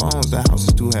shattered they bones. The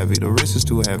house is too heavy, the wrist is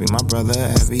too heavy. My brother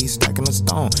heavy, he's stacking the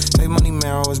stone. Save money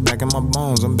marrow is back in my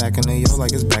bones. I'm back in the yo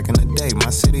like it's back in the day.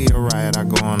 My city a riot, I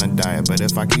go on a diet. But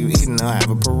if I keep eating, I'll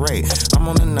have a parade. I'm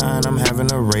on the 9, I'm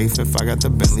having a rave. If I got the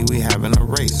Bentley, we having a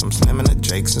race. I'm slamming the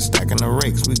jakes and stacking the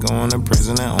rakes. We going to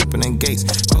prison and opening gates.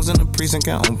 Closing the precinct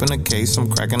and open a case. I'm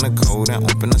cracking the code and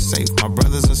open the safe. My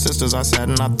brothers and sisters, I sat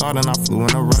and I thought and I flew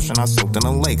in a rush and I soaked in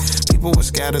a lake. People were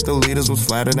scattered, the leaders was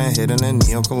flattered and hidden in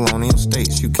neo-colonial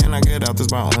states. You cannot get out this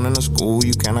by owning a school.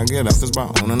 You cannot get out this by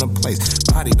owning a place.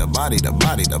 Body, the body, the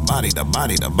body, the body, the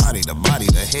body, the body, the body,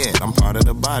 the head. I'm part of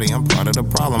the body, I'm part of the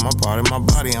problem. I'm part of my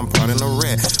body, I'm part of the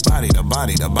red. Body, the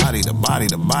body, the body, the body,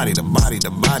 the body, the body,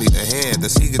 the body, the head. The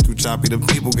sea get too choppy, the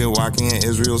people get wacky in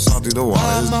Israel salty, the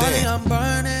water is dead. I'm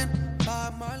burning.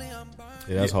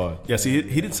 Yeah, that's hard. Yeah, see,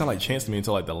 he didn't sound like Chance to me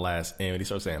until like the last end when he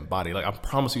started saying body. Like I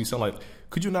promise you, sound like.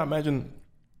 Could you not imagine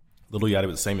Lil Yachty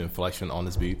with the same inflection on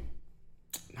this beat?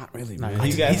 Not really, man.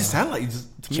 He just sounded like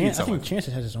to me. I think Chance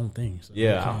has his own thing. So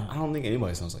yeah, I don't think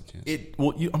anybody sounds like Chance.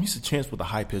 I'm used to Chance with a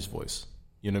high pitched voice.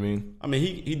 You know what I mean? I mean,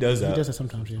 he does that. He does it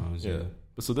sometimes. Yeah.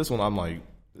 But so this one, I'm like,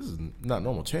 this is not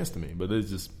normal Chance to me. But it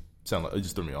just sounded like it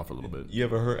just threw me off a little bit. You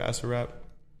ever heard Acid Rap?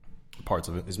 Parts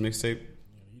of it. His mixtape.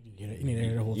 You need to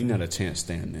hear the whole thing. You're not a Chance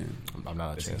stand then. I'm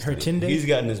not a Chance. Her 10 days. He's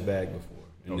gotten his bag before.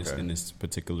 In this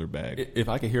particular bag. If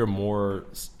I could hear more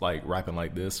like rapping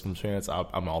like this from Chance,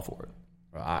 I'm all for it.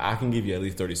 I can give you at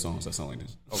least 30 songs that sound like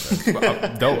this.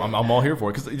 Okay, dope. I'm all here for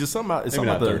it because it's just something about. It's Maybe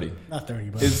something not about 30. Not 30,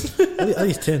 but at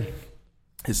least 10.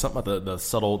 It's something about the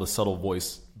subtle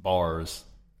voice bars.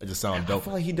 It just sound dope. I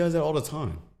feel like he does that all the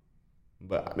time,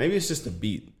 but maybe it's just the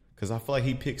beat because I feel like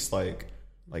he picks like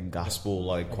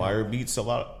gospel choir beats a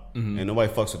lot, and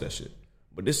nobody fucks with that shit.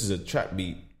 But this is a trap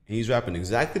beat, and he's rapping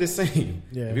exactly the same.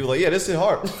 Yeah, and people are like, yeah, this is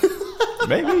hard.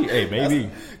 Maybe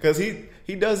because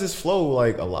he does his flow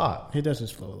a lot. He does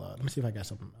his flow a lot. Let me see if I got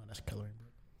something that's coloring.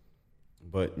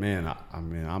 But man,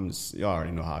 I'm just, y'all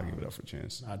already know how I give it up for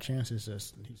Chance. Nah, Chance he's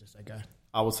just that guy.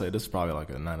 I would say this is probably like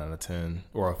a 9 out of 10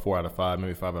 or a 4 out of 5,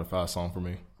 maybe 5 out of 5 song for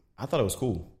me. I thought it was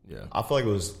cool. Yeah, I feel like it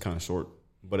was kind of short,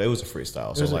 but it was a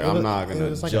freestyle. So I'm not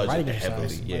gonna judge it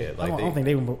heavily. Yeah, I don't think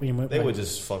they were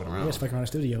just fucking around. They were fucking around the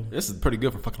studio. This is pretty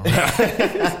good for fucking around.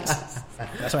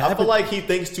 That's what I feel like he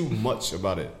thinks too much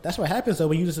about it. That's what happens though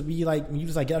when you just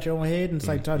get out your own head and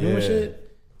start doing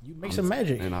shit. You make some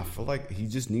magic. And I feel like he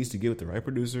just needs to get with the right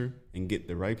producer and get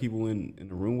the right people in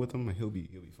the room with him, and he'll be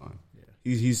fine.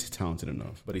 Yeah, he's talented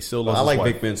enough. But he still loves his wife. I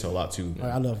like Vic Mensa a lot too.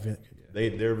 I love Vic.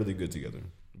 They're really good together.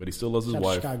 But he still loves his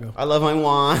wife. Chicago. I love my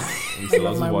wife. I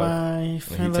love my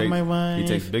wife. I love my wife. He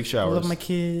takes big showers. I love my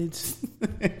kids.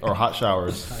 Or hot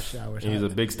showers. Hot showers. And he's a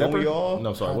big stepper.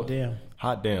 No, sorry. Hot damn.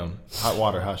 Hot damn. Hot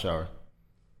water, hot shower.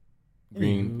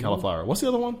 Green cauliflower. What's the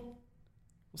other one?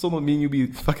 What's the one mean you be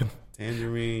fucking...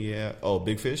 Tangerine, yeah. Oh,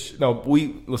 Big Fish? No,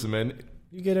 listen, man.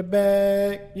 You get it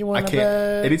back. You want it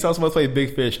back. Anytime somebody plays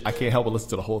Big Fish, I can't help but listen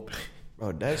to the whole thing.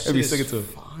 Bro, that shit is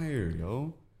fire,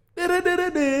 yo.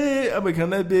 I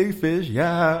become that big fish,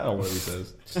 yeah. I don't know what he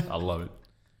says. I love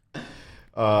it.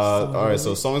 All right,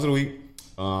 so songs of the week.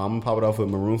 I'm gonna pop it off with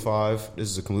Maroon 5. This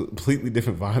is a completely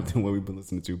different vibe than what we've been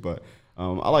listening to, but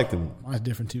I like them. Mine's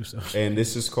different too, so. And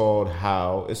this is called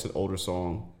How. It's an older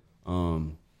song.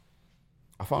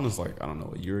 I found this a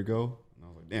year ago, and I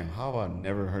was like, damn, how have I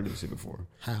never heard this shit before?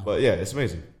 How? But yeah, it's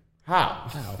amazing. How?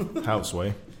 How,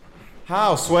 Sway?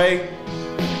 How, Sway?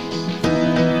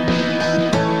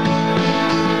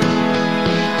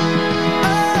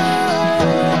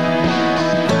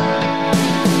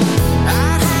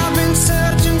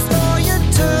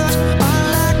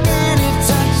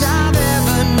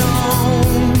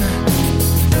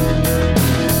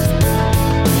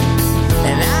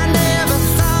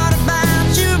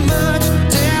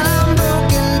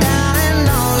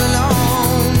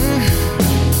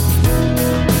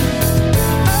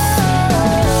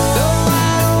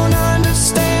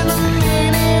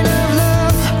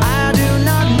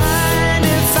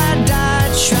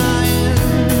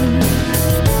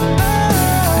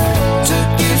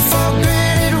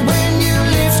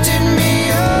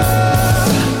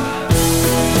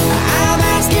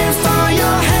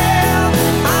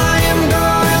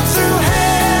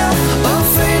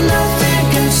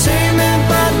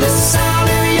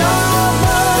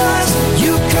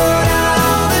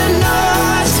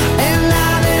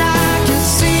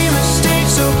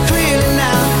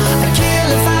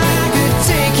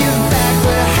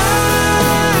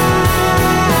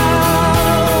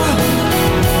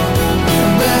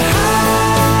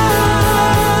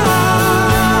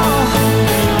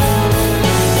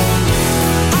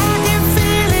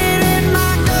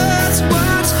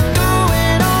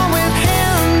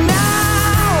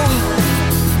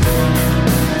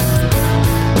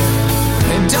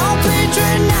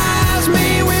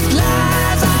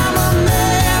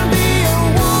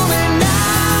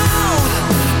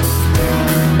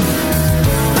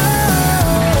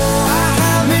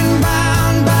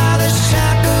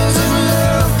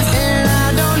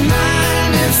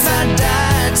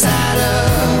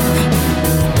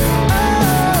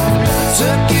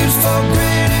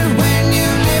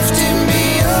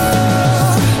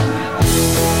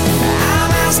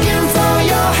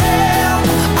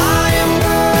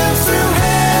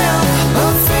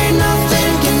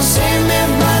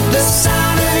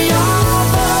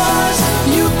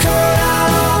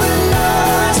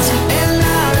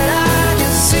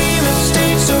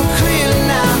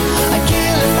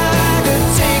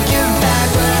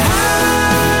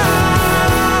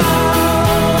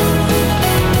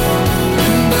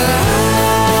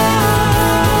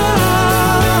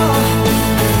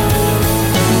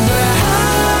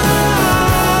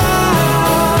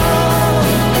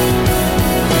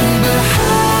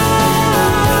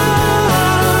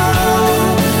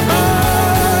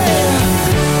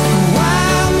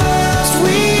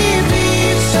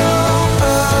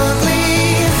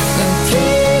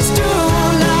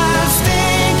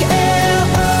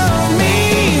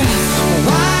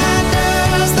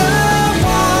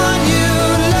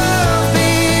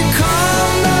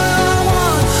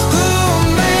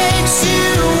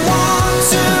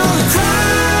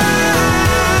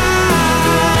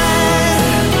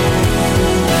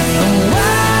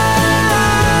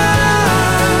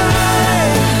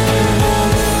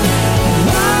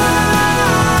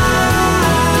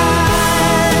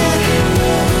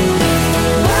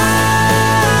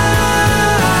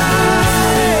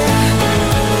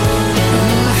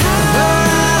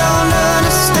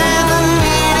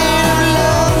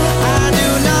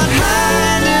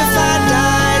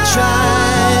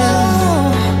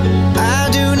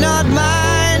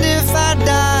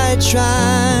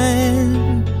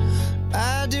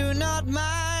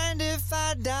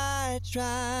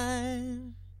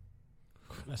 time.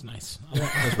 That's nice.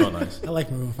 That's real nice. I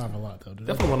like Maroon 5 a lot, though.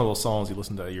 Definitely one of those songs you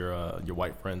listen to at your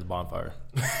white friend's bonfire.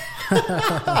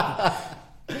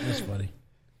 That's funny.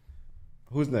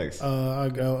 Who's next? I'll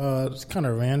go. It's kind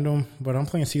of random, but I'm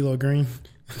playing CeeLo Green.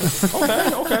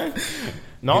 Okay.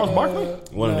 Gnarls Barkley?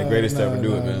 One of the greatest to ever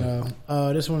do it, man.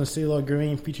 This one is CeeLo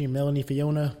Green featuring Melanie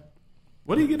Fiona.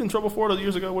 What did he get in trouble for those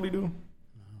years ago? What did he do?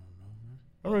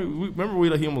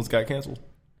 Remember he almost got canceled?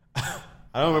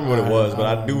 I don't remember what it was, but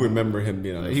I do remember him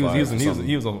being under fire.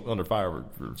 He was under fire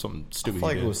for something stupid. I feel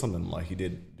like it was something like he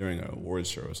did during an awards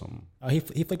show or something. He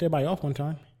flicked everybody off one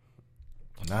time.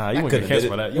 Nah, you wouldn't get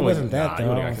canceled for that. It wasn't that,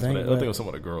 though. I think it was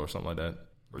someone with a girl or something like that.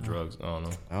 Or drugs. I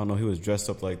don't know. He was dressed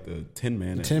up like the Tin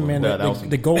Man. The Tin Man,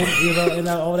 the gold, and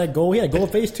all that gold. He had a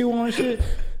gold face too on and shit.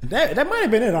 That might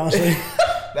have been it, honestly.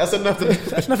 That's enough to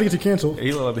get you canceled.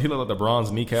 He looked like the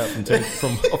bronze kneecap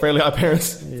from Fairly Odd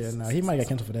Parents. Yeah, no, he might get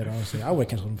canceled for that, honestly. I would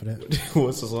cancel him for that.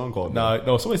 What's the song called?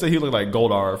 No, somebody said he looked like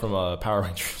Goldar from Power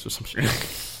Rangers or some shit.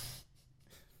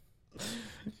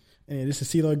 And this is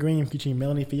CeeLo Green featuring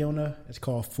Melanie Fiona. It's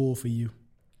called Fool for You.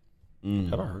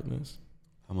 Have I heard this?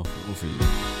 I'm a fool for you.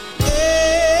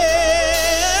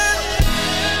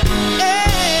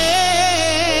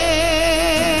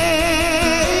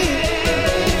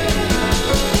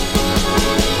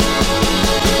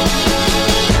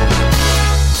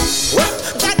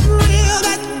 That real,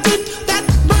 that deep, that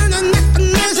burning, that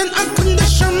amazing,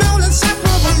 unconditional,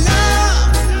 inseparable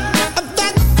love.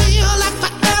 That feel like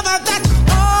forever, that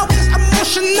always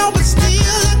emotional, but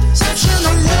still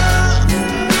exceptional love.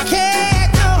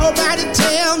 Can't nobody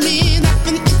tell me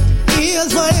nothing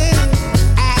is what it is.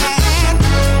 And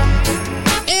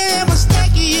any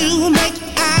mistake you make,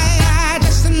 I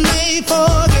just may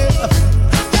forgive.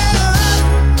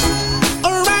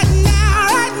 Right now,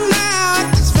 at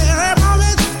this very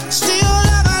moment, still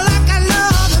love her like I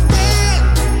love her then.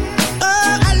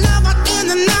 I love her in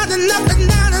and out and up and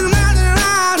down and round and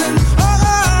round and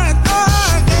over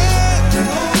again.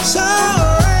 So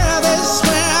where they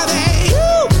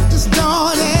just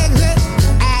don't exist.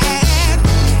 And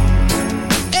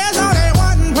there's only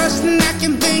one person I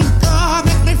can think of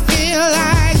make me feel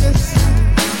like this.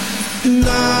 And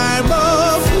I'm a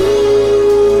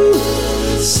fool,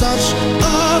 such a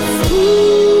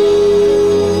fool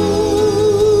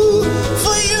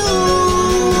for you.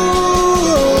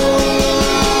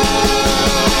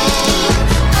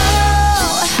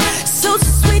 Oh, so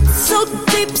sweet, so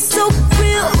deep, so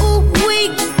real, ooh,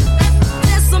 weak.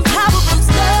 There's some powerful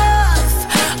stuff.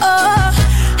 Oh,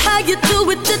 how you do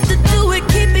it, do it,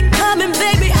 keep it coming,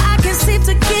 baby. I can't seem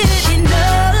to get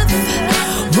enough.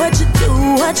 What you do,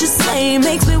 what you say,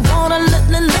 makes me wanna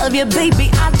love you, baby.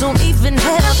 I don't even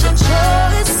have a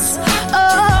choice.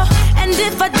 Oh, and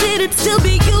if I did, it'd still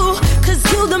be you, 'cause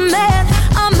you the man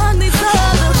among these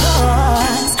other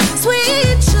boys.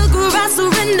 Sweet sugar, I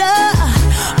surrender.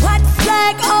 White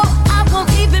flag, oh, I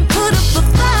won't even put up a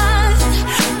fight.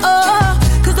 Oh,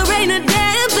 'cause there ain't a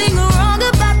damn thing wrong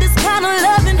about this kind of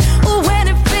loving. Ooh, when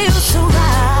it feels so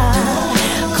right.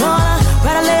 Gonna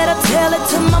write a letter, tell it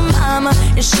to my mama,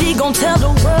 and she gon' tell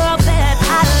the world that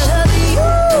I love you.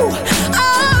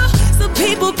 Oh, some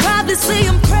people probably say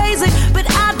I'm crazy, but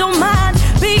I don't mind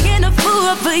being a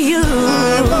fool for you.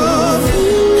 I'm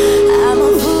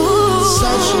a fool.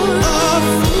 Such a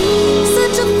fool.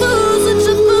 Such a fool, such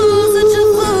a fool, such a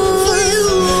fool For you.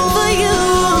 for you.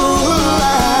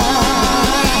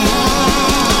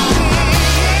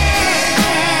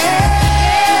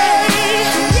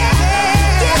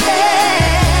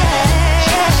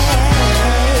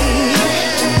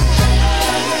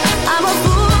 I'm a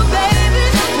fool, baby.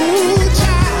 Ooh,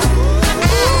 child.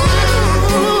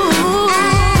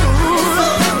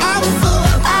 I'm a fool.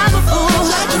 I'm a fool.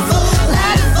 Such a fool.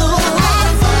 I'm a fool.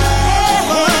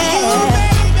 For you,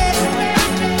 baby.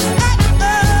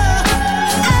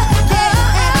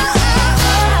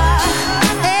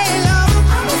 Hey, love.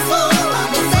 I'm a fool.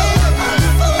 I'm a fool.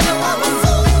 I'm a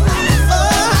fool. I'm a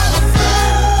fool.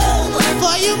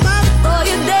 For you, mama. For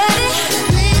your daddy.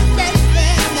 Please, baby.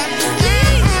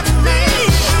 Have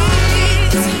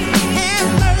mercy. Have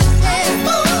mercy.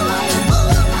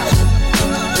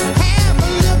 Have a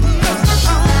little mercy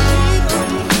on me.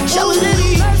 Show a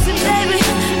little mercy, baby.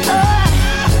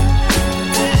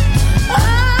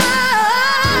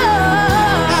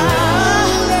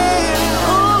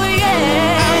 Oh, yeah.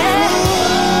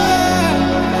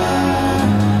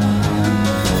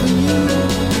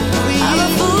 I'm a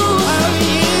fool.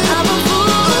 I'm a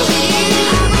fool.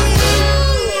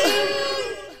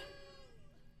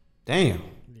 Damn.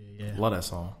 Love that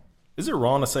song. Is it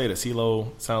wrong to say that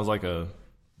CeeLo sounds like a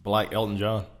black Elton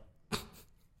John?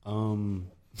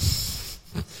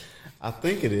 I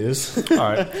think it is. All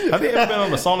right. Have they ever been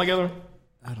on a song together?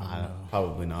 I don't know.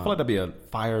 Probably I not. feel like that'd be a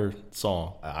fire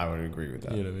song. I would agree with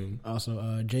that. You know what I mean?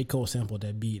 Also, J. Cole sampled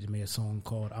that beat and made a song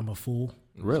called "I'm a Fool."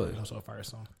 Really? Also a fire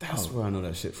song. That's where I know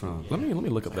that shit from. Let me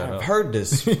look up that. I've up. heard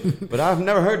this, but I've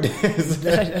never heard this.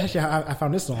 That's actually how I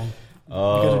found this song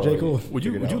because of J. Cole. Would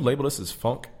you label this as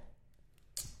funk?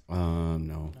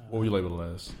 No. What would you label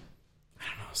it as?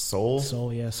 Soul?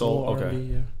 Soul, yeah, Soul, soul, okay.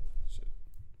 R&B, yeah.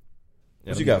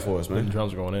 What you got for us, man? The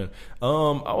drums are going in.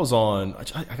 I was on.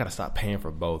 I gotta stop paying for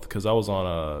both because I was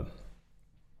on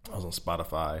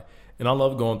Spotify, and I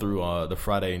love going through the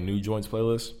Friday new joints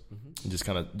playlist and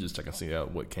just checking see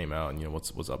out what came out and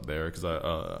what's up there because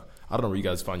I don't know where you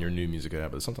guys find your new music at,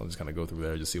 but sometimes I just kind of go through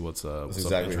there just see what's That's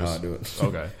exactly how I do it.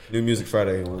 Okay, New Music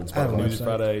Friday on Spotify. Music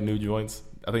Friday, new joints.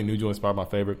 I think new joints are probably my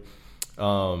favorite.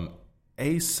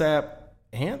 ASAP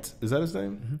Ant, is that his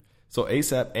name? Mm-hmm. So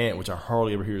ASAP Ant, which I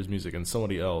hardly ever hear his music, and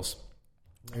somebody else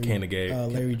came together.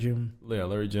 Larry June. Yeah,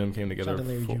 Larry June came together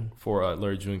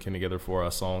Larry June came together for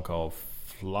a song called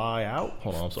 "Fly Out."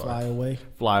 Hold on, I'm sorry.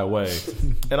 Fly Away.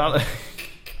 And I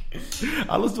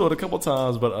listened to it a couple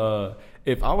times, but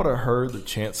if I would have heard the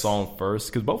Chance song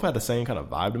first, because both had the same kind of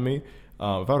vibe to me. If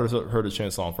I would have heard the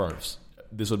Chance song first,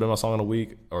 this would have been my song of the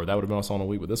week, or that would have been my song of the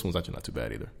week. But this one's actually not too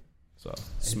bad either. So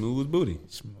Smooth Booty.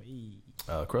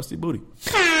 Crusty Booty.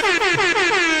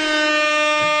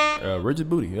 Rigid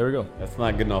Booty. There we go. That's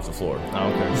not getting off the floor.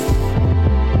 Okay.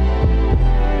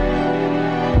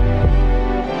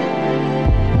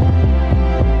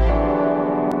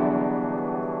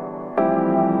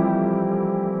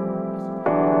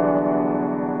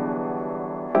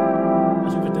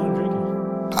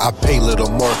 I pay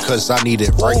little more cause I need it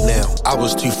right now. I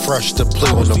was too fresh to play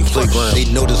on the playground. They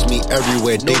notice me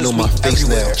everywhere, they know my face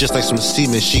now. Just like some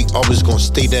semen, she always gonna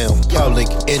stay down. Public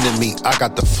enemy, I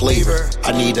got the flavor.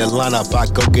 I need a lineup, I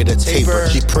go get a taper.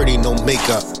 She pretty, no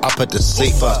makeup, I put the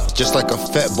safe up. Just like a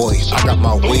fat boy, I got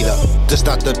my weight up. This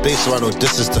not the base, so I know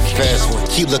this is the fast one.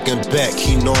 Keep looking back,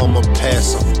 he know I'ma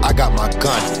pass him. I got my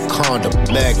gun, condom,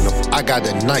 magnum. I got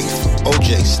a knife,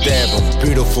 OJ stab him.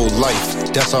 Beautiful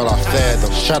life, that's all I fathom.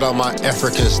 Shout out my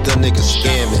Africans, them niggas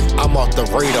scamming. I'm off the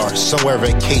radar, somewhere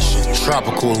vacation.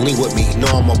 Tropical, lean with me, know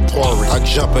I'm a porridge. I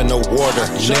jump in the water,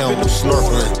 now I'm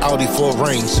snorkeling. Audi 4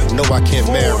 rings, no I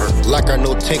can't marry. Like I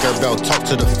know Tinkerbell, talk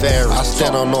to the fairy. I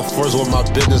stand on all fours with my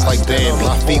business like Bambi.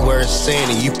 My feet where it's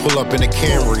sandy, you pull up in a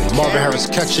Camry. Marvin Harris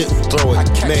catch it, throw it,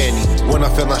 Manny. When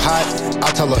I'm feeling hot,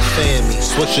 I tell her fan me.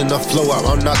 Switching the flow out,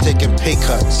 I'm not taking pay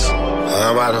cuts.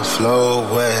 I'm out of flow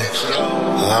away.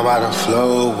 I'm out of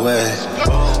flow away.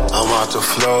 I'm out to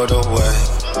float away.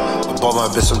 I bought my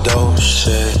bitch some dope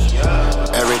shit.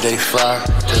 Everyday Friday.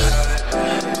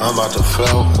 I'm out to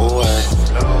float away.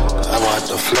 I'm out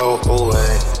to float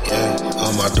away. Yeah,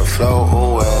 I'm out to float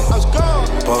away.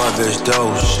 Bought my bitch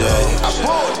dope shit.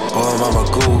 Bought mama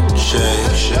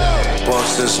Gucci. Bought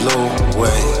this Louis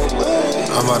way.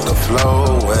 I'm out to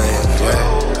flow away.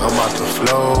 Yeah. I'm out to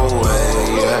flow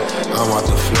away, yeah. I'm out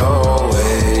to flow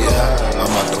away, yeah.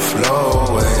 I'm out to flow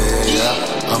away, yeah.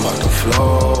 I'm out to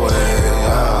flow away,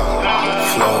 yeah.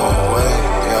 Flow away,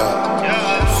 yeah.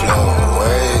 Flow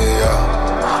away, yeah.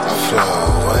 Flow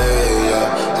away,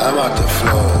 yeah. I'm out to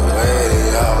flow away,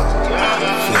 yeah.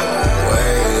 Flow away,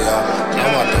 yeah.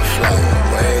 I'm out to fly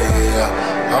away, yeah.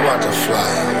 I'm out to fly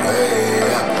away,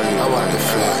 yeah. I'm out to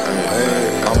fly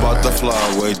away. I'm about to fly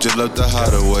away, just left the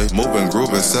hideaway. Moving,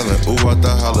 grooving, selling, ooh, out the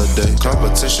holiday.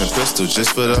 Competition pistol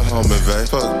just for the home invade.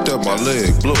 Fucked up my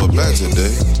leg, blew it back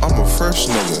today. I'm a fresh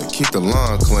nigga, keep the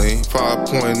line clean.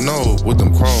 5.0 with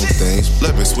them chrome things.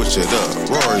 Let me switch it up.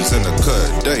 Rory's in the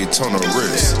cut, Daytona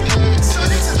wrist.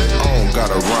 I don't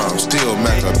got a rhyme, still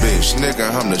Mac a bitch.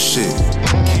 Nigga, I'm the shit.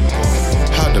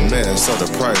 High demand, so the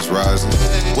price rising.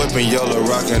 Whipping yellow,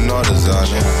 rockin' all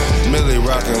designer. Millie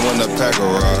rockin' when the pack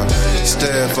arrive.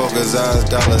 Stay focused, eyes,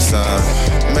 dollar sign.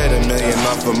 Made $1 million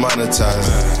off of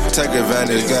monetizing. Take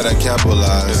advantage, gotta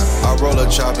capitalize. I roll a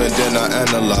chop and then I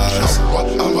analyze.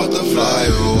 I'm about to fly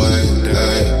away,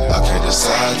 ay. I can't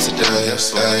decide today,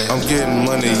 ay. I'm getting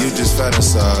money, you just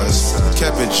fantasize.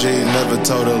 Kept it G, never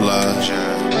told a lie.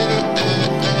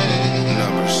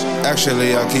 Numbers.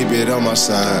 Actually, I'll keep it on my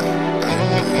side.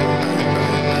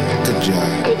 Good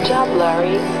job. Good job,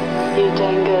 Larry. You're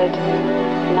doing good.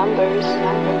 Numbers.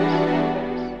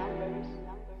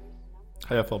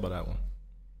 How y'all feel about that one?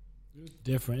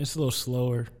 Different. It's a little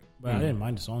slower, but I didn't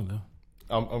mind the song though.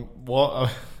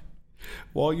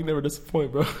 Well, you never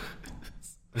disappoint, bro.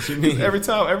 What you mean? Every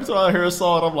time I hear a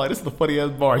song, I'm like, this is the funny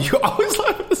ass bar. You always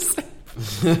laugh at the same.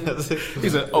 He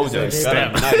said, OJ,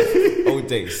 stab him.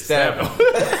 OJ, stab him.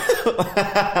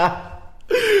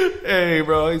 Hey,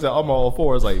 bro. He's like, I'm on all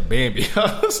fours like Bambi.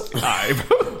 I was like, all right,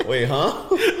 bro. Wait, huh?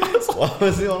 Why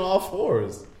was he on all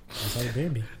fours? That's like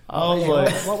Bambi. I was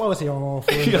like, why was he on all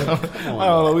fours? I don't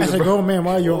know. As a grown man,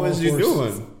 why are you on What all was fours? he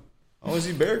doing? Why was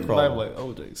he bear I'm crawling? like,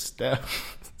 OJ, stab.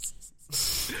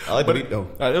 I like the beat though.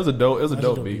 It was a dope. It was a That's a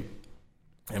dope dope beat.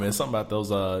 I mean, it's something about those,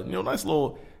 nice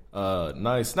little,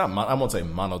 nice. Not I won't say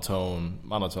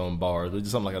monotone bars, but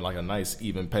just something like a nice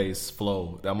even pace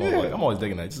flow. I'm always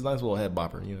digging that. Just a nice little head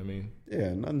bopper. You know what I mean?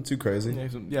 Yeah, nothing too crazy.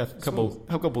 Yeah, a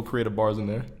couple creative bars in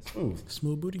there.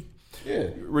 Smooth booty. Yeah,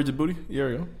 Rigid booty. There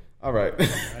we go. all right.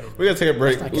 We gotta take a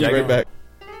break. We'll be right back.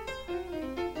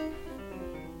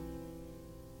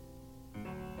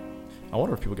 I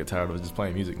wonder if people get tired of just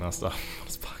playing music nonstop on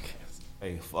this podcast.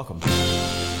 Hey, fuck them.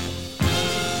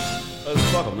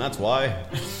 Fuck them. That's why.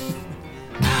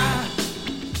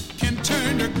 Can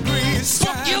turn degrees.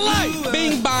 Fuck your life.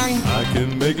 Bing bang. I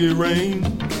can make it rain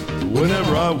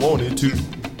whenever I want it to.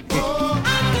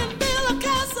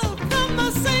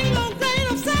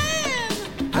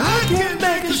 I can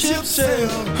make a ship sail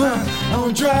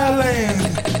on dry land.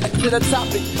 To the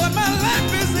topic. But my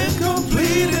life is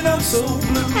incomplete and I'm so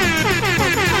blue.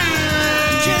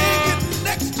 Can't get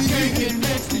next to you. Can't get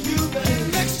next to you,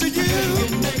 baby. Next to you. I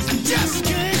just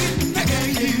can't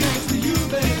get next to you,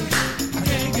 baby. I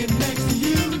can't get next to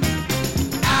you.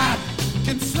 I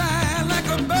can fly like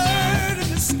a bird in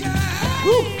the sky.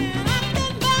 Woo.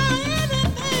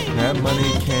 That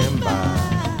money can buy.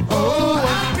 Oh, I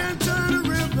can turn a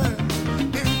river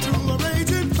into a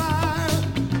raging fire.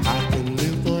 I can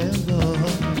live forever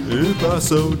if I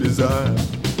so desire.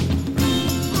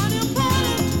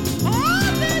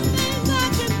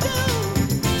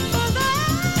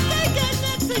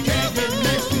 Can't get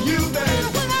next to you, baby.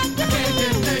 I can't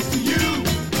get next to you.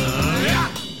 Yeah.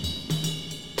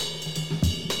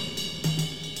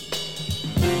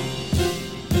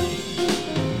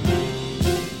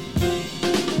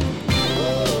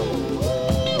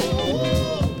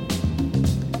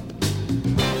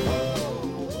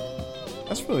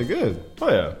 That's really good. Oh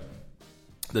yeah,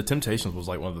 The Temptations was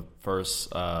like one of the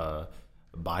first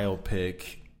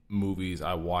biopic movies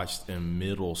I watched in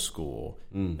middle school.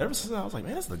 Ever since then, I was like,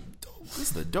 man, this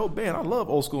is a dope band. I love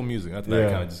old school music. After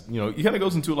that, kind of just you kind of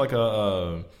goes into like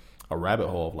a rabbit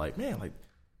hole of like, man, like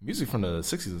music from the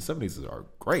 60s and 70s are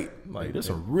great. Like there's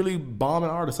some really bombing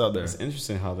artists out there. It's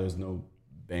interesting how there's no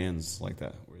bands like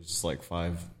that where it's just like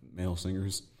 5 male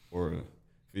singers or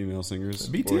female singers.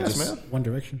 BTS, or just, man. One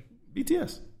Direction.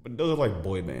 BTS. But those are like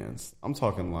boy bands. I'm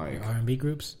talking like R&B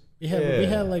groups. We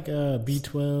had like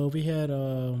B12. We had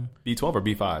B12 or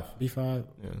B5? B5.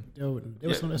 Yeah. There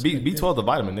was B12 the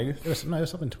vitamin, nigga. There was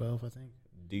something 12, I think.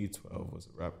 D12 was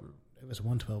a rap group. It was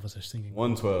 112 was their singing.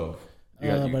 112.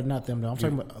 But not them though. I'm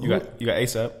talking about you got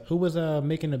ASAP. Who was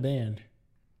making the band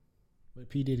with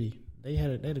P Diddy? They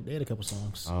had a couple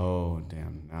songs. Oh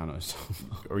damn! I know.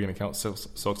 Are we gonna count Silk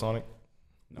Sonic?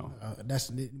 No.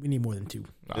 We need more than 2.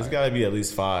 There's got to be at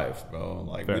least 5, bro.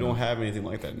 Like we don't have anything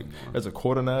like that anymore. There's a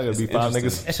quarter now. There'll be 5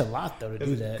 niggas. It's a lot though to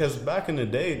do that. Because back in the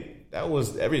day, that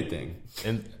was everything.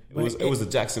 And it was the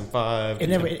Jackson 5.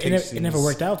 It never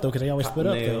worked out though because they always split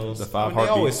up. Though. The 5 they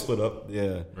always split up.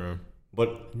 Yeah.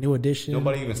 But New Edition.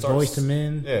 Nobody even starts. Boys to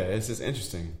Men. Yeah, it's just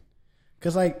interesting.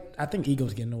 Because I think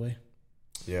ego's getting away.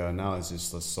 Yeah, now it's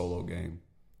just a solo game.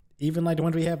 Even like the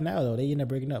ones we have now though, they end up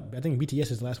breaking up. I think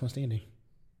BTS is the last one standing.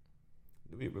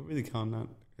 Do we really count that?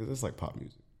 Because it's like pop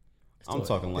music. I'm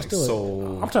talking like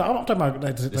soul. I'm talking about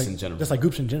like in general. Just like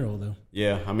groups in general though.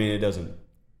 Yeah, I mean it doesn't.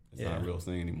 It's not a real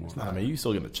thing anymore. I mean, you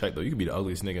still getting a check though. You could be the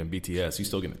ugliest nigga in BTS. You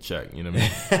still getting a check. You know what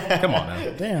I mean? Come on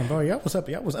now. Damn, bro, y'all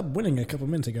was up winning a couple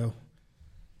minutes ago.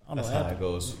 That's how it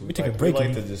goes. We take a break. We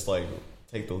like to just like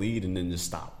take the lead and then just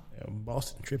stop. Yeah,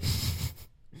 Boston tripping.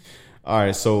 All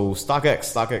right, so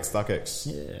StockX.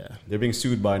 Yeah, they're being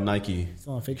sued by Nike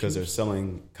because they're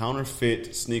selling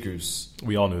counterfeit sneakers.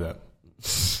 We all knew that.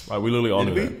 Right, we literally all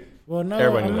knew that. Well, no,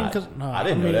 everybody knew that. I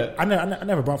didn't know that. I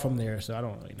never bought from there, so I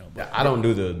don't really know. I don't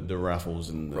do the raffles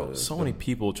and bro. So many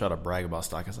people try to brag about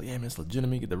StockX. Like, yeah, man, it's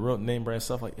legitimate. Get the real name brand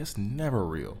stuff. Like, it's never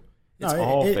real. It's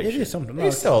all fake. It is something.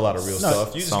 They sell a lot of real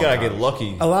stuff. You just gotta get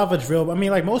lucky. A lot of it's real. I mean,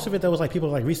 like most of it, though, was like people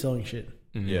like reselling shit.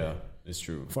 Mm-hmm. Yeah, it's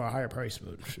true for a higher price.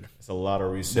 But sure. It's a lot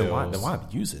of resales. Then why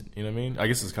use it? You know what I mean? I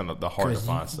guess it's kind of the hard to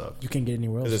find stuff. You can't get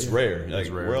anywhere else. Because it's rare.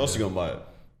 Like, rare. Where else you gonna buy it?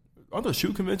 Aren't there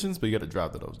shoe conventions? But you got to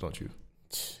drive to those, don't you?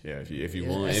 Yeah, if you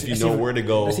want, if you know where to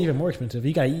go, that's even more expensive.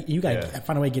 You got to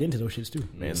find a way to get into those shits too.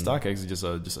 Man, StockX is just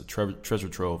a treasure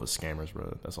trove of scammers,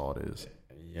 bro. That's all it is.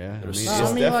 Yeah, it's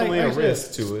definitely a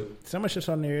risk to it. Some of shit's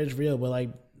on there is real, but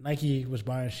like Nike was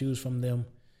buying shoes from them.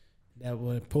 that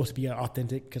were supposed to be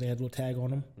authentic because they had a little tag on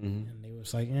them, and they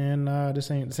was like, "Nah,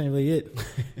 this ain't really it."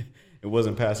 It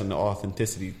wasn't passing the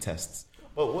authenticity tests.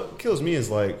 But what kills me is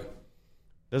like,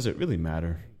 does it really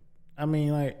matter? I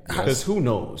mean, like, because who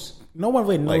knows? No one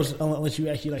really knows unless you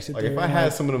actually like sit like there. If I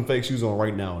had some of them fake shoes on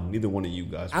right now, neither one of you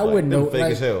guys, I wouldn't know. Fake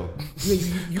like, as hell.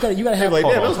 You gotta have like,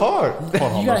 damn, that's hard.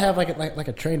 You gotta have like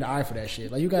a trained eye for that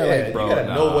shit. Like you gotta bro, you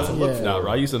gotta know what to look for. Nah,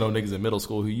 bro, I used to know niggas in middle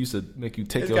school who used to make you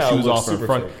take your shoes off in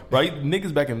front. fake. Right,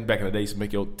 niggas back in the day used to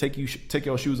make you take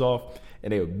your shoes off.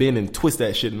 And they would bend and twist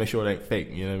that shit and make sure it ain't fake.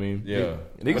 You know what I mean? Yeah.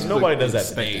 Niggas Nobody does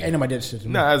that. Ain't nobody did shit.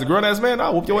 Nah, as a grown ass man,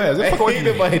 I'll whoop your ass. Ain't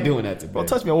nobody doing that today. Don't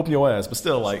touch me, I'll whoop your ass. But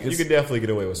still, like, you could definitely get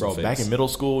away with some bro. fakes. Back in middle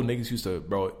school, niggas used to,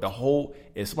 bro. The whole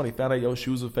if somebody found out your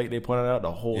shoes were fake, they pointed out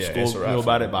the whole school knew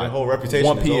about it by the whole reputation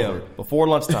 1 is p.m. over. before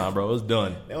lunchtime, bro. It was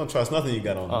done. They don't trust nothing you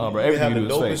got on. Bro, you have everything the you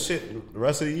do is dopest fake. shit the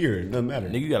rest of the year. It doesn't matter.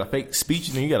 Nigga, you got a fake speech,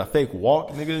 and you got a fake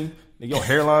walk, nigga. Your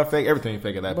hairline fake, everything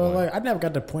fake at that But point. like, I never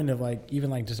got the point of like even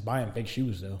like just buying fake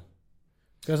shoes though.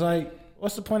 Because like,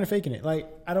 what's the point of faking it? Like,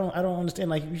 I don't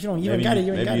understand. Like, if you don't, you ain't got it.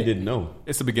 You ain't got it. Maybe you didn't know.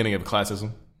 It's the beginning of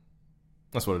classism.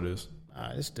 That's what it is.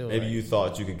 It's still Maybe like, you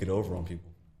thought you could get over on people.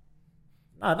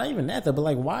 Nah, not even that though. But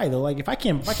like, why though? Like, if I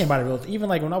can't buy the real, even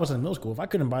like when I was in middle school, if I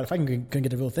couldn't couldn't get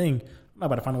the real thing, I'm not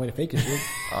about to find a way to fake it. Shit.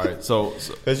 All right, so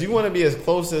because you want to be as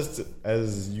close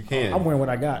as you can. I'm wearing what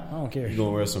I got. I don't care. You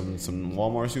gonna wear some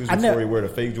Walmart shoes before you wear the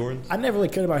fake Jordans? I never really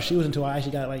cared about shoes until I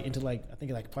actually got like into like I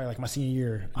think like probably like my senior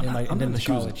year, and then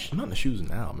college. I'm not in the shoes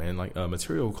now, man. Like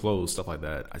material clothes, stuff like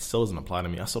that. It still doesn't apply to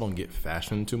me. I still don't get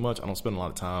fashion too much. I don't spend a lot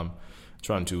of time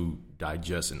trying to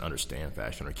digest and understand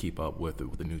fashion or keep up with it,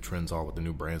 what the new trends are, what the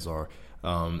new brands are.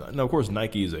 Now, of course,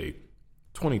 Nike is a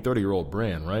 20, 30-year-old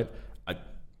brand, right?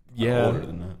 Older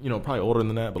than that. You know, probably older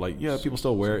than that, but like, yeah, people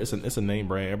still wear it. It's a name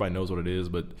brand. Everybody knows what it is,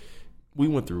 but we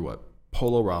went through what?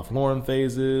 Polo Ralph Lauren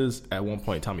phases. At one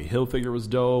point, Tommy Hilfiger was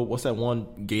dope. What's that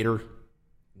one? Gator?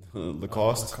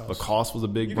 Lacoste. Lacoste was a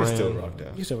big you brand. You can still rock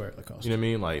that. You still wear Lacoste. You know what I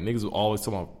mean? Like, niggas were always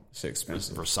talking about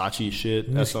expensive Versace shit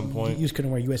at some point. You just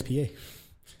couldn't wear USPA.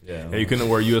 Yeah, you couldn't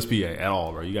wear USPA at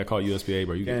all, bro. You got called USPA,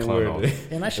 bro. You get clowned on.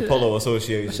 And that shit, the Polo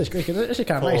Association. That shit's great. That shit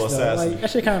kind of nice, though. Like, that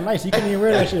shit kind of nice. You couldn't even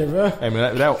wear that shit, bro. Hey,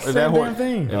 man, that horse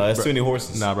thing. No, that's too many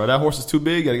horses. Nah, bro, that horse is too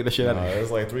big. You gotta get that shit out of here.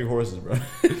 There's like 3 horses, bro.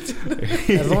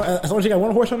 as long as you got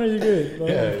one horse on there, you're good. Bro.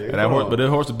 Yeah, but that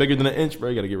horse is bigger than an inch, bro.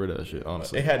 You gotta get rid of that shit,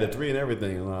 honestly. They had the 3 and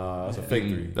everything. That's a fake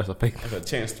 3. That's a fake. That's a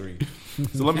chance 3.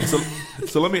 So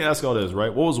let me ask y'all this,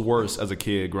 right? What was worse as a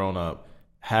kid growing up,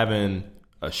 having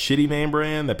a shitty name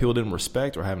brand that people didn't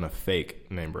respect, or having a fake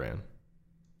name brand?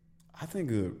 I think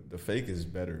the fake is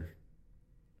better,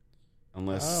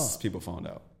 unless people found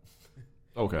out.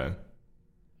 Okay.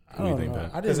 What do you think,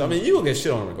 Pat? Because I mean, you will get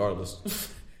shit on regardless.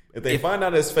 If they find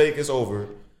out it's fake, it's over.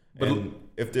 But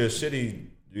if they're shitty,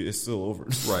 it's still over.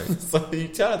 Right. So you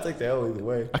try to take the L either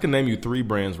way. I can name you 3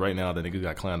 brands right now that niggas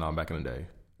got clowned on back in the day.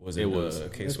 Was it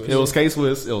K-Swiss? It was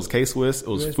K-Swiss. It was K-Swiss. It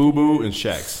was FUBU and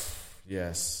Shaqs.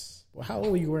 Yes. Well, how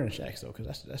old were you wearing Shaqs though?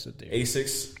 Because that's the thing.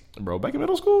 Asics, bro. Back in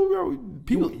middle school, bro,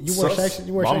 people. You wore Shaqs.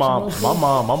 You wore my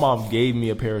Shaqs. My mom gave me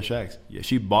a pair of Shaqs. Yeah,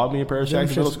 she bought me a pair of Shaqs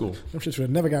in middle school. Them shits would have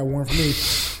never got worn for me.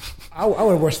 I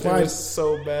would wear slides.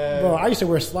 So bad, bro. I used to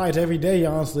wear slides every day,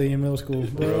 honestly, in middle school.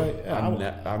 Bro,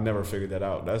 I've never figured that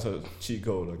out. That's a cheat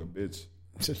code, like a bitch.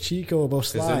 It's a cheat code about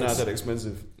slides. They're not that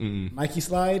expensive. Nike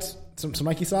slides, some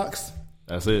Nike socks.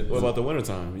 That's it. What about the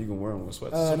wintertime? You can wear them with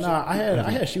sweats. Nah, I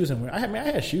had shoes in winter. I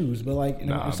had shoes, but like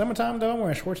in summertime though, I'm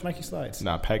wearing shorts, Nike slides.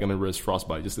 Nah, packing the wrist,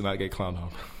 frostbite, just to not get clowned on.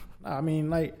 Nah, I mean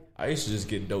like I used to just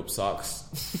get dope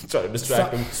socks, try to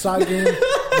distract them. Sock game,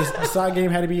 the sock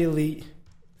game had to be elite.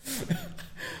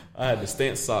 I had the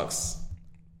stance socks.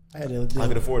 I had I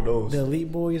could afford those. The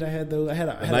Elite Boys, I had those. I had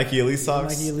Nike Elite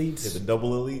socks. Nike Elites. Yeah, the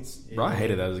double Elites. Yeah. Bro, I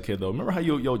hated that as a kid though. Remember how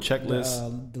your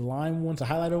checklist, the lime ones, the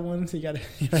highlighter ones. You got to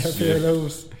have a pair of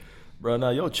those. Bro, now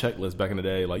your checklist back in the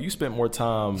day, like you spent more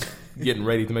time getting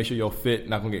ready to make sure your fit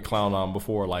not gonna get clowned on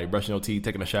before like brushing your teeth,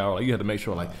 taking a shower. Like you had to make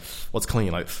sure like what's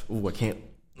clean. Like, ooh, I can't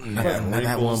not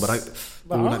that one,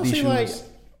 but not these shoes. Like,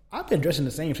 I've been dressing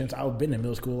the same since I've been in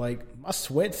middle school. Like my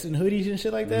sweats and hoodies and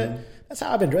shit like that. That's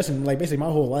how I've been dressing like basically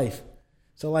my whole life.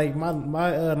 So like my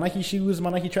Nike shoes, my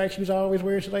Nike track shoes, I always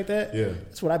wear shit like that. Yeah,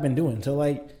 that's what I've been doing. So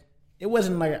like it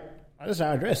wasn't like that's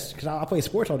how I dressed because I play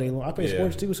sports all day long. I play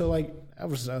sports too, so like I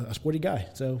was a sporty guy.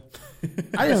 So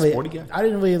I didn't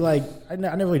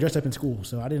never really dressed up in school,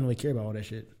 so I didn't really care about all that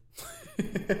shit.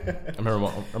 I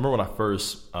remember when I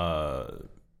first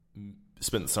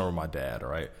spent the summer with my dad. All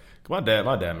right. My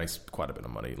dad makes quite a bit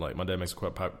of money. Like my dad makes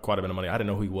quite a bit of money. I didn't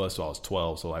know who he was till I was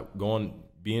 12. So like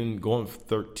being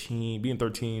 13,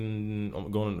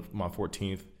 going on my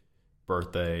 14th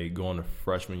birthday, going to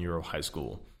freshman year of high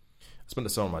school. I spent the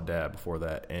summer with my dad before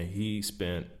that, and he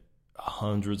spent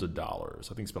hundreds of dollars.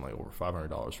 I think he spent like over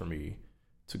 $500 for me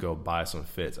to go buy some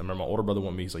fits. I remember my older brother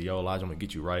went with me. He's like, yo, Elijah, I'm going to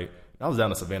get you right. And I was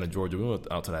down in Savannah, Georgia. We went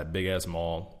out to that big-ass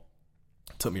mall.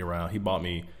 Took me around. He bought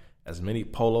me as many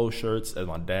polo shirts as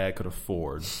my dad could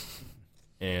afford.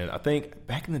 And I think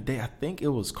back in the day, I think it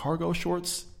was cargo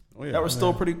shorts. Oh, yeah. That were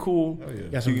still pretty cool. Oh, yeah.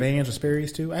 Got some Vans with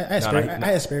Sperry's too. I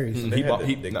had Sperry's. He bought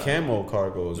the camo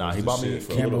cargos. He bought me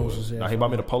camos. He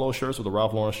bought me the polo shirts with the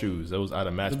Ralph Lauren shoes. Those I had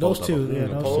to match those two. Yeah,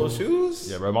 the polo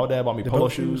shoes. Yeah, bro. My dad bought me polo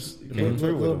shoes.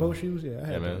 Little polo shoes. Yeah, I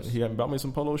had man. Those. He bought me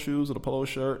some polo shoes with a polo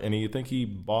shirt, and he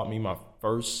bought me my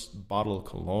first bottle of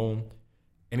cologne.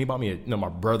 And he bought me my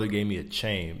brother gave me a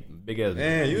chain. Big ass.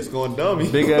 Man, you was going dummy.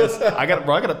 Big ass. I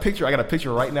got a picture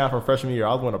right now from freshman year.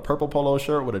 I was wearing a purple polo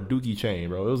shirt with a dookie chain,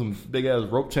 bro. It was some big ass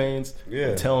rope chains. Yeah.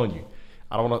 I'm telling you.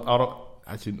 I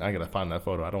gotta find that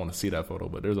photo. I don't want to see that photo,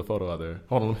 but there's a photo out there.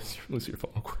 Hold on, let me see your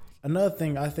phone real quick. Another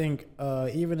thing, I think,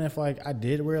 even if like I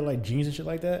did wear like jeans and shit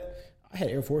like that, I had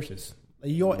Air Forces.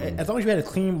 Like, as long as you had a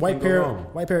clean white pair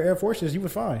of Air Forces, you were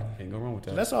fine. Can't go wrong with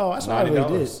that. That's all I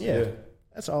really did. Yeah.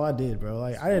 That's all I did, bro.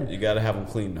 Like I didn't. You gotta have them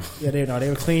clean though. Yeah, they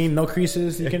were clean, no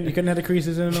creases. You couldn't have the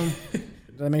creases in them.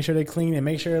 Make sure they're clean and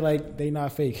make sure like they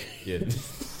not fake. Yeah.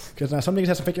 Because now some niggas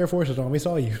have some fake Air Forces on. We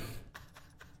saw you.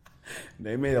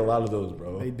 They made a lot of those,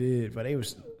 bro. They did, but they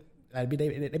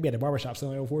be at the barbershop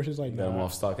selling Air Forces like got them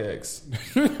off StockX.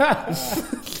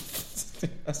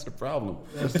 That's the problem.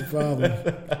 That's the problem.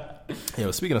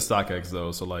 Yeah, speaking of StockX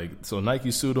though, so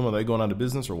Nike sued them. Are they going out of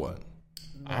business or what?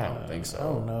 I don't think so. I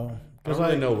don't know. I don't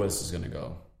really know where this is gonna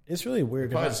go. It's really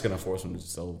weird. They're probably just gonna force them to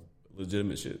sell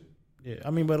legitimate shit. Yeah, I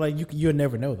mean, but like you'll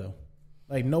never know though.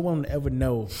 Like no one will ever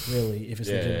know really if it's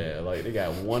legitimate. Yeah, like they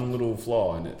got one little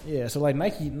flaw in it. Yeah, so like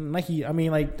Nike. I mean,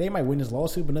 like they might win this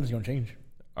lawsuit, but nothing's gonna change.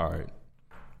 All right.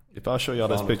 If I show y'all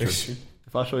this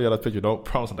picture, don't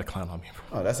promise not to clown on me,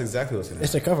 bro. Oh, that's exactly what's gonna happen.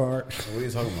 It's the cover art. What are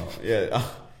you talking about? Yeah.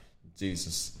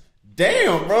 Jesus.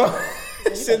 Damn, bro.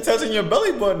 Shit touching your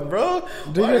belly button, bro.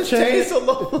 Do your chain so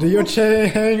low? Do your chain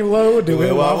hang low? Do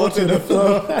it wobble to the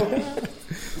floor?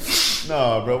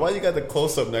 Nah, bro. Why you got the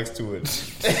close up next to it?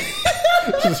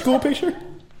 It's a school picture.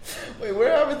 Wait,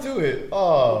 where happened to it?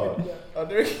 Oh,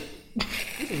 there.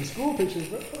 Some school pictures,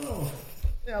 bro. Oh.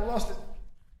 Yeah, I lost it.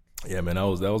 Yeah, man, that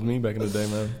was me back in the day,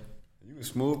 man. You was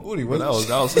smooth booty. That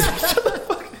was.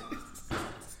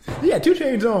 He had two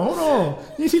chains on. Hold on.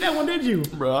 You see that one, did you?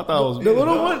 Bro, I thought it was the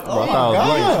little one. Bro, I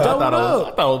thought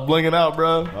I was blinging out,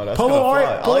 bro. Oh, that's Polo art.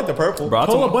 I like the purple. Bro,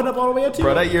 Polo button up all the way up to you.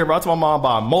 Bro, that year, bro, I told my mom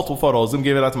buy multiple photos and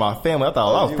give it out to my family. I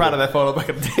thought I was proud of that photo back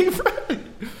in the day,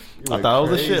 bro. I thought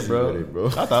it was the shit, bro.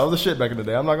 I thought it was the shit back in the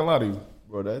day. I'm not gonna lie to you.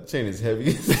 Bro, that chain is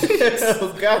heavy.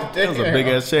 God damn. That was a big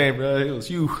ass chain, bro. It was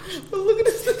huge. Look at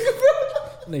this nigga,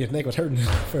 bro. Nigga's neck was hurting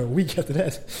for a week after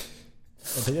that.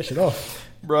 I'll take that shit off.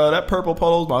 Bro, that purple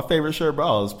polo was my favorite shirt, bro.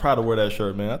 I was proud to wear that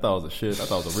shirt, man. I thought it was a shit. I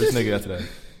thought it was a rich nigga after that.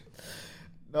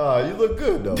 Nah, you look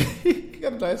good, though. You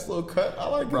got a nice little cut. I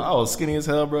like it. Bro, I was skinny as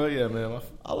hell, bro. Yeah, man.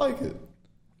 I like it.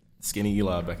 Skinny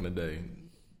Eli back in the day.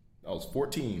 I was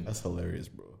 14. That's hilarious,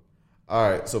 bro. All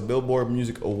right, so Billboard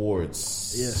Music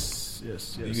Awards. Yes.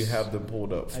 Do you have them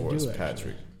pulled up for us, Patrick?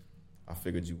 Actually. I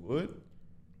figured you would.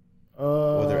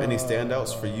 Were there any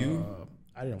standouts for you?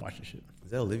 I didn't watch this shit.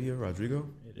 Is that Olivia Rodrigo?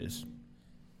 It is.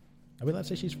 Are we allowed to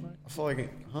say she's fine? I feel like Can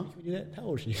we do that? How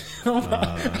old is she? If you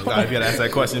gotta ask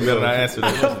that question, you better not answer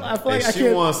that. I feel like she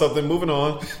won something. Moving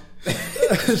on.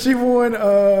 She won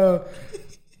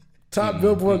top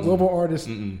Billboard Global Artist,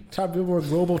 top Billboard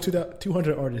Global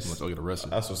 200 Artists. Let's go get arrested.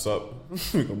 That's what's up.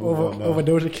 Over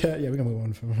Doja Cat. Yeah, we're gonna move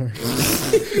on from her.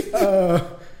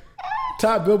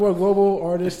 Top Billboard Global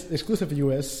Artist exclusive for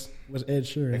US was Ed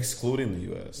Sheeran. Excluding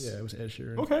the US. Yeah, it was Ed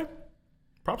Sheeran. Okay.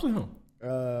 Props to him. I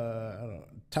don't know.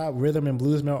 Top Rhythm and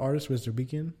Blues Male Artist was The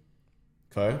Weeknd.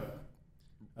 Okay.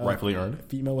 Rightfully earned.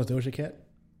 Female was Doja Cat.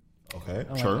 Okay.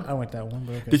 I don't like that one,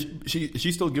 but okay. Is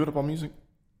she still giving up on music?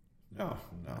 No.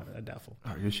 Doubtful.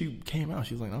 She came out.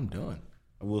 She's like, I'm done.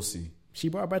 We'll see. She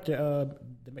brought back the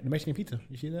Mexican pizza.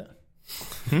 You see that?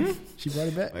 She brought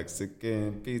it back.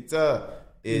 Mexican pizza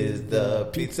is the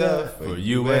pizza for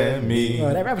you and me.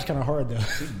 That rap was kind of hard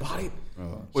though.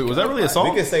 Wait, was that really a song?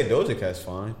 We can say Doja Cat's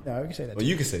fine. No, we can say that. Well,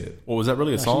 you can say it. Well, was that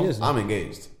really a song? She is, I'm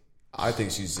engaged. I think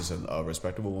she's just a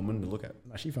respectable woman to look at.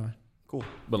 No, she fine. Cool.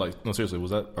 But like, no, seriously, was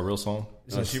that a real song?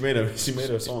 No, she made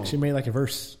a song. She made like a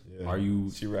verse. Yeah.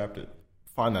 She rapped it.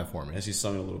 Find that for me. And she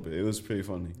sung it a little bit. It was pretty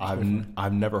funny.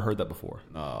 I've never heard that before.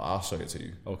 No, I'll show it to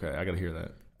you. Okay, I gotta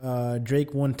hear that.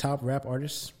 Drake won top rap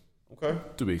artist. Okay.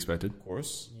 To be expected. Of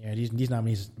course. Yeah, these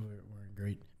nominees were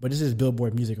great. But this is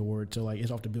Billboard Music Award, so like it's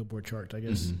off the Billboard charts, I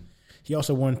guess. Mm-hmm. He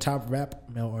also won top rap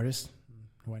male artist.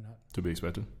 Why not? To be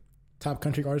expected. Top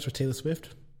country artist was Taylor Swift.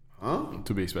 Huh?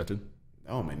 To be expected.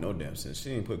 That don't make no damn sense.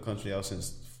 She ain't put country out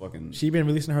since fucking. She been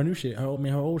releasing her new shit. Her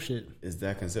old shit. Is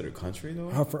that considered country though?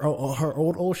 Her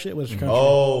old shit was country.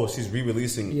 Oh, she's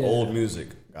re-releasing old music.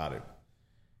 Got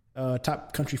it.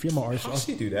 Top country female artist. How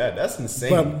she do that? That's insane.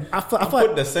 But I feel put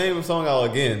like the same song out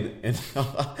again, and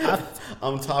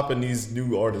I'm topping these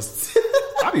new artists.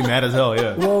 I'd be mad as hell.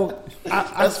 Yeah. Well,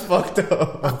 that's fucked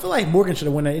up. I feel like Morgan should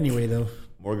have won that anyway, though.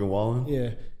 Morgan Wallen.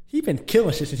 Yeah, he been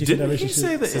killing shit since he Didn't said he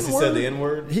say the Since he N-word? said the N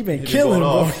word, He been killing,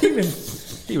 bro.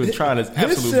 He was trying his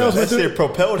absolute sales best. That shit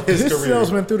propelled his His career.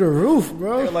 sales went through the roof,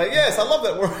 bro. They're like, yes, I love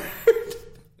that word.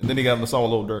 And then he got in the song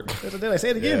with Lil Durk. They're like, say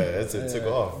it again. Yeah, that's it. Took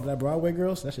off. That Broadway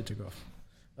Girls, that shit took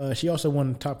off. She also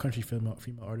won top country female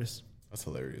artist. That's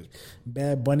hilarious.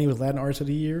 Bad Bunny was Latin Artist of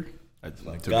the Year.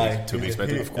 To be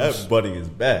expected, of course. That buddy is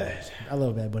bad. I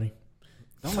love Bad Bunny.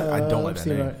 I don't like that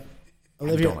name.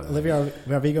 Olivia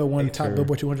Rodrigo won Hate top her.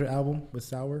 Billboard 200 album with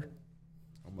Sour.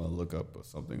 I'm gonna look up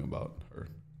something about her.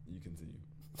 You continue.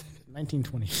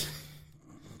 1920.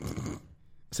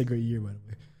 It's a great year, by the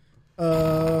way.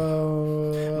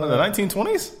 The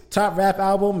 1920s? Top rap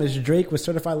album is Drake with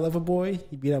Certified Lover Boy.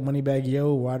 He beat out Moneybagg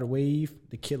Yo, Water Wave,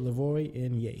 The Kid Laroi,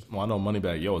 and Ye. Well, I know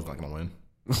Moneybagg Yo is not going to win.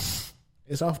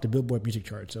 It's off the Billboard music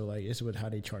chart, so like it's with how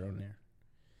they chart on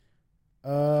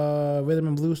there. Rhythm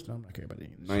and Blues. No, I'm not caring about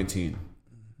it. 19.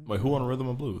 Wait, who on Rhythm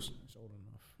and Blues? It's old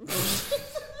enough.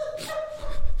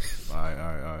 All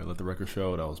right. Let the record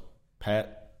show that was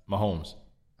Pat Mahomes.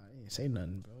 I didn't say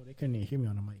nothing, bro. They couldn't even hear me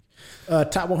on the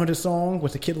mic. Top 100 song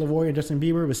was The Kid Laroi and Justin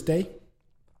Bieber with Stay.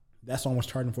 That song was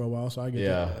charting for a while, so I get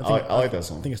Yeah, that. I like that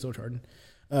song. I think it's still charting.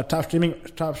 Top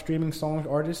streaming song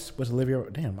artist was Olivia.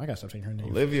 Damn, I gotta stop saying her name.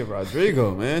 Olivia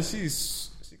Rodrigo, man, she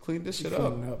cleaned this shit up.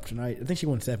 Cleaning up tonight. I think she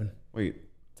won 7. Wait,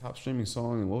 top streaming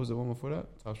song, and what was the one before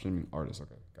that? Top streaming artist.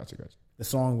 Okay, gotcha. The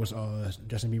song was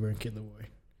Justin Bieber and Kid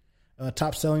Laroi.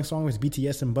 Top selling song was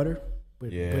BTS and Butter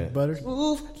with Butter.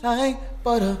 Smooth like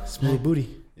butter. Smooth booty.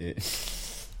 Yeah.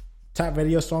 Top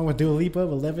radio song was Dua Lipa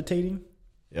with Levitating.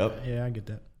 Yep. Yeah, I get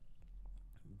that.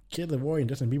 Kid Laroi and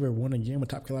Justin Bieber won again with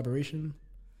top collaboration.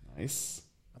 Nice.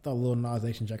 I thought Lil Nas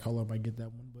X and Jack Harlow might get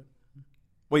that one, but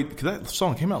Wait, because that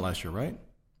song came out last year, right?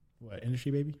 what,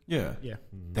 Industry Baby? Yeah. Yeah.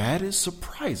 That is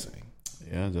surprising.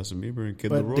 Yeah, Justin Bieber and Kid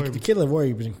But Laroi. the Kid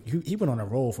Laroi, he went on a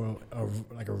roll for a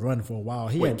run for a while.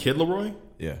 Wait, Kid Laroi?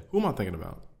 Yeah. Who am I thinking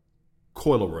about?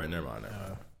 Coy Leroy. Never mind.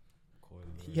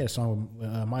 He had a song with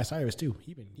Miley Cyrus too.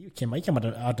 He came out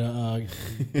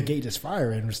the gate as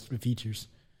fire and features.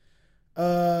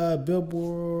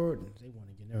 Billboard, they won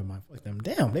again. Never mind. Fuck them.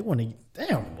 Damn, they won again.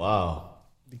 Damn. Wow.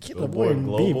 The Kid Billboard Laroi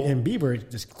Global. and Bieber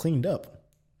just cleaned up.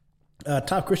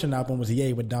 Top Christian album was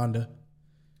Ye with Donda.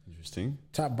 Interesting.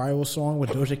 Top viral song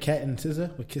with Doja Cat and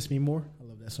SZA with Kiss Me More. I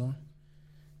love that song.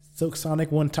 Silk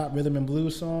Sonic won top rhythm and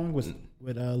blues song with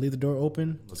Leave the Door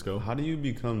Open. Let's go. How do you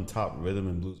become top rhythm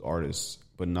and blues artist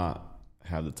but not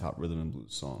have the top rhythm and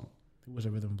blues song? Who was a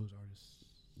rhythm and blues artist?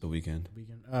 The Weeknd.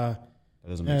 That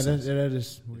doesn't make sense. That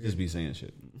is weird. They just be saying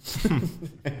shit.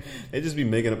 They just be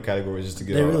making up categories just to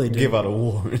They really do. give out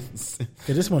awards.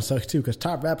 Because this one sucks too. Because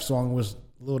top rap song was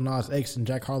Lil Nas X and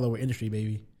Jack Harlow with Industry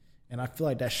Baby, and I feel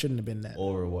like that shouldn't have been that.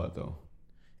 Over what though?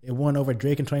 It won over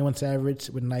Drake and 21 Savage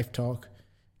with Knife Talk.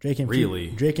 Drake and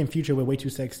Future with Way Too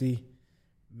Sexy.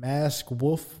 Mask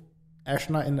Wolf,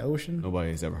 Astronaut in the Ocean.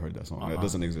 Nobody's ever heard that song. That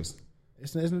doesn't exist.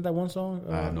 Isn't that one song?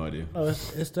 I have no idea. No,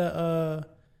 it's the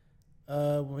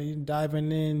when you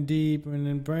diving in deep and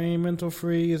then brain mental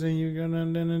freeze and you're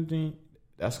gonna.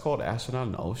 That's called Astronaut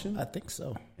in the Ocean? I think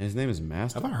so. And his name is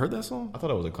Master? Have I heard that song? I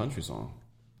thought it was a country song.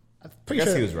 I guess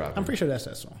sure, he was rapping. I'm pretty sure that's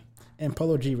that song. And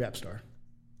Polo G Rap Star.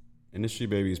 Industry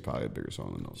Baby is probably a bigger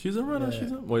song than those. She's a runner.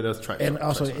 Yeah. Wait, that's track. And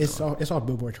also, it's off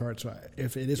Billboard charts. So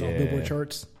if it is off Billboard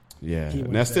charts, yeah, he and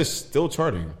wins that's that. just still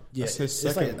charting. Yeah, That's his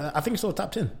it's second. like I think it's still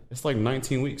top 10. It's like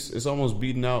 19 weeks. It's almost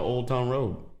beating out Old Town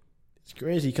Road. It's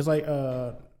crazy because like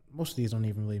most of these don't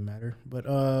even really matter. But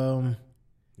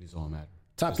These all matter.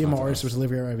 top It's female not to artist us. was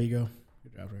Olivia Rodrigo.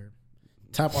 Good job for her.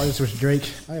 Top artist was Drake.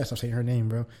 I gotta stop saying her name,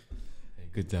 bro. Hey,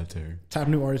 good job, Terry. Top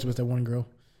new artist was that one girl.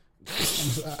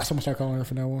 I'm gonna start calling her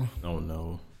from now on. Oh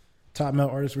no. Top male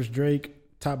artist was Drake.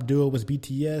 Top duo was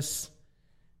BTS.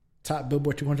 Top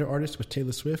Billboard 200 artist was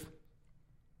Taylor Swift.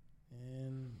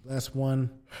 And last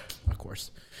one, of course.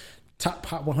 Top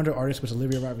Hot 100 artist was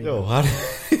Olivia Rodrigo. Yo, how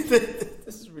did,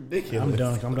 this is ridiculous.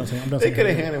 I'm done saying. They could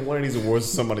have handed one of these awards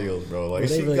to somebody else, bro. Like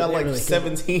she got like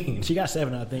 17. She got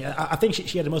 7, I think. I think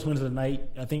she had the most wins of the night.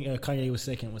 I think Kanye was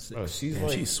second with 6. Bro,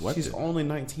 she's only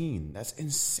 19. That's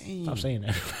insane. Stop saying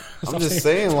that. I'm just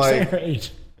saying, like, her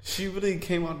age. She really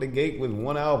came out the gate with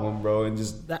one album, bro, and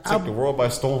just took the world by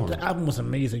storm. The album was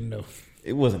amazing, though.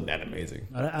 It wasn't that amazing.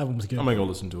 No, that album was good. I'm gonna go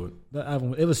listen to it. The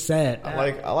album, it was sad. I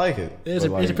like it. It's a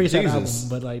pretty sad album,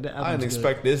 but like that album I didn't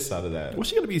expect this out of that. What's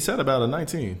she gonna be sad about at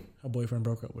 19? Her boyfriend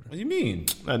broke up with her. What do you mean?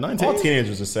 At 19, all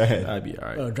teenagers are sad. I'd be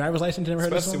all right. Driver's license. You never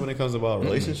heard Especially that song? when it comes about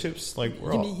relationships. Like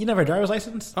we're all. You never heard driver's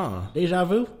license? Deja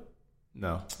vu.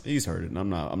 No, he's heard it. I'm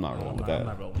not rolling with that. I'm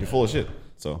not rolling You're full of shit.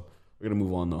 So we're gonna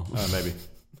move on though. Maybe.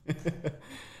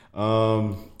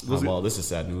 Well, this is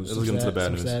sad news. Let's get into the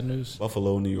bad news. Sad news.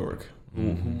 Buffalo, New York.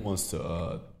 Who wants to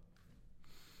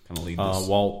kind of lead this?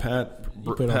 Well, Pat,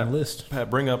 You put it on the list. Pat,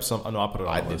 bring up some. No, I put it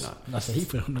on I the did list. not. I said he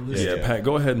put it on the list. Yeah, Pat,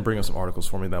 go ahead and bring up some articles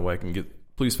for me. That way I can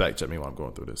get. Please fact check me while I'm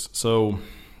going through this. So,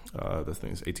 this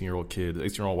thing is 18-year-old kid,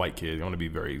 18-year-old white kid. I want to be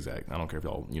very exact. I don't care if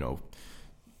y'all,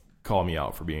 call me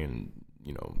out for being,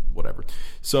 whatever.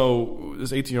 So,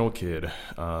 this 18-year-old kid,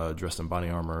 dressed in body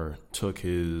armor, took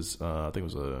his, I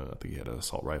think he had an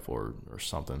assault rifle or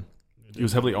something. He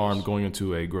was heavily armed going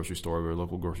into a grocery store, a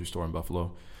local grocery store in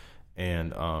Buffalo.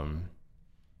 And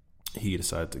he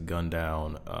decided to gun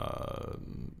down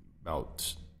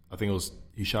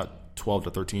he shot 12 to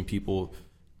 13 people.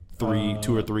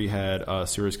 2 or 3 had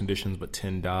serious conditions, but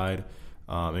 10 died,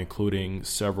 including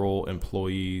several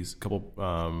employees, a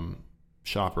couple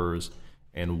shoppers,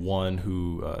 and one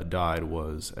who died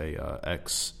was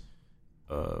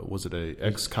was it a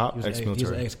ex-cop, ex-military? He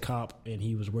was an ex-cop, and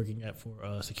he was working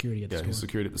for security at the store. Yeah, he's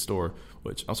security at the store,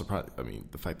 which I'm surprised. I mean,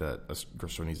 the fact that a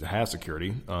grocery store needs to have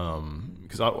security,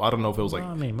 because I don't know if it was like.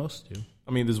 I mean, most do.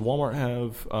 I mean, does Walmart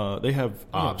have? They have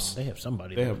ops. They have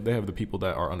somebody. They have the people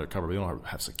that are undercover. But they don't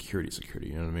have security.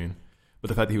 You know what I mean? But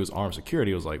the fact that he was armed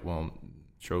security was like, well,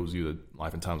 shows you the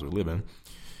life and times we live in.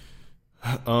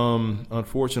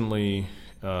 Unfortunately,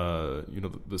 the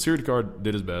security guard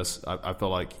did his best. I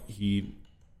felt like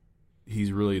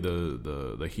he's really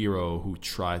the hero who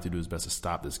tried to do his best to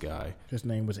stop this guy. His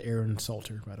name was Aaron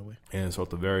Salter, by the way. And so,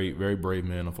 the very, very brave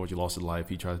man, unfortunately, lost his life.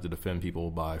 He tried to defend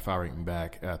people by firing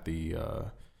back at the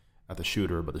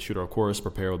shooter, but the shooter, of course,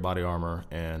 prepared with body armor,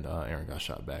 and Aaron got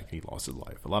shot back. He lost his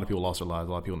life. A lot of people lost their lives.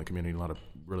 A lot of people in the community. A lot of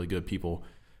really good people.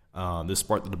 This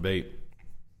sparked the debate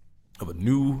of a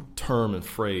new term and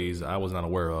phrase I was not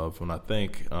aware of. When I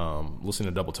think listening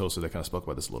to Double Toaster, they kind of spoke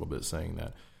about this a little bit, saying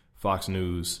that Fox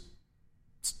News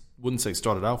wouldn't say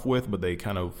started off with, but they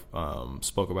kind of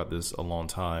spoke about this a long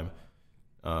time.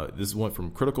 This went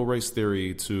from critical race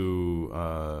theory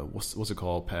to what's it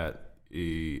called, Pat?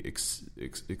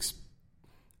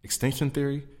 Extinction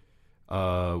theory.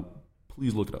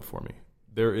 Please look it up for me.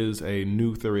 There is a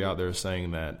new theory out there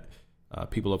saying that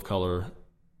people of color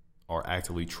are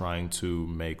actively trying to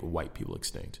make white people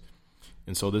extinct.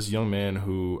 And so this young man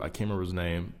who, I can't remember his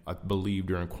name, I believe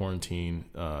during quarantine,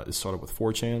 it started with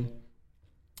 4chan.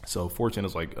 So 4chan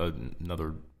is like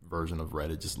another version of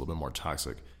Reddit, just a little bit more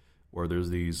toxic, where there's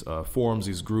these forums,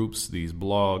 these groups, these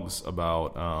blogs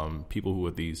about people who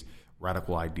have these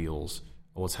radical ideals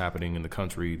of what's happening in the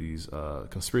country, these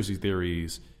conspiracy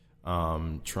theories,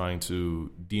 trying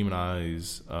to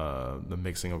demonize the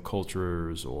mixing of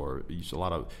cultures, or a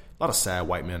lot of sad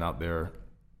white men out there,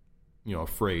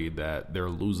 afraid that they're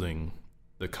losing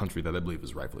the country that they believe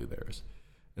is rightfully theirs.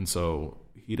 And so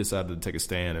he decided to take a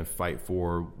stand and fight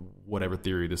for whatever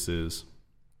theory this is,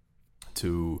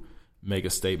 to make a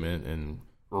statement and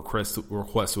request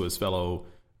to his fellow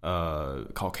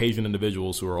Caucasian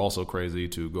individuals who are also crazy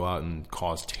to go out and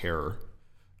cause terror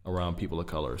around people of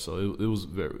color. So it was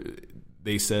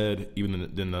they said, even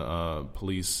in the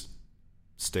police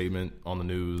statement on the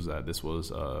news, that this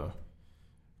was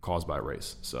caused by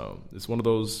race. So it's one of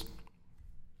those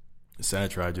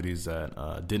sad tragedies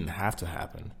that didn't have to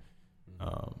happen.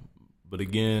 But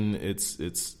again, it's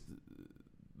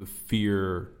the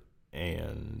fear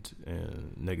and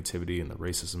negativity and the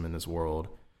racism in this world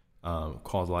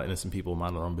cause a lot of innocent people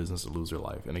mind their own business to lose their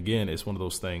life. And again, it's one of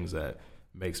those things that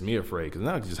makes me afraid, because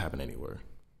now it can just happen anywhere.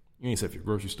 You ain't safe at your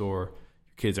grocery store.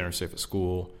 Your kids aren't safe at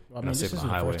school. Well, I mean, this isn't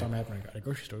the first time happening at a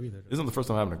grocery store either. This isn't the first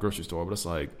time happening at a grocery store, but it's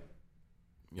like,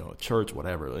 church,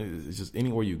 whatever. It's just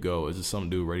anywhere you go, it's just some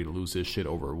dude ready to lose his shit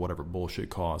over whatever bullshit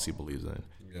cause he believes in.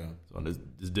 Yeah. So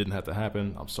this didn't have to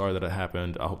happen. I'm sorry that it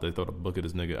happened. I hope they throw the book at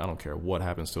this nigga. I don't care what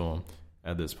happens to him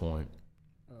at this point.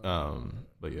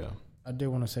 But yeah. I did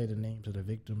want to say the names of the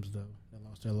victims, though, that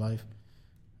lost their life.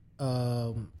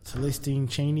 Celestine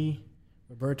Cheney,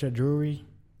 Roberta Drury,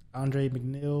 Andre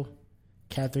McNeil,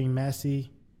 Catherine Massey,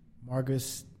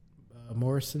 Marcus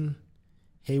Morrison,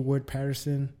 Hayward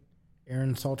Patterson,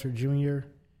 Aaron Salter Jr.,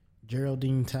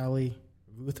 Geraldine Talley,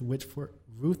 Ruth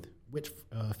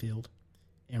Whitfield,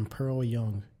 and Pearl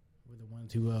Young were the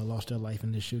ones who lost their life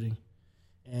in this shooting.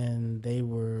 And they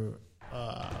were,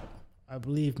 I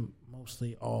believe,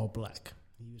 mostly all black.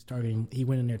 He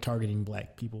went in there targeting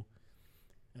black people.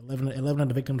 11 of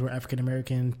the victims were African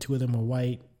American, 2 of them were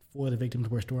white, 4 of the victims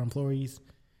were store employees,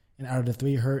 and out of the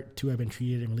 3 hurt, 2 have been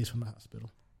treated and released from the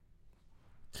hospital.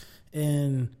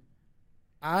 And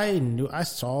I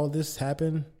saw this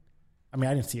happen. I mean,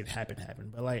 I didn't see it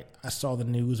happen, but like I saw the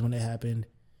news when it happened,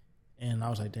 and I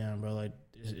was like, damn, bro, like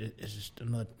it's just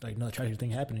another tragic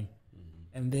thing happening.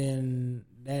 Mm-hmm. And then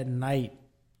that night,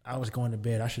 I was going to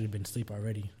bed. I should have been asleep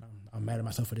already. I'm mad at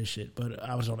myself for this shit, but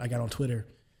I got on Twitter,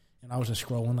 and I was just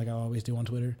scrolling like I always do on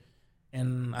Twitter,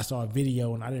 and I saw a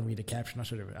video, and I didn't read the caption.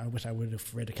 I wish I would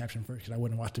have read the caption first because I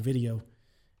wouldn't watch the video.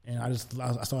 And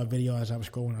I saw a video as I was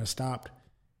scrolling. I stopped,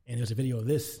 and there was a video of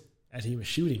this as he was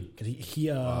shooting because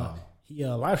he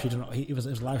live streamed. It was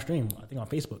a live stream, I think, on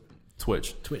Facebook,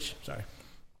 Twitch. Sorry,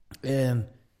 and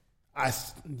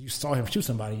you saw him shoot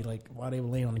somebody like while they were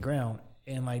laying on the ground,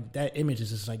 and like that image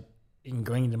is just like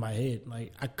ingrained in my head.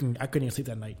 Like I couldn't even sleep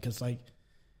that night because like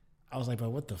I was like, bro,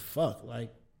 what the fuck?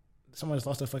 Like someone just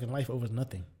lost their fucking life over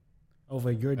nothing,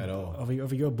 over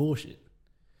your bullshit.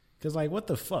 Because like what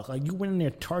the fuck? Like you went in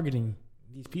there targeting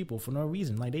these people for no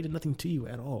reason. Like they did nothing to you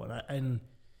at all. And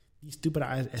these stupid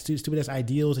ass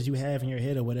ideals that you have in your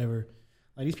head or whatever,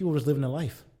 like these people were just living their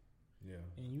life. Yeah.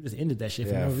 And you just ended that shit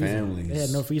for no reason. Families. They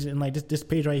had no reason. And like this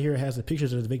page right here has the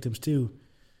pictures of the victims too.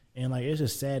 And like it's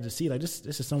just sad to see. Like this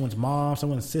is someone's mom,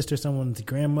 someone's sister, someone's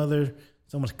grandmother,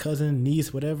 someone's cousin,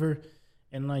 niece, whatever.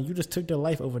 And like you just took their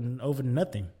life over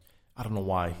nothing. I don't know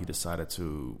why he decided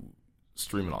to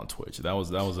stream it on Twitch. That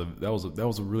was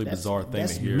a really bizarre thing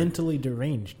to hear. That's mentally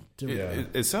deranged.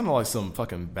 It sounded like some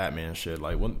fucking Batman shit.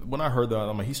 Like when I heard that,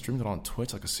 I'm like, he streamed it on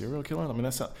Twitch like a serial killer. I mean,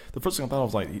 that's not, the first thing I thought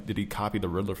was like, did he copy the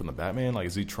Riddler from the Batman? Like,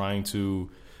 is he trying to,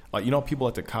 like, you know, people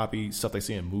like to copy stuff they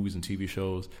see in movies and TV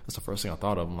shows. That's the first thing I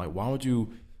thought of. I'm like, why would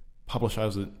you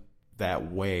publicize it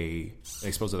that way,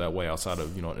 expose it that way outside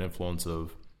of, you know, an influence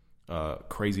of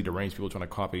crazy deranged people trying to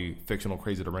copy fictional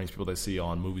crazy deranged people they see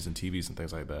on movies and TVs and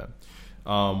things like that.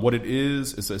 What it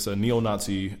is, it's a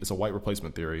neo-Nazi, it's a white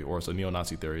replacement theory, or it's a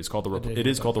neo-Nazi theory. It's called the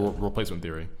replacement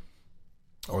theory,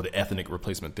 or the ethnic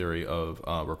replacement theory of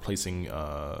replacing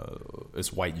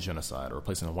it's white genocide, or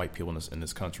replacing the white people in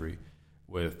this country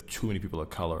with too many people of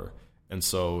color. And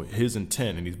so his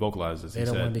intent, and he's vocalized this. They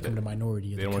don't want to become the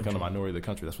minority. They don't want to become the minority of the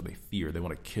country. That's what they fear. They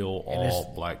want to kill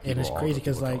all black people. And it's crazy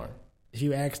because, like, if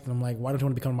you ask them, like, why don't you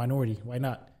want to become a minority? Why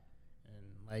not?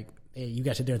 And like, hey, you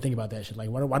guys sit there and think about that shit. Like,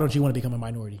 why don't you want to become a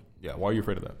minority? Yeah, why are you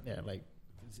afraid of that? Yeah, like,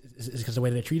 is it because of the way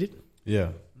they're treated?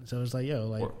 Yeah. So it's like, yo,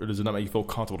 like, or does it not make you feel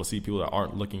comfortable to see people that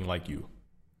aren't looking like you?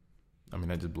 I mean,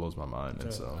 that just blows my mind.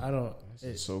 And so I don't.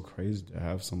 It's so crazy to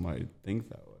have somebody think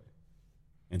that way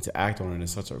and to act on it in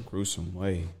such a gruesome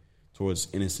way towards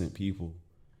innocent people.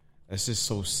 That's just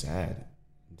so sad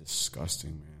and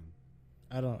disgusting, man.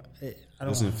 It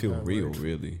doesn't feel real,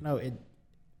 really. No, they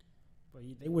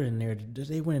went in there.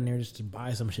 They went in there just to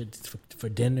buy some shit for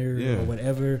dinner or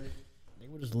whatever. They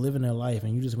were just living their life,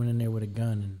 and you just went in there with a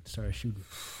gun and started shooting.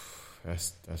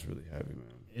 That's really heavy, man.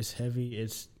 It's heavy.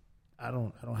 I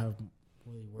don't have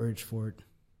really words for it.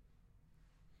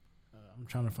 I'm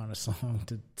trying to find a song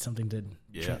something to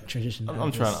transition.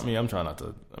 I'm trying not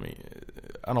to. I mean,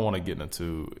 I don't want to get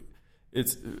into.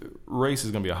 Race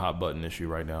is going to be a hot button issue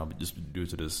right now, just due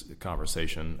to this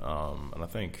conversation. And I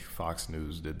think Fox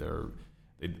News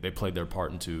they played their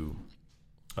part into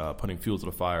putting fuel to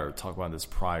the fire, talk about this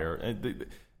prior. And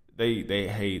they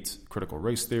hate critical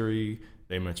race theory.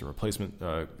 They mention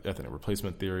ethnic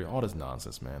replacement theory. All this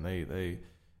nonsense, man. They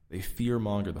fear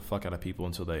monger the fuck out of people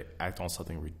until they act on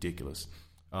something ridiculous.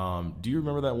 Do you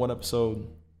remember that one episode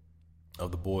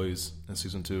of The Boys in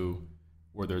season 2?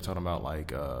 Where they're talking about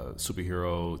like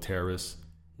superhero terrorists,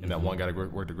 and that one guy that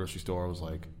worked at the grocery store was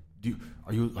like,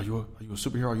 "Are you a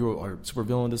superhero? Are you a super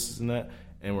villain? This and that."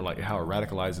 And we're like, how it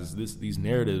radicalizes these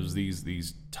narratives,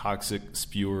 these toxic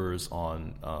spewers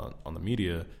on the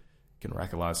media can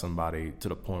radicalize somebody to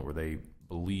the point where they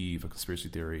believe a conspiracy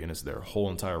theory and it's their whole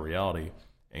entire reality,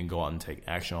 and go out and take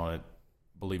action on it,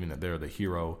 believing that they're the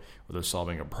hero or they're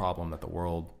solving a problem that the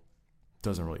world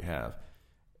doesn't really have.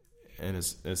 And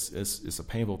it's a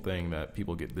painful thing that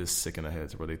people get this sick in the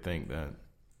heads where they think that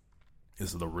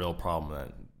this is the real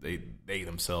problem, that they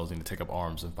themselves need to take up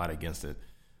arms and fight against it.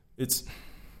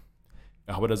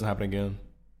 I hope it doesn't happen again.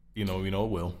 You know it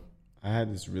will. I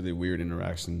had this really weird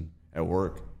interaction at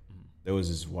work, there was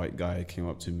this white guy that came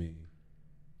up to me,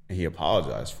 and he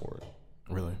apologized for it.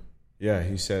 Really? Yeah,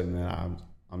 he said, "Man,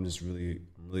 I'm just really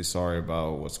sorry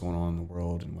about what's going on in the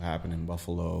world and what happened in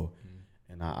Buffalo,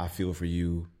 and I feel for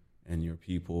you and your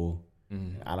people.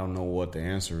 I don't know what the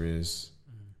answer is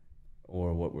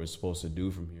or what we're supposed to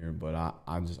do from here, but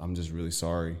I'm just really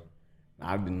sorry."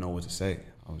 I didn't know what to say.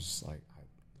 I was just like,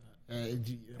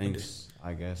 thanks,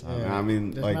 I guess. Yeah, I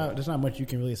mean, there's not much you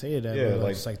can really say to that. Yeah,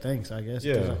 like, just like thanks, I guess.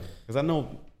 Yeah, because I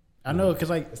know, because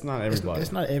like it's not everybody.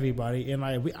 It's not everybody, and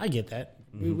like I get that.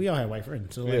 We all have white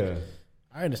friends, so like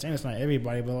I understand it's not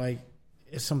everybody, but like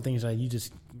it's some things that you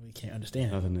just really can't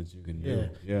understand. Nothing that you can do.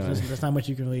 Yeah, there's not much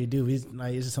you can really do. It's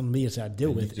just something me that I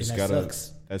deal with, and that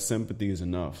sucks. That sympathy is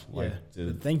enough. Like,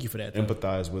 thank you for that.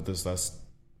 Empathize with us.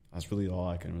 That's really all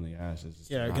I can really ask.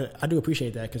 I do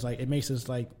appreciate that because like it makes us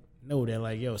like know that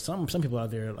like some people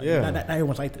out there like not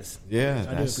everyone's like this. Yeah,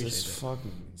 I do appreciate that.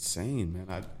 Fucking insane,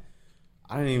 man.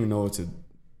 I didn't even know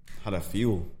how to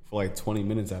feel for like 20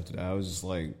 minutes after that. I was just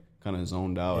like kind of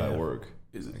zoned out at work.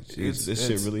 This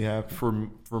shit really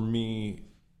happened. For me,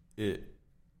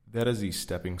 that is a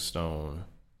stepping stone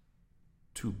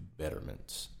to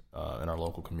betterment in our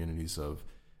local communities. Of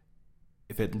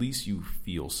if at least you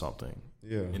feel something,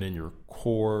 and in your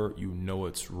core you know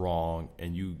it's wrong,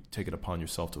 and you take it upon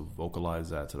yourself to vocalize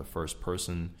that to the first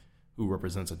person who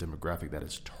represents a demographic that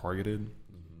is targeted,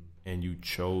 and you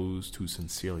chose to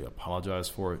sincerely apologize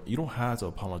for it. You don't have to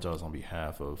apologize on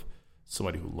behalf of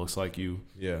somebody who looks like you.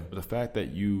 Yeah. But the fact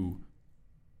that you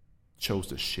chose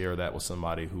to share that with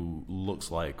somebody who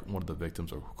looks like one of the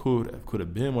victims or could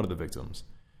have been one of the victims,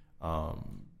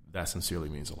 that sincerely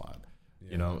means a lot.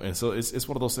 You know? And so it's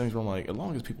one of those things where I'm like, as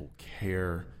long as people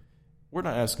care, we're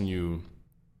not asking you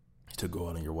to go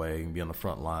out of your way and be on the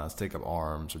front lines, take up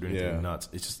arms, or do anything nuts.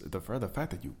 It's just the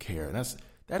fact that you care, and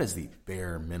that is the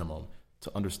bare minimum,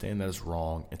 to understand that it's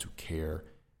wrong and to care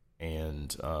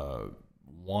and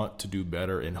want to do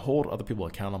better and hold other people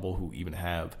accountable who even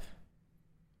have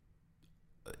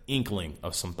an inkling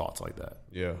of some thoughts like that.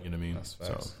 Yeah. You know what I mean? That's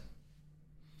facts. So.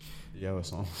 You have a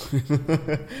song?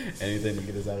 Anything to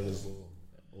get us out of this little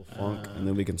funk, and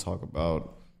then we can talk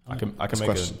about. I can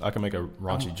make a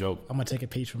raunchy joke. I'm gonna take a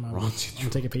page from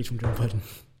Joe Budden.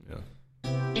 Yeah.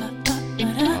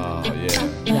 Oh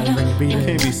yeah. You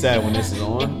can't be sad when this is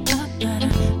on. I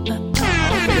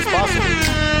don't think it's possible.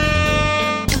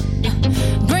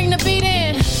 Bring the beat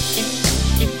in.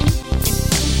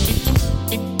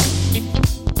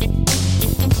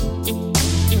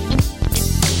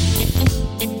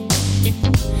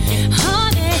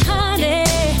 Honey, honey,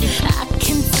 I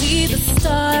can see the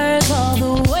stars all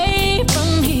the way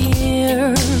from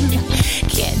here.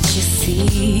 Can't you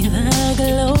see the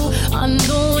glow on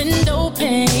the window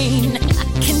pane? I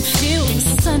can feel the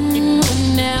sun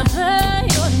whenever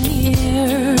you're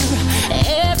near.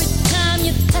 Every time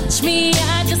you touch me, I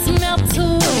just melt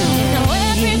away. Now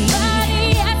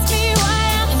everybody asks me why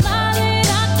I'm smiling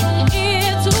out from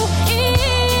ear to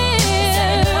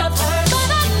ear, but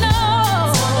I know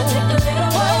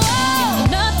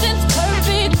nothing's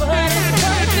perfect, but it's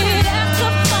perfect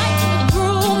after fighting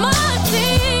through my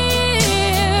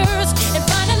tears. And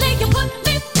finally you put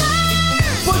me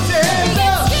first. Put your hands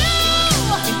up.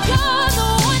 You're the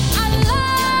one I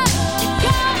love.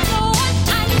 You're the one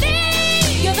I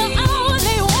need. You're the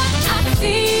only one I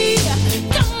see.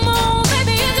 Come on,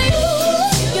 baby, it's you.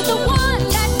 You're the one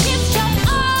that gives your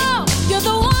all. You're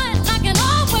the one I can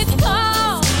always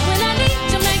call when I need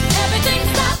to make everything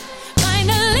stop.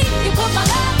 Finally, you put my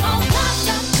love on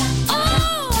top.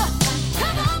 Oh,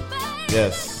 come on, baby.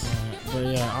 Yes. But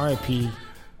yeah, R.I.P.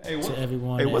 to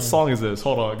everyone. Hey, what song is this?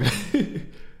 Hold on.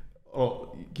 Oh,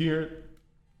 can you hear it?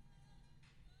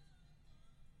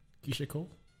 Keisha Cole?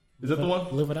 Is that the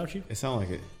one? Live Without You? It sounds like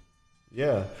it.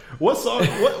 Yeah. What song?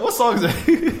 What song is that?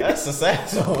 That's a sad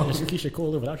song. It's Keisha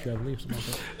Cole, Live Without You, I believe. Something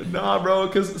like that. Nah, bro,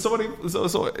 because somebody. So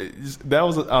that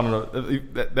was, I don't know.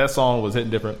 That song was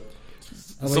hitting different.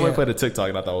 Somebody played a TikTok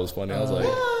and I thought it was funny. I was like,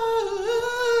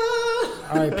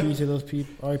 R.I.P. to those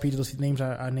people. R.I.P. to those names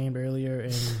I named earlier,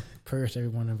 and prayers to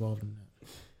everyone involved in that.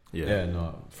 Yeah,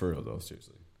 no, for real though,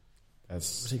 seriously.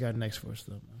 That's. What's he got next for us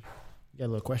though, man? You got a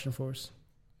little question for us?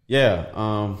 Yeah,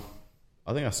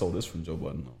 I think I stole this from Joe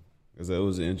Budden though, because it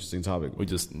was an interesting topic. We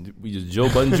just Joe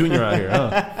Budden Jr. out here,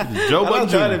 huh? Joe Budden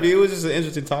Jr. It was just an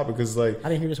interesting topic because like I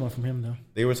didn't hear this one from him though.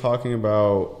 They were talking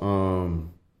about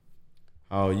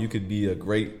how you could be a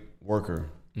great worker,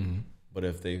 but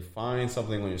if they find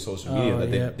something on your social media that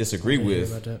they disagree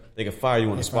with, they can fire you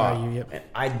on the spot. And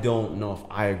I don't know if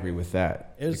I agree with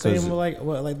that. It was saying like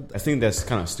I think that's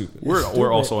kind of stupid.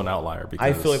 We're also an outlier because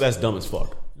I feel like that's dumb as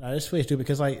fuck. No, it's really stupid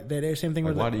because like they're the same thing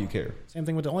Like, with why the, do you care? Same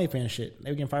thing with the OnlyFans shit. They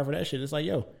were getting fired for that shit. It's like,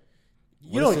 yo,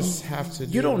 you What don't does this have to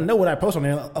you do? don't know what I post on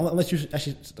there unless you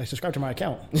actually like subscribe to my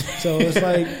account. So it's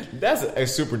like That's a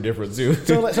super different too.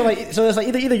 so it's like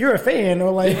either you're a fan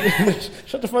or like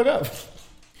shut the fuck up.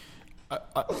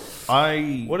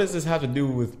 What does this have to do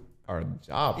with our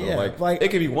job? Though? Yeah, like it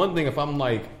could be one thing if I'm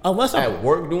like unless I'm at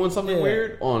work doing something Yeah.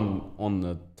 weird on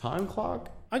the time clock.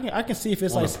 I can see if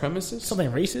it's On like the premises? something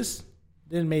racist,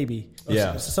 then maybe. Or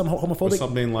Yeah, some Or homophobic.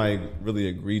 something like really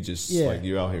egregious, Yeah. like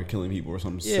you're out here killing people or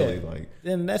something Yeah. silly. Like,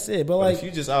 then that's it. But but like if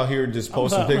you just out here just I'm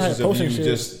posting sorry, I'm pictures not of you posting shit.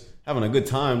 just having a good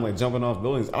time, like jumping off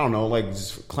buildings. I don't know, like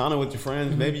just clowning with your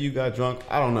friends. Maybe you got drunk.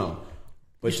 I don't know.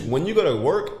 But when you go to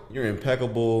work, you're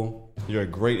impeccable. You're a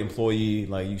great employee.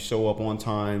 Like you show up on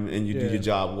time and you do Yeah. your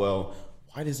job well.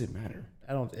 Why does it matter?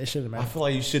 it shouldn't matter. I feel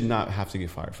like you should not have to get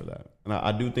fired for that. And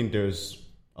I do think there's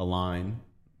a line,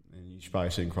 and you probably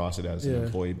shouldn't cross it as an Yeah.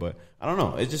 employee. But I don't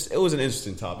know. It was an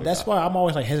interesting topic. That's why I'm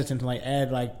always like hesitant to like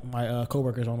add like my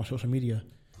coworkers on my social media.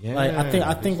 Yeah. Like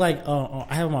I think like I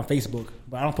have them on Facebook,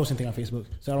 but I don't post anything on Facebook,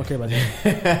 so I don't care about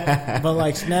that. But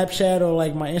like Snapchat or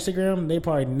like my Instagram, they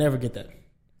probably never get that.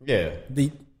 Yeah.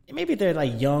 Maybe they're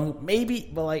like young, maybe,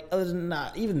 but like other than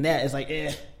not, even that is like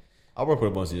I work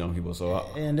with a bunch of young people, so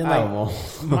and then I don't know.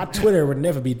 like my Twitter would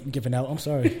never be given out. I'm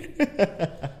sorry,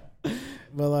 but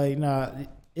like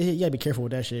you gotta be careful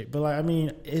with that shit. But like I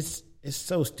mean, it's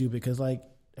so stupid because like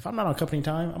if I'm not on company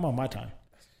time, I'm on my time.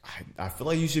 I feel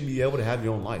like you should be able to have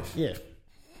your own life. Yeah. If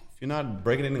you're not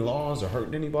breaking any laws or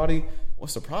hurting anybody,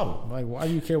 what's the problem? Like, why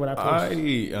do you care what I post?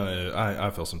 I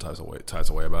feel some types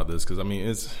of way about this because I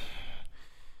mean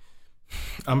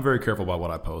I'm very careful about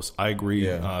what I post. I agree.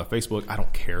 Yeah. Facebook, I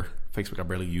don't care. Facebook, I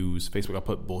barely use. Facebook, I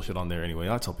put bullshit on there anyway.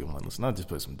 I tell people, like, listen, I just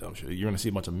put some dumb shit. You're gonna see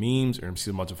a bunch of memes. You're gonna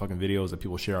see a bunch of fucking videos that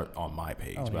people share on my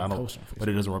page. I don't But even I don't. post on Facebook. But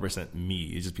it doesn't represent me.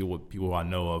 It's just people who I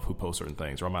know of who post certain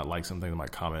things, or I might like something, I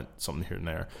might comment something here and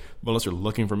there. But unless you're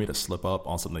looking for me to slip up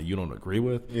on something that you don't agree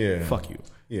with, fuck you.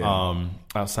 Yeah.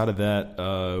 Outside of that,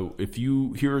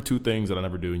 here are two things that I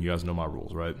never do, and you guys know my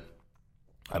rules, right?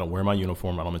 I don't wear my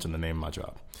uniform. I don't mention the name of my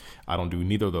job. I don't do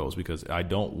neither of those because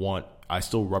I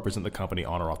still represent the company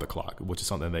on or off the clock, which is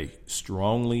something they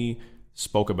strongly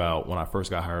spoke about when I first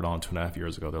got hired on 2.5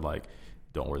 years ago. They're like,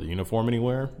 don't wear the uniform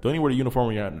anywhere. Don't even wear the uniform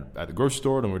when you're at the grocery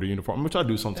store. Don't wear the uniform, which I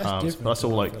do sometimes. But I still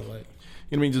like, you know what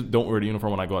I mean? Just don't wear the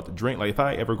uniform when I go out to drink. Like if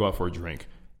I ever go out for a drink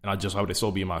and I would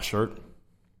still be in my shirt,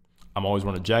 I'm always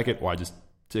wearing a jacket or I just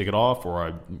take it off or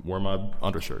I wear my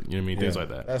undershirt. You know what I mean? Things like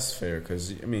that. That's fair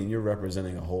because I mean you're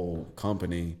representing a whole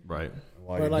company, right?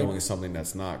 While you're doing something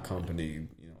that's not company,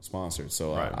 sponsored.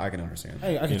 So Right. I can understand.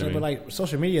 Hey, I can tell, but like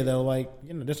social media though, like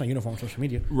there's no uniform on social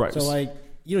media, Right. So like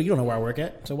you don't know where I work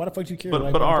at, so why the fuck do you care? But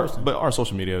like, but what I'm our posting? but our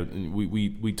social media,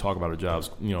 we talk about our jobs,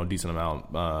 a decent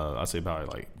amount. I'd say about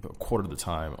like a quarter of the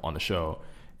time on the show,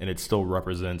 and it still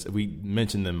represents. If we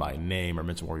mention them by name or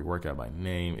mention where we work at by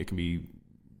name, it can be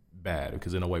bad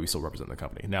because in a way we still represent the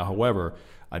company. Now, however,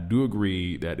 I do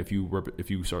agree that if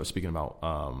you start speaking about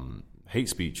hate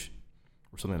speech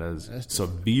or something that is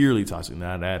severely toxic,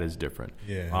 now that is different.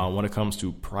 Yeah. When it comes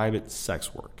to private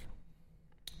sex work,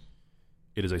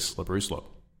 it is a slippery slope.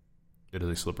 It is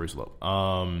a slippery slope.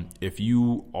 If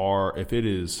it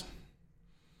is,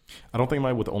 I don't think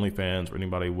anybody with OnlyFans or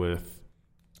anybody with,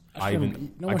 no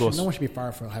one should be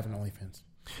fired for having OnlyFans.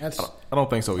 I don't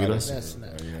think so either. That's not,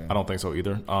 I don't think so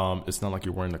either. It's not like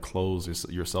you're wearing the clothes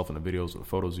yourself in the videos or the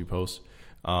photos you post.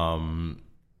 I mean,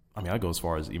 I go as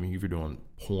far as even if you're doing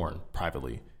porn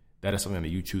privately, that is something that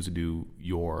you choose to do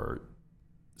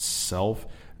yourself.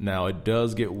 Now, it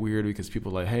does get weird because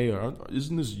people are like, hey,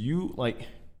 isn't this you? Like,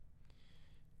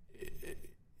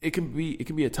 it can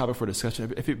be a topic for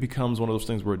discussion if it becomes one of those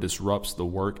things where it disrupts the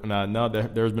work. Now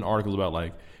there's been articles about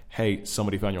like, hey,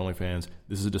 somebody found your OnlyFans.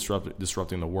 This is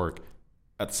disrupting the work.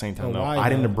 At the same time, I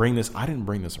didn't bring this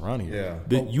around here.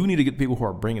 Yeah. You need to get people who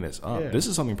are bringing this up. Yeah. This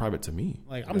is something private to me.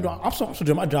 like I'm still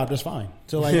doing my job just fine.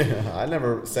 So like, I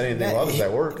never said anything about this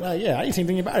at work. I didn't say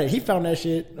anything about it. He found that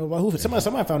shit.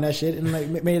 Somebody found that shit and like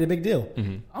made it a big deal.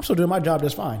 Mm-hmm. I'm still doing my job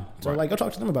just fine. So Right. like, go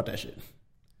talk to them about that shit.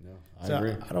 No, I So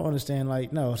agree. I don't understand.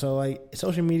 Like, no. So like,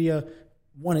 social media,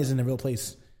 one isn't a real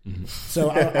place. Mm-hmm.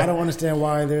 So I don't understand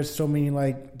why there's so many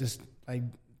like just like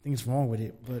things wrong with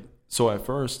it. But So at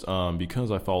first,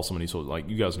 because I follow so many, so like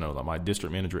you guys know that my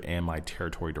district manager and my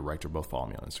territory director both follow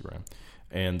me on Instagram,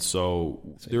 and so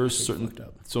there's certain.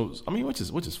 So I mean, which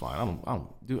is fine.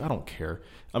 I don't care.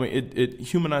 I mean, it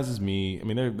humanizes me. I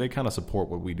mean, they kind of support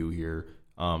what we do here.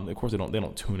 Of course, they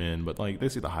don't tune in, but like they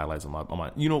see the highlights on my.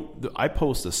 I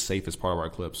post the safest part of our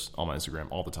clips on my Instagram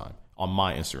all the time. On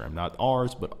my Instagram, not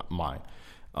ours, but mine.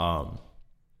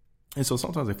 And so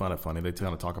sometimes they find it funny. They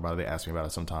kind of talk about it. They ask me about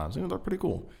it sometimes. They're pretty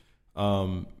cool.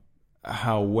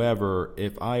 However,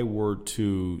 if I were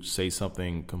to say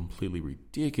something completely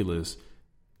ridiculous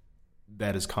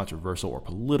that is controversial or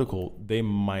political, they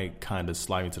might kind of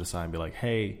slide me to the side and be like,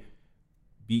 hey,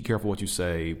 be careful what you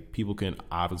say. People can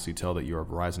obviously tell that you're a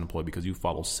Verizon employee because you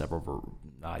follow several.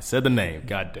 I said the name.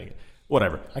 God dang it.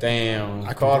 Whatever. Damn.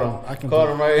 I caught him. I can Caught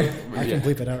him right. I can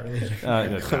bleep it out later.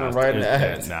 Caught him right in the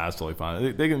ass. Nah, it's totally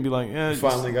fine. They can be like, yeah,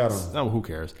 finally got him. No, who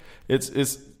cares? It's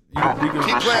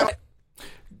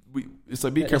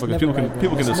like be careful because people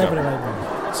can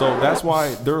decide. So that's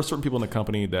why there are certain people in the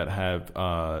company that have,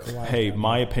 hey,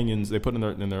 my opinions. They put in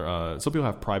their. Some people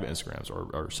have private Instagrams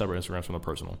or separate Instagrams from their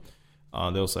personal.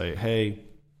 They'll say, hey,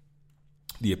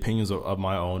 the opinions of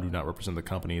my own do not represent the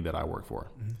company that I work for.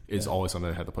 Mm-hmm. It's always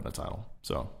something they had to put in the title.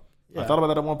 So I thought about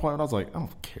that at one point, and I was like, I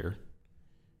don't care.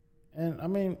 And I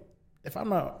mean, if I'm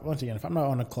not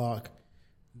on the clock,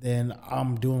 then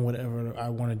I'm doing whatever I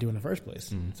want to do in the first place.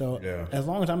 Mm-hmm. So as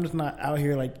long as I'm just not out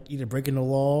here like either breaking the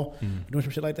law, doing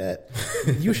some shit like that,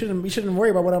 you shouldn't worry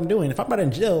about what I'm doing. If I'm not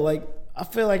in jail, like I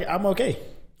feel like I'm okay.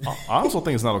 I also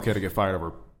think it's not okay to get fired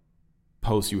over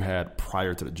posts you had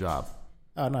prior to the job.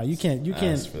 Oh no, you can't.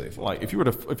 Really like if you were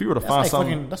to find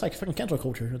something, that's like fucking cancel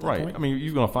culture, right? Point. I mean,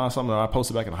 you're gonna find something that I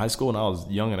posted back in high school and I was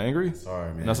young and angry. Sorry,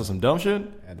 man. And that's some dumb shit.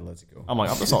 I had to let it go. I'm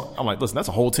like, listen, that's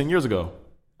a whole 10 years ago,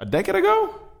 a decade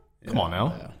ago. Come on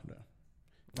now.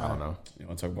 I don't know. You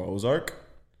want to talk about Ozark?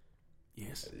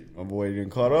 Yes. My boy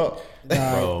getting caught up,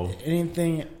 bro.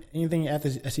 Anything after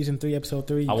season 3, episode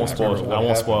 3? I won't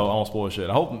spoil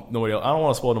shit. I hope nobody else. I don't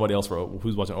want to spoil nobody else for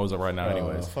who's watching Ozark right now.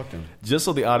 Anyways, fuck them. Just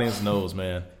so the audience knows,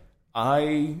 man.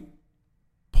 I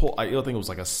think it was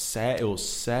like it was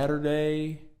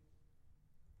Saturday.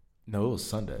 No, it was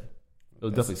Sunday. It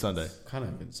was definitely Sunday. Kind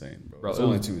of insane, bro. It was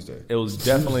only Tuesday. It was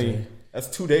definitely. That's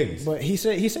 2 days. But he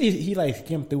said he like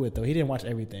skimmed through it though. He didn't watch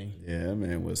everything. Yeah, that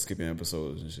man was skipping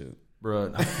episodes and shit.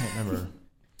 Bro, I can't remember.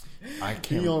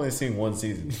 He only seen one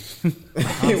season.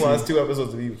 He watched 2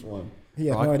 episodes of each one. He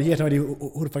has no idea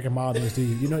who the fucking mob is. Do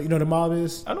you? You know the mob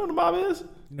is? I know what the mob is.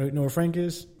 You know where Frank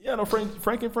is? Yeah, I know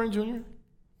Frank and Frank Jr.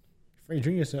 Frank Jr.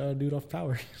 is a dude off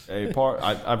Power. Hey,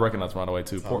 I recognize him right away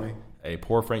too.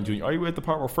 Poor Frank Jr. Are you at the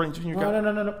part where Frank Jr. got?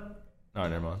 No. All right,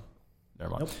 never mind.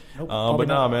 Nope. But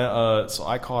nah, man. So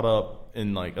I caught up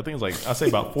in like I think it's like I say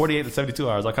about 48 to 72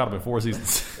 hours. I caught up in 4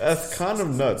 seasons. That's kind of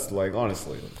nuts. Like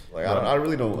honestly, like I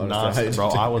really don't understand. Bro,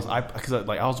 I was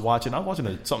watching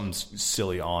something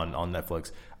silly on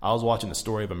Netflix. I was watching The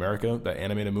Story of America, the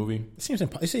animated movie. It seems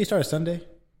you say you started Sunday.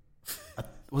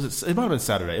 Was it? It might have been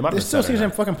Saturday. It still seems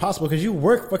fucking possible because you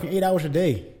work fucking 8 hours a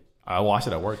day. I watched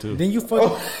it at work too. Then you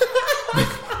fucking.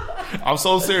 I'm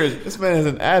so serious. This man is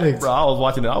an addict, bro. I was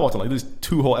watching like at least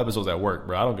 2 whole episodes at work,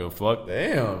 bro. I don't give a fuck.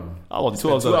 Damn. I was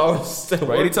watching 2 episodes.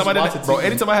 Bro,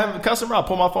 anytime I have a customer, I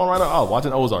pull my phone right out. I was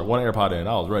watching Ozark, 1 AirPod in.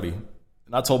 I was ready.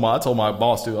 And I told my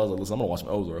boss too. I was like, listen, I'm gonna watch some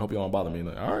Ozark. Hope you don't bother me. And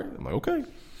like, all right. I'm like, okay.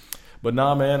 But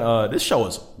nah, man, this show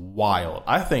is wild.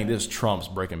 I think this trumps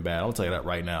Breaking Bad. I'm gonna tell you that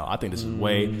right now. I think this is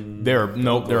way. There are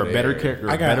better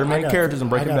characters in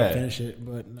Breaking Bad. Finish it,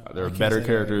 but no, there are better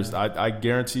characters. Right I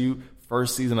guarantee you.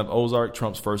 First season of Ozark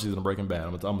trumps first season of Breaking Bad.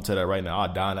 I'm gonna tell you that right now.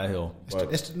 I'll die on that hill.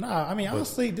 I mean,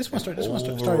 honestly, this one started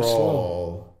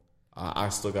slow. I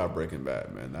still got Breaking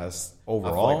Bad, man. That's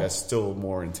overall. I feel like that's still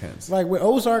more intense. Like with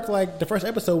Ozark, like the first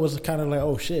episode was kind of like,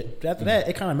 oh shit. But after that,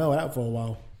 it kind of mellowed out for a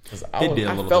while. I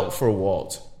felt for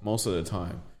Walt most of the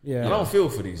time. Yeah, I don't feel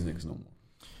for these niggas no more.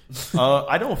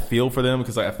 I don't feel for them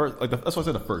because like at first, like that's why I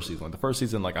said the first season. Like the first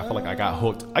season, like I felt like I got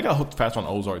hooked. I got hooked faster on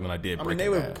Ozark than I did. I mean, they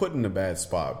were put in a bad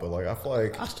spot, but like I feel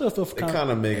like I still feel for they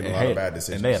kind of making a lot of bad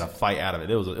decisions. And they had a fight out of it.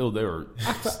 They were.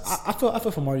 I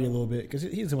feel for Marty a little bit because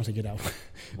he just wants to get out.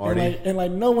 Marty and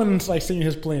no one's like seeing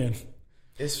his plan.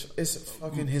 It's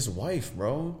fucking his wife,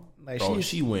 bro. Like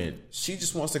she went. She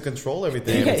just wants to control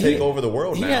everything and take over the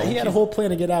world now. He had a whole plan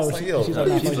to get out. She's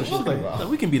like,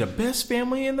 we can be the best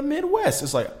family in the Midwest.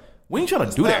 It's like. We ain't trying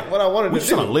to do that. What I wanted to do. We're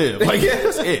just trying to live. Like,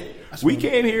 that's it. We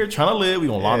came here trying to live. We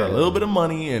gonna launder a little bit of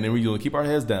money, and then we gonna keep our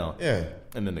heads down. Yeah.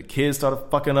 And then the kids started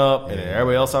fucking up, and then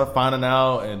everybody else started finding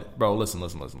out. And bro, listen. All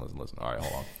right,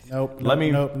 hold on. Nope.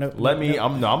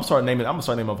 I'm gonna start naming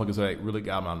motherfuckers that really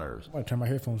got my nerves. I'm gonna turn my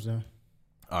headphones down.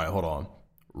 All right, hold on.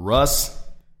 Russ,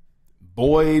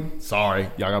 Boyd. Sorry,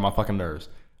 y'all got my fucking nerves.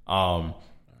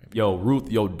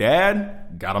 Ruth,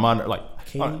 dad got him on. Like,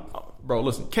 bro,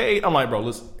 listen, Cade. I'm like, bro,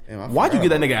 listen. Why'd you get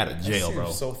that nigga out of jail,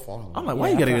 bro? So far. I'm like, why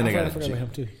you gotta get that nigga out of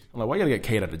jail? I'm like, why you gotta get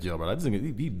Cade out of jail, bro? This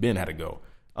nigga, he been had to go.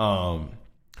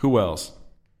 Who else?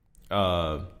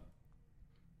 That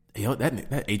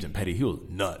Agent Petty, he was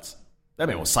nuts. That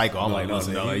man was psycho. I'm like,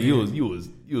 listen, no, you was Have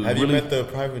really... you met the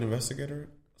private investigator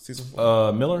season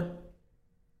 4? Miller?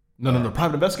 No,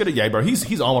 private investigator. Yeah, bro,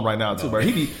 he's on one right now too, bro.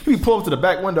 He be pull up to the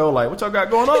back window like, what y'all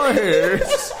got going on here?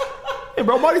 Hey,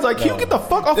 bro, Marty's like, can you get the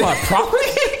fuck off my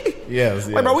property? Yes.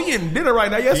 Like, bro, we eating dinner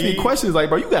right now. You ask me questions like,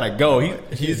 bro, you gotta go.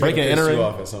 He's breaking and entering.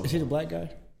 Is he the black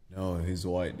guy? No, he's the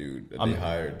white dude that they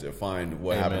hired to find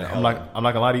what happened. Man, I'm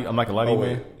not gonna lie to you.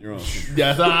 Man. You're on.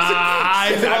 Yes,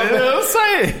 I was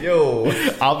saying. Yo,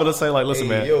 I'm gonna say like, listen,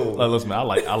 man. Listen, man. I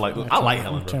like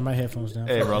Helen, bro. Turn my headphones down.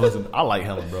 Hey, bro, listen. I like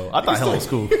Helen, bro. I thought Helen was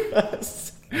cool.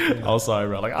 I'm sorry,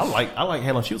 bro. Like I like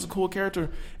Helen. She was a cool character,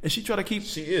 and she tried to keep.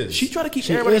 She is. She tried to keep.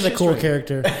 She everybody is a cool straight.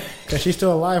 character because she's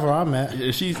still alive where I'm at.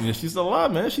 Yeah, she's still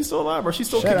alive, man. She's still alive, bro. She's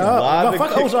still Shut kicking. up. No,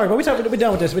 fuck Ozark, bro. We're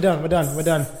done with this.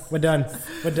 We're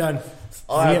done.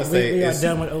 All I have to say we are is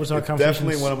done with Ozark it's conversations.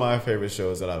 definitely one of my favorite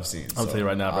shows that I've seen. I'll tell you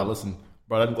right now, bro. Listen,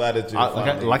 bro. I'm glad that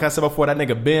you like I said before, that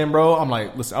nigga Ben, bro. I'm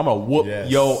like, listen, I'm gonna whoop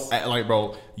like,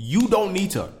 bro. You don't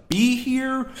need to be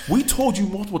here. We told you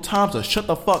multiple times to shut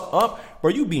the fuck up,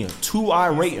 bro. You being too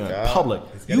irate in public.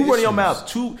 You running your mouth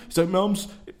too. So, mums.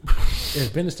 Is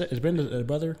Ben the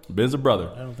brother? Ben's a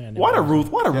brother. I don't think I Why the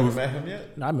Ruth? You haven't met him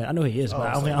yet? No, I know he is, but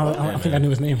I don't think I knew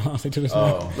his name. Honestly, to this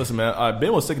day. Listen, man.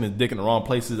 Ben was sticking his dick in the wrong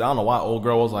places. I don't know why old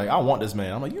girl was like, I want this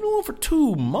man. I'm like, you knew him for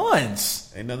 2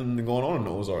 months. Ain't nothing going on in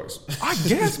the Ozarks. I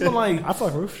guess, but like, I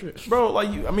fuck Ruth shit, bro.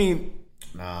 Like you, I mean.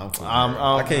 Nah,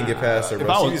 I can't get past her,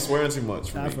 bro. She be swearing too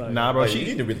much for me. Nah, bro. Like, you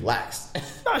need to relax.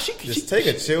 Nah, she take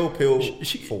a chill pill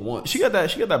for once. She got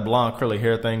that blonde curly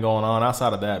hair thing going on.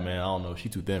 Outside of that, man, I don't know. She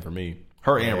too thin for me.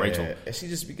 Her and Rachel. And she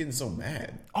just be getting so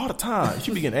mad all the time.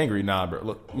 She be getting angry. Nah, bro.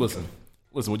 Look, listen.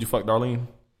 Would you fuck Darlene?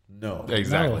 No,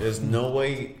 exactly. No. There's no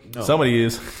way. No. Somebody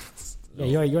is. Yeah,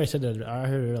 you already said that. I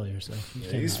heard it earlier. So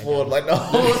he's spoiled like the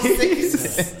whole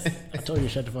season. I told you to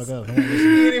shut the fuck up.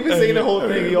 He ain't even saying the whole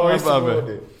thing. He already spoiled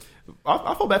it.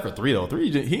 I feel bad for 3 though. 3,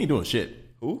 he ain't doing shit.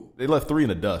 Who? They left 3 in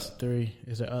the dust. 3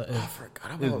 is it? I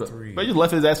forgot about 3. But you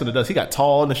left his ass in the dust. He got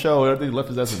tall in the show. Everything left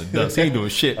his ass in the dust. He ain't doing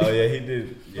shit. Oh yeah, he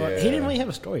did. Yeah. Well, he didn't really have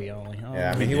a story.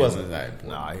 I mean, he wasn't that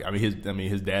important. Nah, I mean,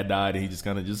 his dad died, and he just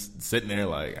kind of just sitting there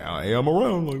like, hey, I'm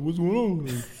around. Like, what's going on?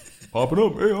 Like, popping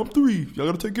up. Hey, I'm 3. Y'all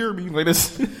gotta take care of me like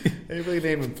this. They really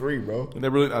named him 3, bro. And they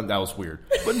really that was weird.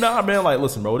 But nah, man. Like,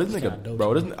 listen, bro. This nigga,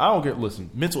 bro. I don't get. Listen,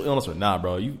 mental illness or not,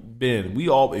 bro. We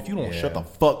all. If you don't shut the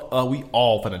fuck up, we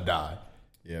all finna die.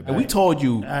 Yeah, and we told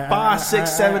you 5, 6,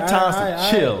 7 times to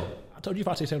chill. I told you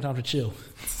 5, 6, 7 times to chill.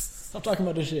 Stop talking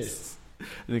about this shit.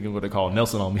 I think what they call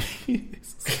Nelson on me.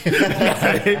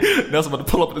 Nelson about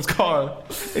to pull up in his car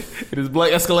in his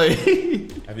black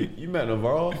Escalade. Have you met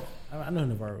Navarro? I know who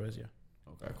Navarro is. Yeah.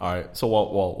 Okay. All right. So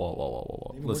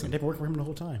whoa. Listen, they've been working for him the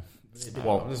whole time.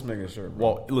 I'm just making sure. Bro.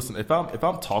 Well, listen. If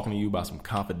I'm talking to you about some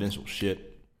confidential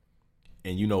shit,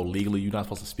 and you know legally you're not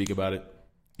supposed to speak about it,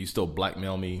 you still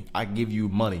blackmail me. I give you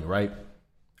money, right?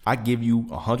 I give you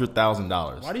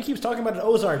 $100,000. Why do you keep talking about the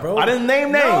Ozark, bro? I didn't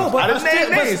name names. No, but I didn't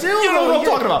name names. Still, you know what I'm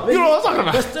talking about. You know what I'm talking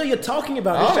about. But still, you're talking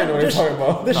about it. I don't know what you're talking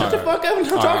about. Then shut the fuck up and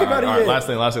don't talk about it yet. Last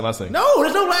thing. No,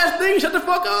 there's no last thing. Shut the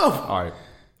fuck up. All right.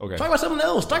 Okay. Talk about something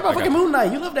else. Talk about fucking Moon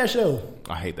Knight. You love that show.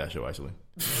 I hate that show, actually.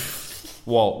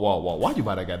 Whoa. Why'd you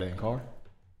buy that goddamn car?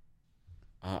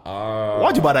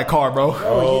 Why'd you buy that car,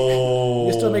 bro?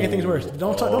 You're still making things worse.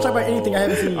 Don't talk about anything I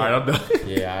haven't seen yet. All right, I'm done.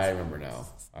 Yeah, I remember now.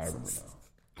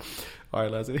 All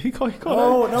right, last thing. He called.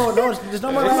 No. There's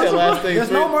no more last things.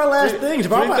 There's no more last things.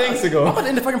 Bro, 3 things ago. I'm about to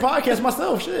end the fucking podcast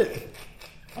myself. Shit.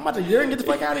 I'm about to urine and get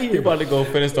the fuck out of here. You're about to go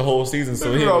finish the whole season,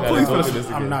 so he don't please have to this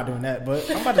again. I'm not doing that, but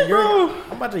I'm about to urine.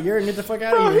 I'm about to urine and get the fuck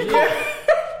out of here.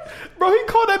 Bro, he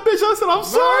called that bitch. I said, I'm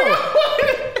sorry.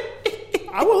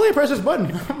 I will really press this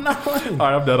button. I'm not playing. All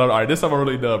right, I'm done. All right, this time I'm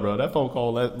really done, bro. That phone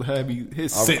call had me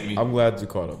sent me. I'm glad you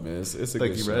caught up, man. It's a Thank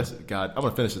good you, show. bro. God, I'm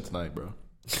gonna finish it tonight, bro.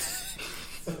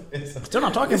 Still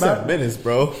not talking It's about a minutes,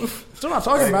 bro. Still not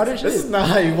talking about it. This is not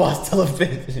how you watch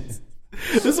television.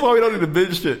 This is why we don't need to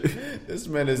binge shit. This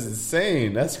man is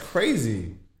insane. That's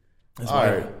crazy. All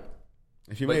right.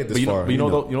 If you made it this far, you know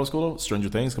what's cool though? Stranger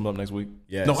Things coming up next week.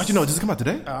 Yes. No, actually, no. Does it come out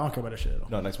today? I don't care about that shit at all.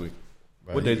 No, next week.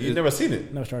 Right. What day? You've never seen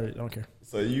it. Never started. I don't care.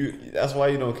 So that's why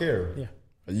you don't care. Yeah.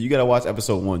 You gotta watch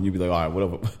episode 1. You be like, all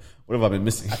right, what have I been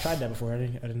missing? I tried that before. I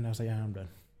didn't. I was like, yeah, I'm done.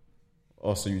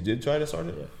 Oh, so you did try to start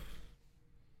it? Yeah.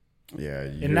 Yeah,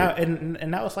 and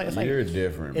now it's like you're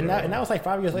different. And now it's like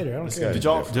 5 years later. I don't care. Did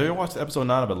y'all watch episode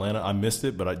 9 of Atlanta? I missed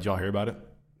it, but did y'all hear about it?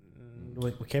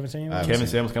 With Kevin Samuels? Kevin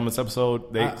Samuels coming this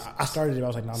episode. I started it. I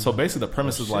was like, no, so basically, the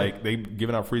premise is like they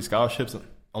giving out free scholarships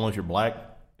only if you're black,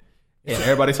 and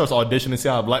everybody starts auditioning to see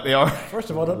how black they are. First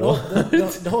of all,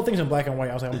 the whole thing's in black and white.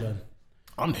 I was like, I'm done.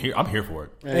 I'm here for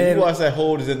it. Man, you watched that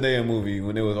whole Zendaya movie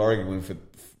when they was arguing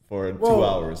for 2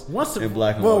 hours in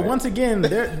black and white. Well, once again,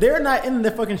 they're not in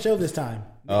the fucking show this time.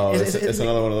 Oh, it's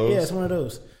another one of those? Yeah, it's one of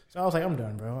those. So I was like, I'm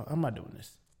done, bro. I'm not doing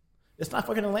this. It's not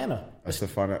fucking Atlanta. That's the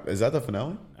final. Is that the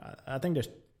finale? I think there's...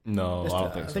 No, I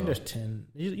don't think so. I think there's 10.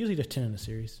 Usually there's 10 in the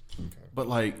series. Okay. But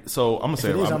like, so I'm gonna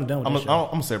say, I'm done with I'm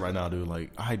gonna say it right now, dude.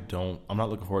 Like, I'm not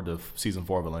looking forward to season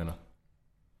 4 of Atlanta.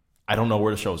 I don't know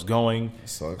where the show's going. It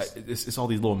sucks. It's all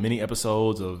these little mini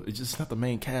episodes of. It's just not the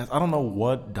main cast. I don't know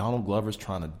what Donald Glover's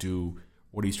trying to do.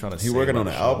 What he's trying to. He's working on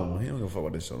an album. He don't give a fuck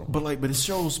about this show. But this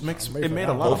show's mixed. It made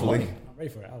a lot of money. I'm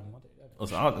ready for an album.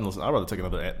 Listen, I'd rather take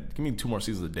another. Give me 2 more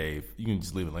seasons of Dave. You can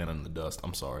just leave Atlanta in the dust.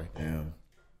 I'm sorry. Damn.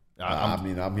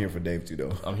 I'm here for Dave too,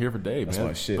 though. I'm here for Dave. That's man.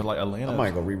 my shit. But like Atlanta, I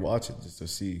might go rewatch it just to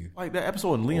see. Like that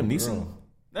episode with Liam Neeson.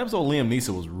 That episode with Liam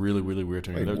Neeson was really, really weird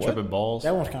to me. They were tripping balls.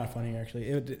 That one's kind of funny, actually.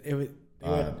 It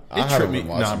tripped me.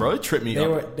 Nah, bro, it tripped me.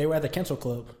 They were at the Cancel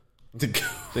Club. What?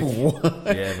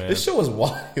 Yeah, man. This show was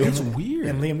wild. It's weird.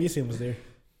 And Liam Neeson was there.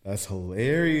 That's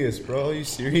hilarious, bro. Are you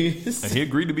serious? And he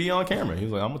agreed to be on camera. He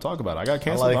was like, I'm gonna talk about it. I got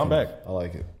canceled. I'm back. I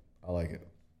like it. All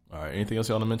right. Anything else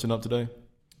y'all want to mention up today?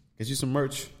 Get you some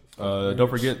merch. Don't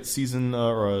forget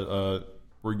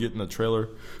we're getting a trailer.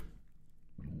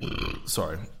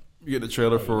 Sorry, we're getting a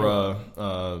trailer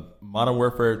for Modern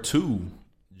Warfare 2,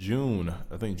 June.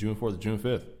 I think June 4th, June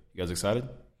 5th. You guys excited?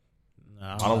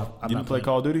 No, you didn't play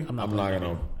Call of Duty? I'm not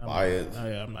gonna buy it. Oh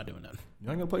yeah, I'm not doing that. You're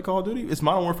not gonna play Call of Duty? It's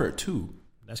Modern Warfare 2.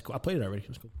 That's cool. I played it already.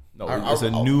 It's cool. No, it's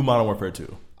a new Modern Warfare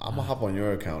 2. I'm gonna hop on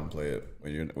your account and play it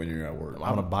when you're at work. I'm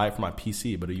gonna buy it for my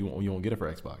PC, but you won't get it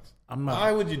for Xbox.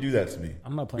 Why would you do that to me?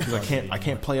 I'm not playing. Because I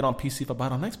can't play it on PC if I buy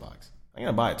it on Xbox. I ain't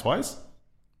gonna buy it twice.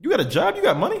 You got a job? You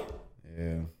got money?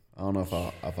 Yeah. I don't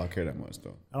know if I care that much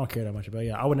though. I don't care that much about it.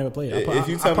 Yeah, I would never play it. If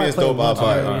you tell me it's dope, I'll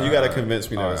buy it. You gotta convince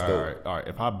me that it's dope. All right.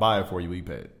 If I buy it for you, we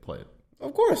play it.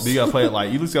 Of course. But you gotta play it you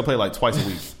at least gotta play it like twice a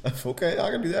week. Okay, I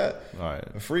can do that. All right.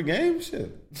 A free game?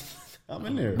 Shit. I'm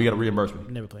in there. We gotta reimburse me.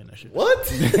 I'm never playing that shit. What?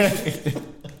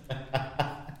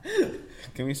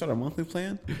 Can we start a monthly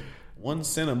plan? 1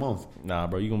 cent a month. Nah,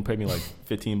 bro, you gonna pay me like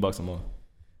 $15 a month.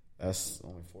 That's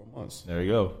only 4 months. There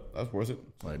you go. That's worth it.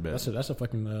 Like bet. That's a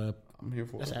fucking. I'm here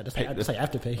for it. That's like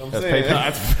Afterpay. That's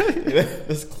PayPal.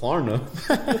 That's Klarna.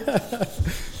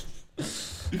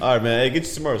 All right, man. Hey, get you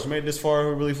some merch. We made it this far.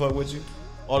 We really fuck with you.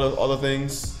 All the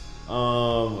things.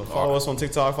 Follow us on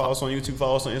TikTok. Follow us on YouTube.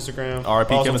 Follow us on Instagram. R.I.P.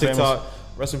 Follow us Kevin on TikTok.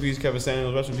 Samuels. Rest in peace, Kevin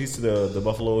Samuels. Rest in peace to the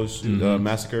Buffaloes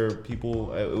massacre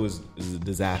people. It was a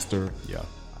disaster. Yeah.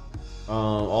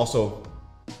 Also,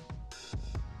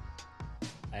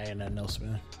 I ain't nothing else,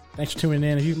 man. Thanks for tuning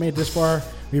in. If you've made it this far,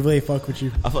 we really fuck with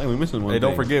you. I feel like we're missing one. Hey,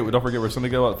 don't forget, we're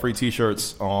sending out free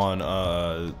T-shirts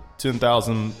on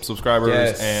 10,000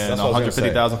 subscribers and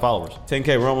 150,000 followers.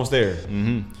 10K, we're almost there.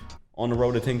 Mm-hmm. On the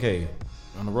road to 10K.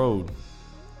 On the road.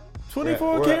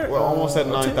 24K. We're almost at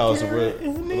 9,000. We're a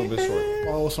little bit short.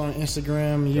 Follow us on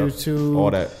Instagram, YouTube,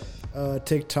 all that.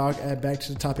 TikTok at Back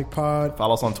to the Topic Pod.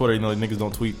 Follow us on Twitter. You know, niggas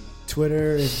don't tweet.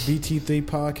 Twitter is BT3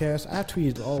 Podcast. I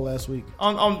tweeted all last week.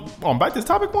 On Back to the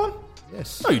Topic one?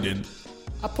 Yes. No, you didn't.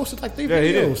 I posted like 3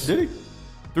 videos. Did he?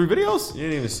 3 videos? You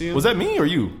didn't even see him? Was that me or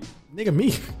you? Nigga,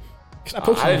 me.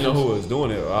 I didn't know who was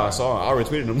doing it. I saw him. I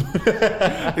retweeted him.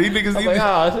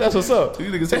 That's what's up.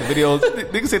 These niggas take the videos.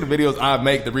 Niggas take the videos I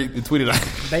make the tweet it.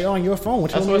 They on your phone.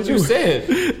 That's what you said.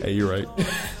 Hey, you're right.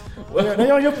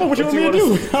 They on your phone. What you want me to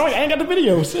do? I ain't got the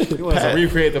videos. You want to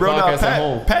recreate the podcast at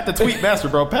home? Pat the tweet master,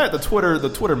 bro. Pat the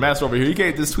Twitter master over here. You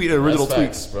can't just tweet an original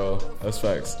tweets, bro. That's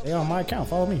facts. They on my account.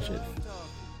 Follow me, shit.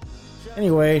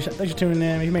 Anyway, thanks for tuning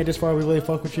in. If you made this far, we really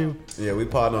fuck with you. Yeah, we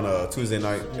pod on a Tuesday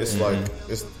night. It's like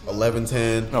it's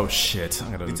 11:10. Oh shit!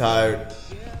 I gotta be tired.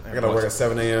 I gotta work at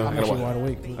 7 a.m. I'm actually wide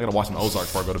awake. I gotta watch some Ozark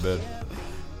before I go to bed.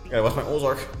 I gotta watch my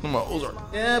Ozark.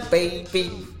 Yeah,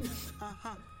 baby.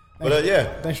 But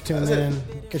yeah, thanks for tuning in.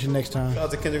 Catch you next time. Shout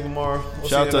out to Kendrick Lamar. We'll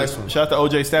shout out to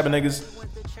OJ stabbing niggas.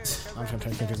 I'm trying to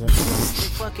turn Kendrick's up.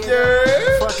 Fucking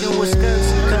with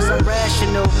skirts, cause I'm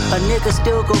rational. A nigga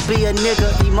still gon' be a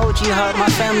nigga. Emoji heart, my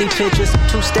family pictures.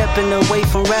 2-stepping away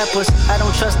from rappers. I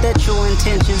don't trust that true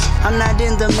intentions. I'm not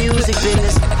in the music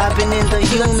business. I've been in the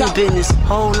human business.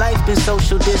 Whole life been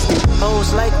social distant.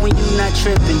 Hoes like when you not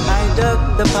tripping. I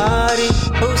ducked the party.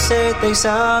 Who said they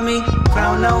saw me?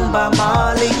 Crown on by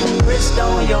Molly. Wrist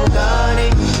on your body.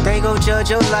 They go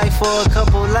judge your life for a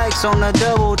couple likes on a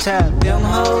double tap. Them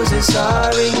hoes is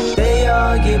sorry. They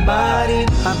all get bodied.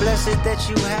 I'm blessed that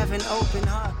you have an open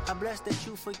heart. I'm blessed that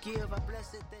you forgive. I'm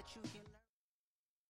blessed that you can